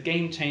 this is a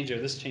game changer,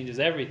 this changes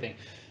everything.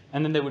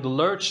 And then they would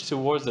lurch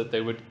towards it.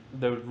 They would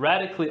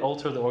radically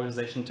alter the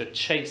organization to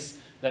chase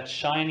that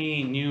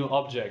shiny new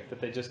object that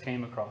they just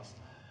came across.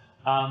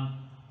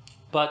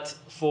 But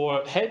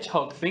for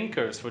hedgehog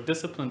thinkers, for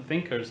disciplined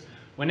thinkers,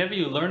 whenever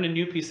you learn a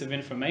new piece of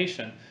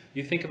information,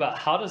 you think about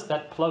how does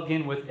that plug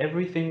in with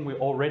everything we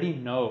already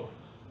know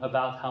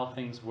about how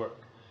things work.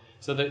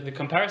 So the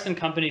comparison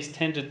companies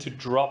tended to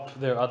drop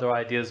their other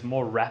ideas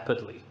more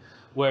rapidly,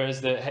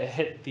 whereas the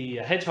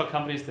hedgehog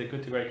companies, the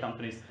good to great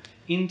companies,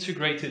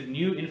 integrated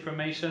new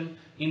information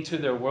into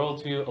their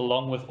worldview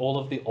along with all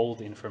of the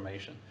old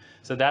information.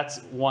 So that's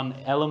one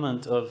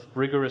element of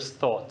rigorous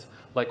thought.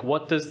 Like,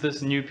 what does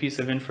this new piece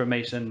of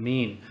information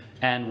mean?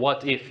 And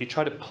what if you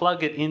try to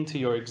plug it into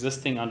your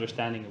existing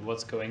understanding of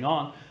what's going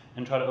on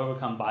and try to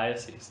overcome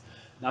biases?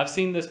 Now, I've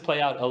seen this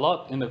play out a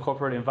lot in the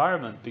corporate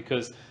environment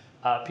because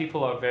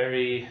people are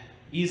very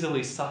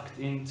easily sucked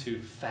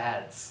into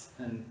fads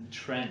and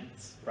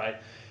trends, right?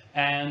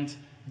 And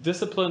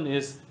discipline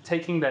is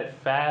taking that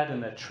fad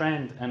and that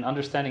trend and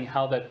understanding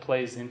how that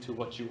plays into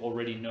what you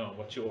already know,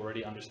 what you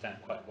already understand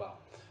quite well.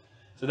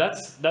 So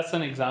that's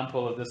an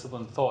example of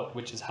disciplined thought,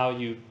 which is how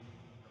you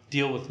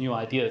deal with new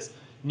ideas.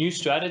 New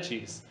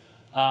strategies.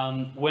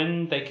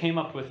 When they came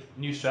up with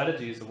new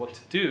strategies of what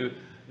to do,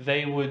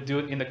 they would do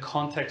it in the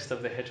context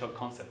of the hedgehog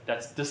concept.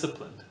 That's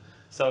disciplined.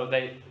 So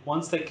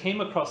once they came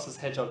across this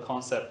hedgehog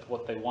concept,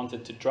 what they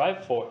wanted to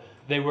drive for,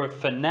 they were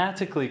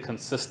fanatically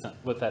consistent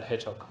with that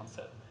hedgehog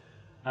concept.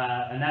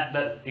 And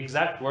that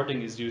exact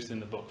wording is used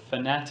in the book,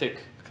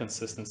 fanatic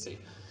consistency.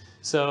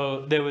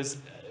 So there was,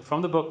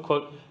 from the book,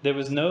 quote, there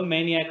was no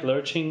maniac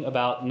lurching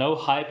about, no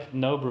hype,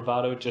 no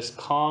bravado, just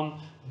calm,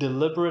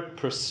 deliberate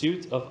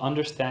pursuit of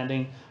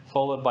understanding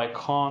followed by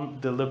calm,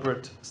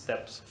 deliberate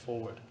steps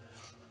forward.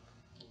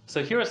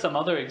 So here are some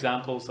other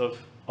examples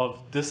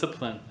of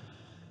discipline.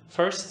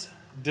 First,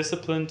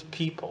 disciplined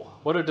people.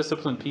 What are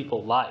disciplined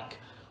people like?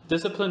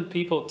 Disciplined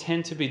people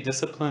tend to be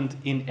disciplined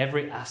in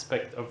every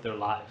aspect of their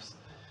lives.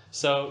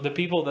 So the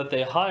people that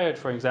they hired,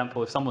 for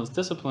example, if someone's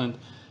disciplined,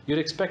 you'd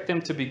expect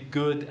them to be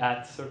good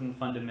at certain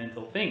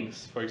fundamental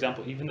things. For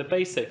example, even the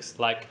basics,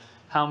 like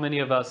how many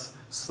of us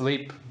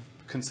sleep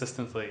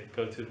consistently,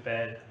 go to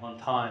bed on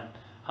time,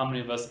 how many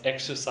of us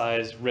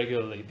exercise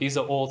regularly. These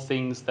are all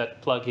things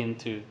that plug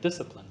into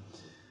discipline.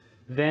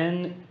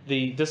 Then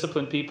the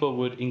disciplined people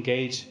would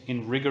engage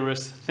in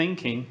rigorous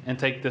thinking and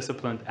take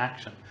disciplined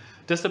action.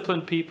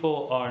 Disciplined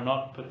people are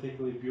not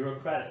particularly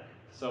bureaucratic.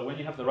 So when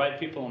you have the right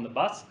people on the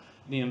bus,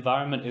 the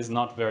environment is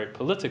not very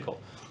political.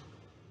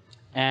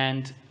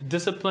 And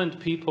disciplined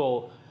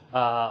people,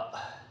 the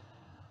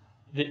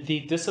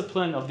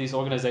discipline of these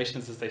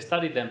organizations as they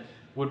studied them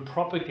would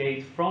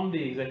propagate from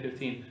the executive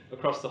team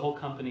across the whole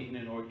company in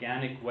an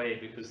organic way,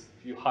 because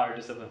you hire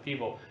disciplined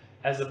people,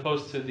 as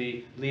opposed to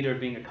the leader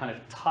being a kind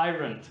of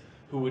tyrant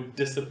who would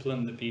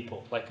discipline the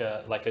people, like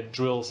a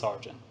drill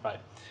sergeant, right?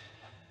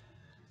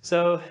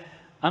 So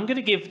I'm going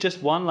to give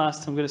just one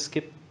last, I'm going to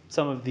skip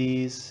some of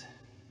these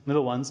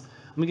middle ones.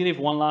 I'm going to give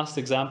one last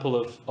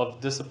example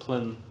of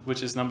discipline,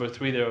 which is number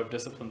 3 there, of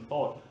disciplined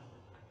thought.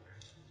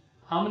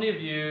 How many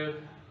of you,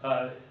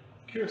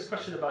 curious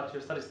question about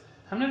your studies,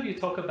 how many of you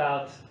talk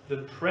about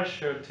the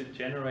pressure to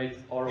generate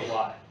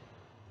ROI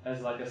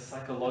as like a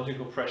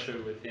psychological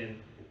pressure within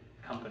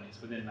companies,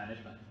 within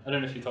management? I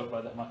don't know if you talk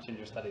about that much in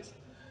your studies.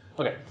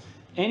 Okay,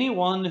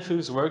 anyone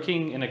who's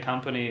working in a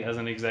company as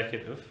an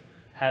executive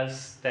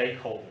has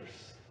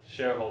stakeholders,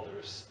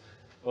 shareholders,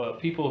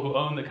 people who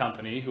own the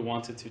company who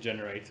wanted to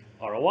generate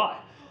ROI.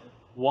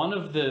 One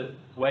of the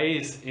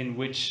ways in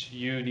which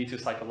you need to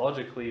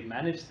psychologically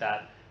manage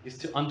that is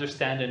to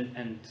understand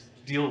and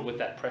deal with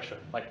that pressure.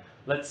 Like,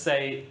 Let's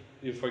say,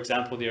 for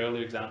example, the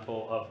earlier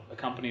example of a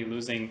company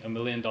losing $1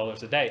 million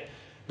a day.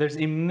 There's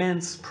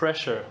immense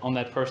pressure on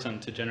that person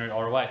to generate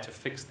ROI, to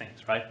fix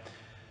things, right?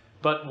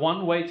 But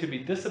one way to be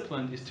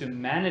disciplined is to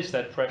manage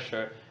that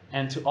pressure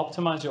and to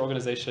optimize your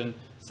organization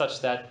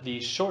such that the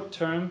short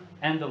term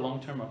and the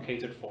long term are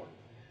catered for.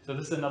 So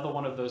this is another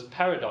one of those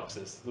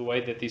paradoxes, the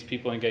way that these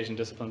people engage in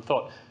disciplined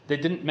thought. They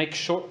didn't make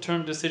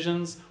short-term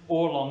decisions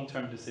or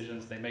long-term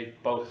decisions. They made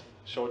both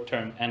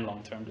short-term and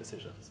long-term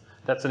decisions.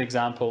 That's an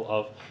example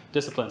of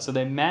discipline. So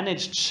they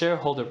managed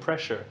shareholder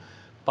pressure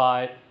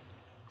by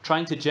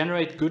trying to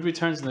generate good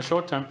returns in the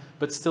short term,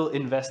 but still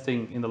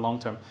investing in the long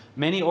term.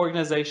 Many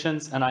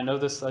organizations, and I know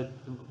this,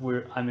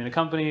 I'm in a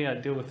company, I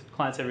deal with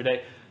clients every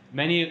day,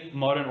 many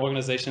modern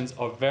organizations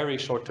are very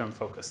short-term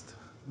focused,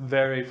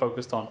 very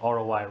focused on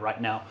ROI right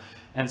now.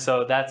 And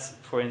so that's,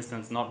 for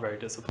instance, not very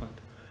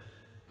disciplined.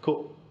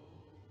 Cool.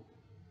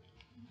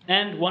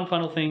 And one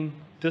final thing,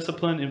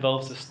 discipline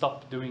involves a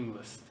stop doing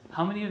list.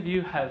 How many of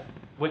you have,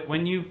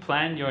 when you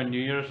plan your New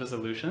Year's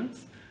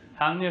resolutions,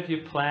 how many of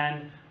you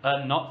plan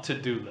a not to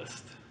do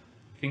list?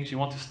 Things you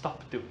want to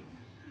stop doing.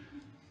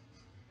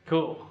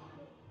 Cool.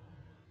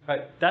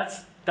 Right,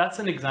 that's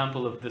an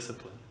example of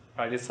discipline.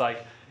 Right, it's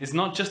like, it's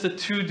not just a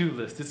to-do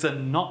list, it's a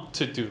not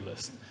to do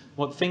list.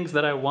 What things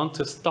that I want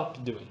to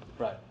stop doing.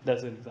 Right,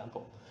 that's an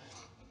example.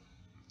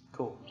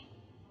 Cool.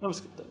 Let me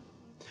skip that.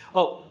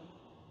 Oh,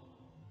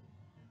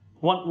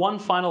 one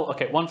final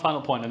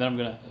point, and then I'm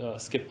going to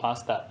skip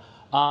past that.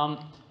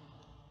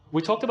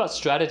 We talked about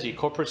strategy,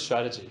 corporate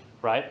strategy,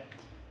 right?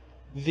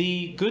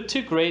 The good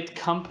to great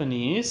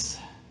companies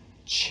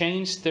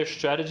change their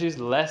strategies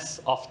less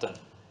often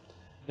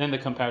than the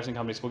comparison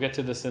companies. We'll get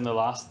to this in the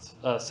last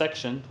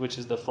section, which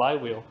is the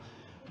flywheel.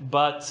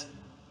 But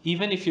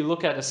even if you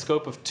look at a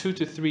scope of 2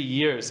 to 3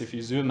 years, if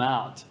you zoom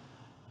out,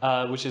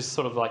 which is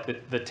sort of like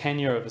the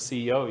tenure of a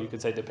CEO, you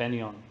could say,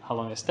 depending on how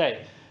long they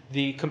stay,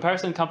 the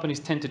comparison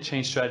companies tend to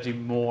change strategy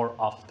more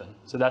often.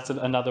 So that's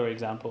another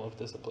example of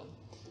discipline.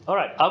 All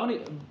right,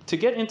 to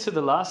get into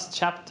the last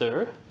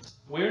chapter,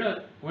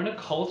 we're in a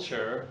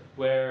culture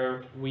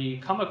where we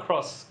come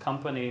across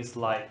companies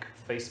like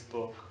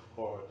Facebook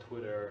or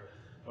Twitter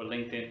or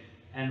LinkedIn,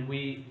 and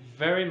we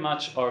very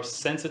much are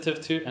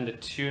sensitive to and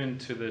attuned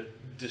to the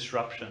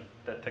disruption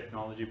that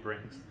technology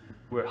brings.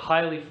 We're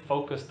highly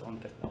focused on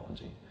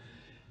technology.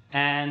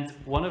 And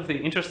one of the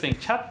interesting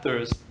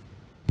chapters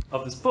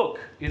of this book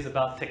is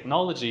about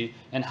technology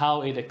and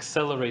how it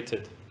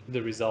accelerated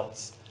the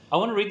results. I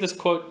want to read this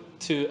quote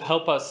to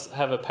help us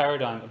have a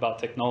paradigm about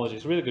technology.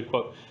 It's a really good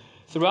quote.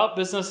 Throughout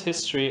business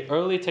history,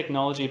 early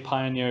technology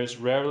pioneers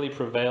rarely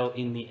prevail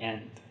in the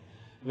end.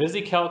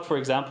 VisiCalc, for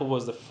example,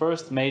 was the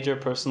first major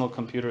personal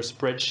computer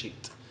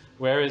spreadsheet.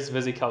 Where is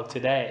VisiCalc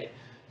today?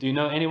 Do you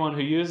know anyone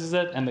who uses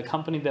it? And the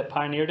company that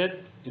pioneered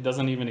it? It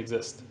doesn't even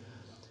exist.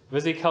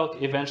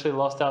 VisiCalc eventually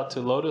lost out to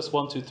Lotus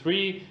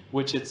 123,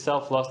 which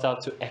itself lost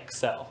out to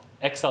Excel.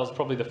 Excel is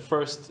probably the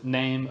first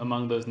name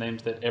among those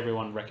names that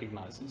everyone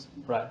recognizes,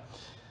 right?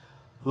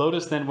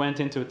 Lotus then went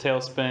into a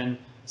tailspin,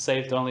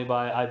 saved only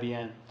by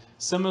IBM.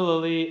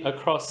 Similarly,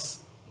 across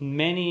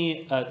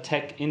many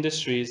tech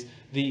industries,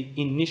 the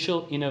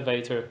initial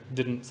innovator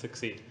didn't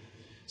succeed.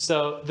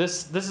 So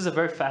this is a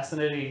very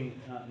fascinating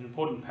and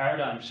important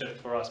paradigm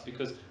shift for us,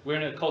 because we're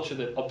in a culture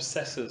that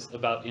obsesses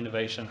about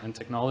innovation and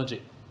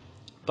technology.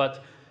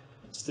 But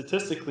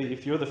statistically,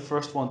 if you're the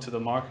first one to the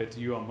market,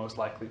 you are most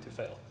likely to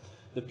fail.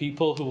 The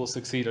people who will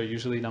succeed are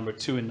usually number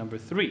 2 and number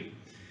 3.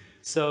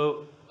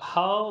 So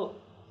how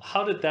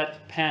did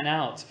that pan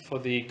out for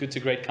the good to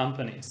great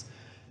companies?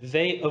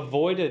 They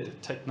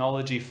avoided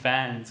technology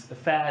fads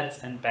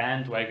and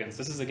bandwagons.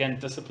 This is, again,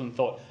 disciplined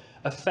thought.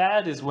 A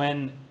fad is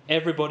when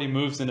everybody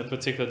moves in a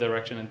particular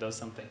direction and does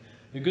something.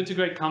 The good to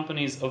great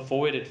companies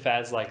avoided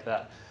fads like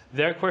that.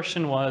 Their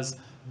question was,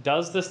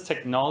 does this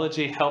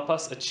technology help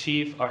us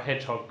achieve our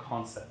hedgehog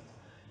concept?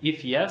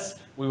 If yes,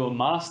 we will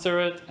master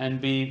it and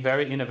be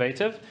very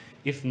innovative.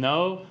 If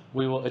no,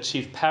 we will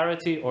achieve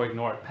parity or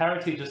ignore it.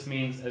 Parity just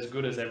means as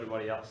good as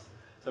everybody else.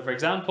 So for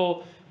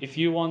example, if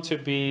you want to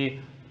be,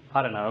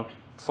 I don't know,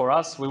 for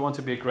us, we want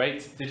to be a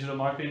great digital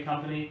marketing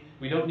company,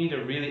 we don't need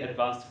a really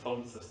advanced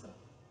phone system.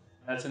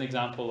 That's an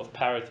example of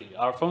parity.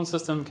 Our phone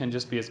system can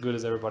just be as good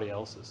as everybody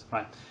else's,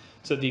 right?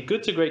 So the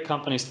good to great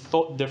companies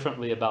thought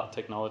differently about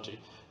technology.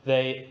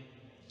 They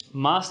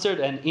mastered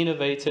and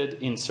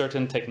innovated in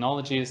certain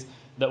technologies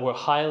that were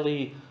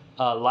highly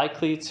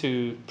likely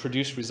to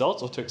produce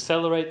results or to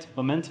accelerate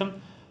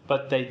momentum,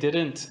 but they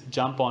didn't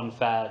jump on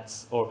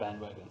fads or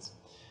bandwagons.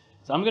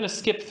 So I'm going to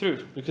skip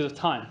through because of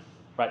time.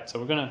 Right, so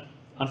we're going to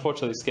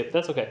unfortunately skip.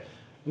 That's okay.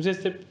 I'm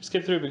just going to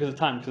skip through because of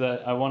time,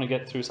 because I want to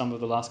get through some of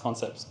the last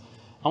concepts.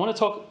 I want to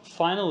talk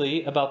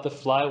finally about the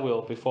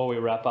flywheel before we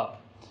wrap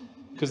up,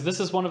 because this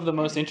is one of the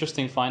most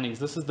interesting findings.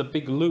 This is the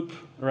big loop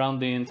around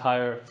the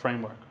entire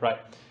framework, right?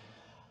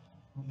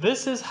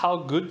 This is how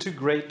good to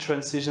great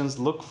transitions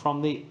look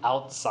from the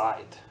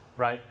outside,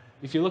 right?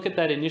 If you look at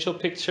that initial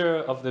picture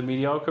of the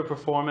mediocre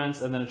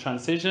performance and then a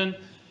transition,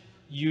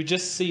 you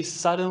just see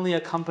suddenly a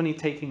company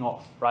taking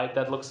off, right?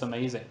 That looks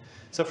amazing.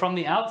 So from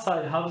the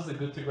outside, how does the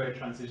good to great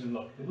transition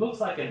look? It looks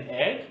like an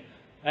egg,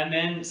 and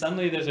then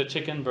suddenly there's a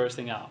chicken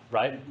bursting out,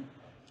 right?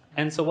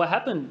 And so what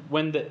happened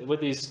when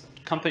these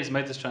companies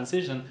made this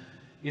transition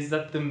is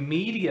that the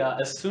media,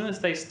 as soon as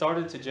they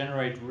started to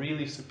generate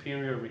really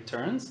superior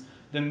returns,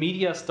 the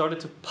media started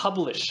to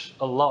publish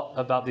a lot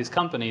about these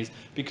companies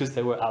because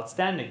they were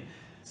outstanding.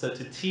 So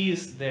to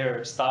tease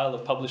their style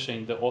of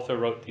publishing, the author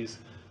wrote these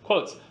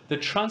quotes: "The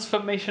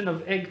transformation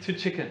of egg to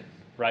chicken,"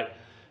 right?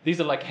 These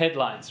are like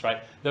headlines,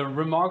 right? "The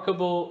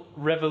remarkable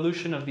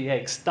revolution of the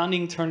egg,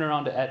 stunning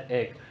turnaround at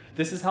egg."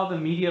 This is how the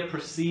media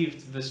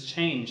perceived this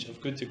change of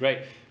good to great,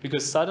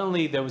 because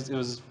suddenly it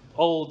was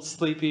old,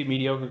 sleepy,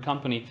 mediocre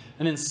company,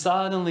 and then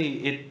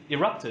suddenly it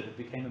erupted, it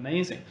became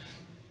amazing.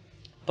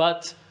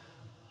 But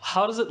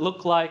how does it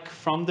look like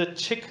from the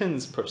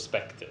chicken's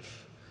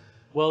perspective?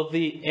 Well,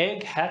 the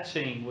egg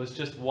hatching was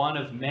just one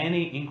of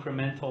many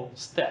incremental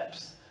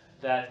steps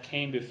that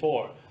came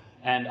before.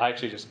 And I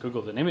actually just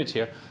Googled an image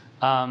here.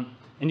 And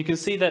you can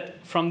see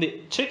that from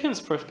the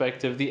chicken's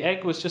perspective, the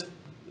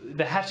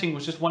hatching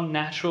was just one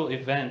natural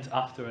event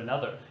after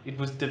another. It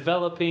was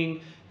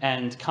developing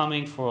and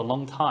coming for a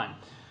long time.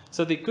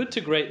 So the good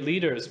to great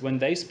leaders, when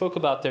they spoke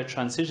about their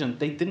transition,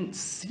 they didn't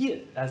see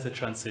it as a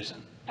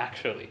transition,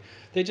 actually.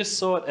 They just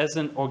saw it as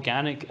an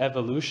organic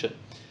evolution.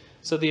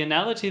 So the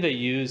analogy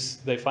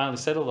they finally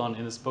settled on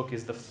in this book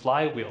is the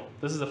flywheel.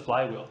 This is a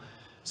flywheel.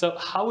 So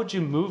how would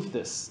you move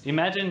this?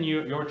 Imagine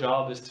your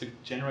job is to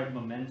generate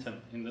momentum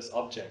in this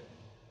object.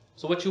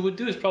 So what you would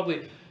do is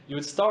probably, you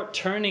would start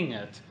turning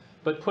it,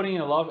 but putting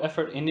in a lot of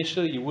effort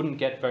initially, you wouldn't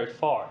get very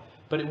far.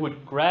 But it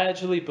would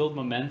gradually build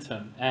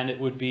momentum, and it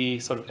would be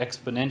sort of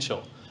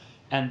exponential.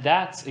 And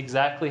that's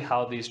exactly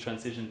how these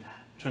transitions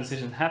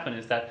happen,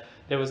 is that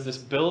there was this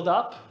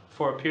build-up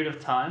for a period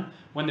of time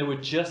when they were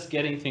just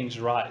getting things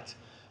right.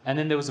 And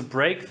then there was a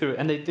breakthrough,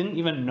 and they didn't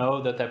even know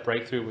that that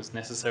breakthrough was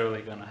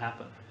necessarily going to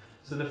happen.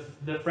 So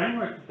the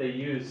framework that they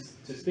use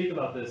to speak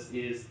about this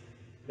is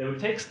they would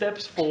take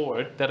steps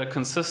forward that are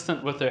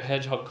consistent with their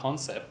hedgehog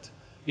concept.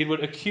 It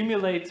would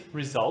accumulate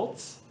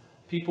results.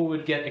 People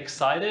would get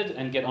excited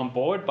and get on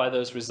board by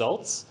those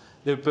results.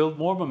 They would build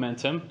more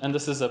momentum, and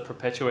this is a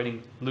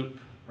perpetuating loop,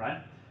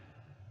 right?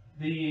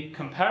 The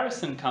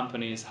comparison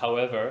companies,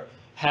 however,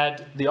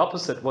 had the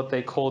opposite, what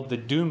they called the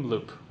doom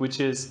loop, which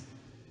is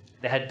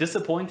they had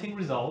disappointing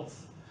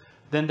results,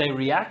 then they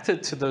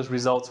reacted to those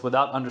results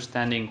without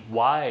understanding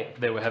why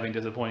they were having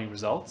disappointing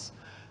results.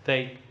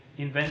 They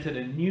invented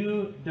a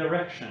new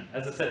direction.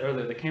 As I said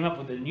earlier, they came up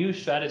with a new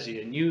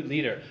strategy, a new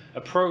leader,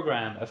 a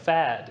program, a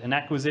fad, an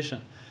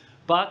acquisition.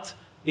 But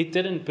it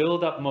didn't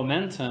build up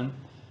momentum,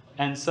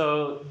 and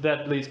so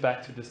that leads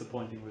back to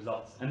disappointing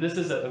results. And this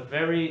is a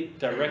very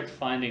direct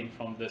finding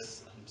from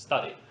this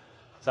study.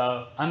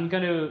 So I'm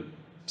going to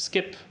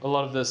skip a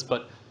lot of this,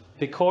 but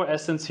the core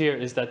essence here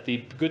is that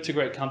the good to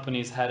great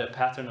companies had a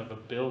pattern of a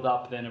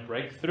build-up, then a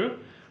breakthrough,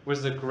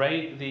 whereas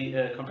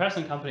the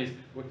comparison companies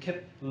were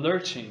kept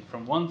lurching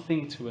from one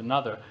thing to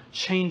another,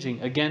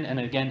 changing again and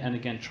again and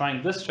again,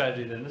 trying this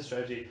strategy, then this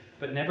strategy,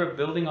 but never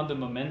building on the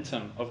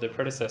momentum of their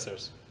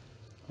predecessors.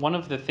 One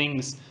of the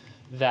things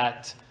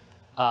that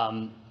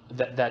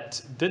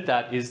did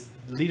that is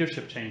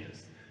leadership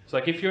changes. So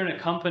like if you're in a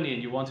company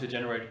and you want to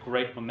generate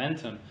great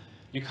momentum,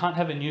 you can't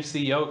have a new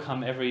CEO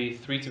come every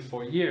 3 to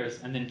 4 years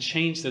and then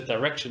change the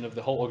direction of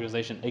the whole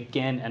organization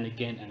again and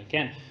again and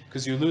again,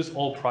 because you lose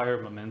all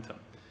prior momentum.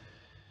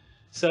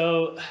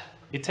 So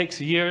it takes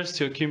years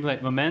to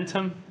accumulate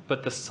momentum,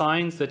 but the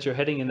signs that you're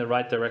heading in the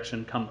right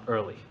direction come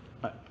early.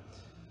 Right.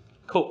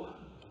 Cool.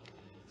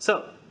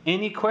 So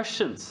any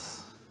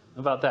questions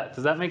about that?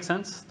 Does that make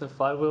sense, the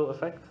flywheel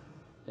effect?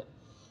 Yeah.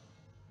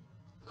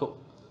 Cool.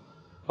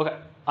 Okay,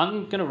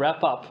 I'm going to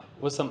wrap up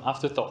with some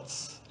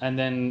afterthoughts, and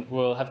then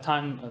we'll have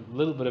time, a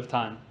little bit of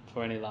time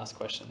for any last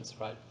questions,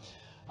 right?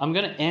 I'm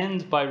going to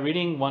end by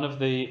reading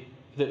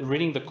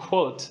reading the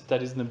quote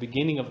that is in the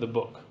beginning of the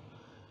book.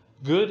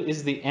 Good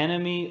is the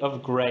enemy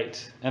of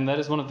great, and that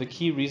is one of the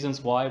key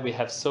reasons why we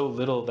have so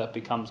little that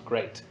becomes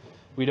great.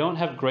 We don't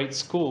have great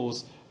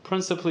schools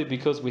principally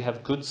because we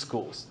have good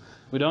schools.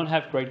 We don't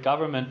have great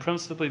government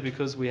principally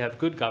because we have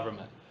good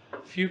government.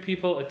 Few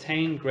people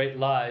attain great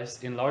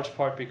lives in large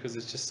part because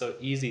it's just so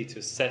easy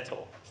to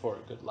settle for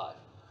a good life.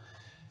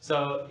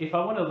 So if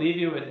I want to leave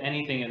you with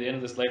anything at the end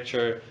of this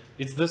lecture,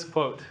 it's this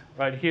quote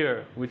right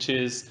here, which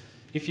is,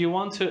 if you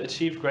want to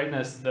achieve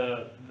greatness,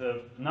 the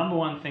number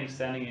one thing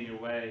standing in your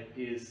way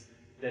is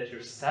that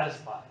you're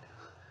satisfied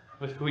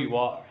with who you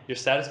are. You're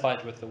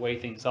satisfied with the way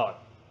things are.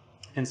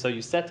 And so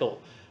you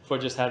settle for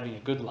just having a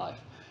good life.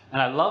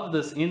 And I love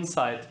this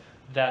insight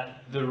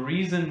that the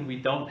reason we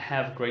don't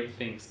have great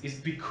things is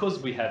because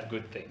we have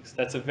good things.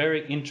 That's a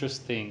very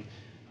interesting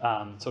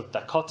sort of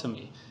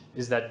dichotomy,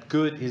 is that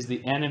good is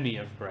the enemy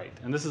of great.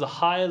 And this is a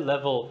high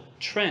level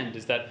trend,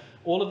 is that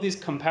all of these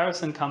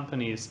comparison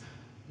companies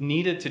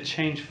needed to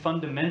change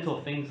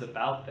fundamental things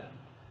about them,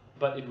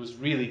 but it was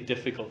really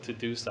difficult to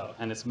do so,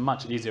 and it's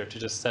much easier to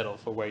just settle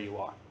for where you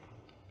are.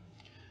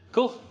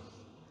 Cool.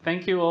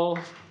 Thank you all.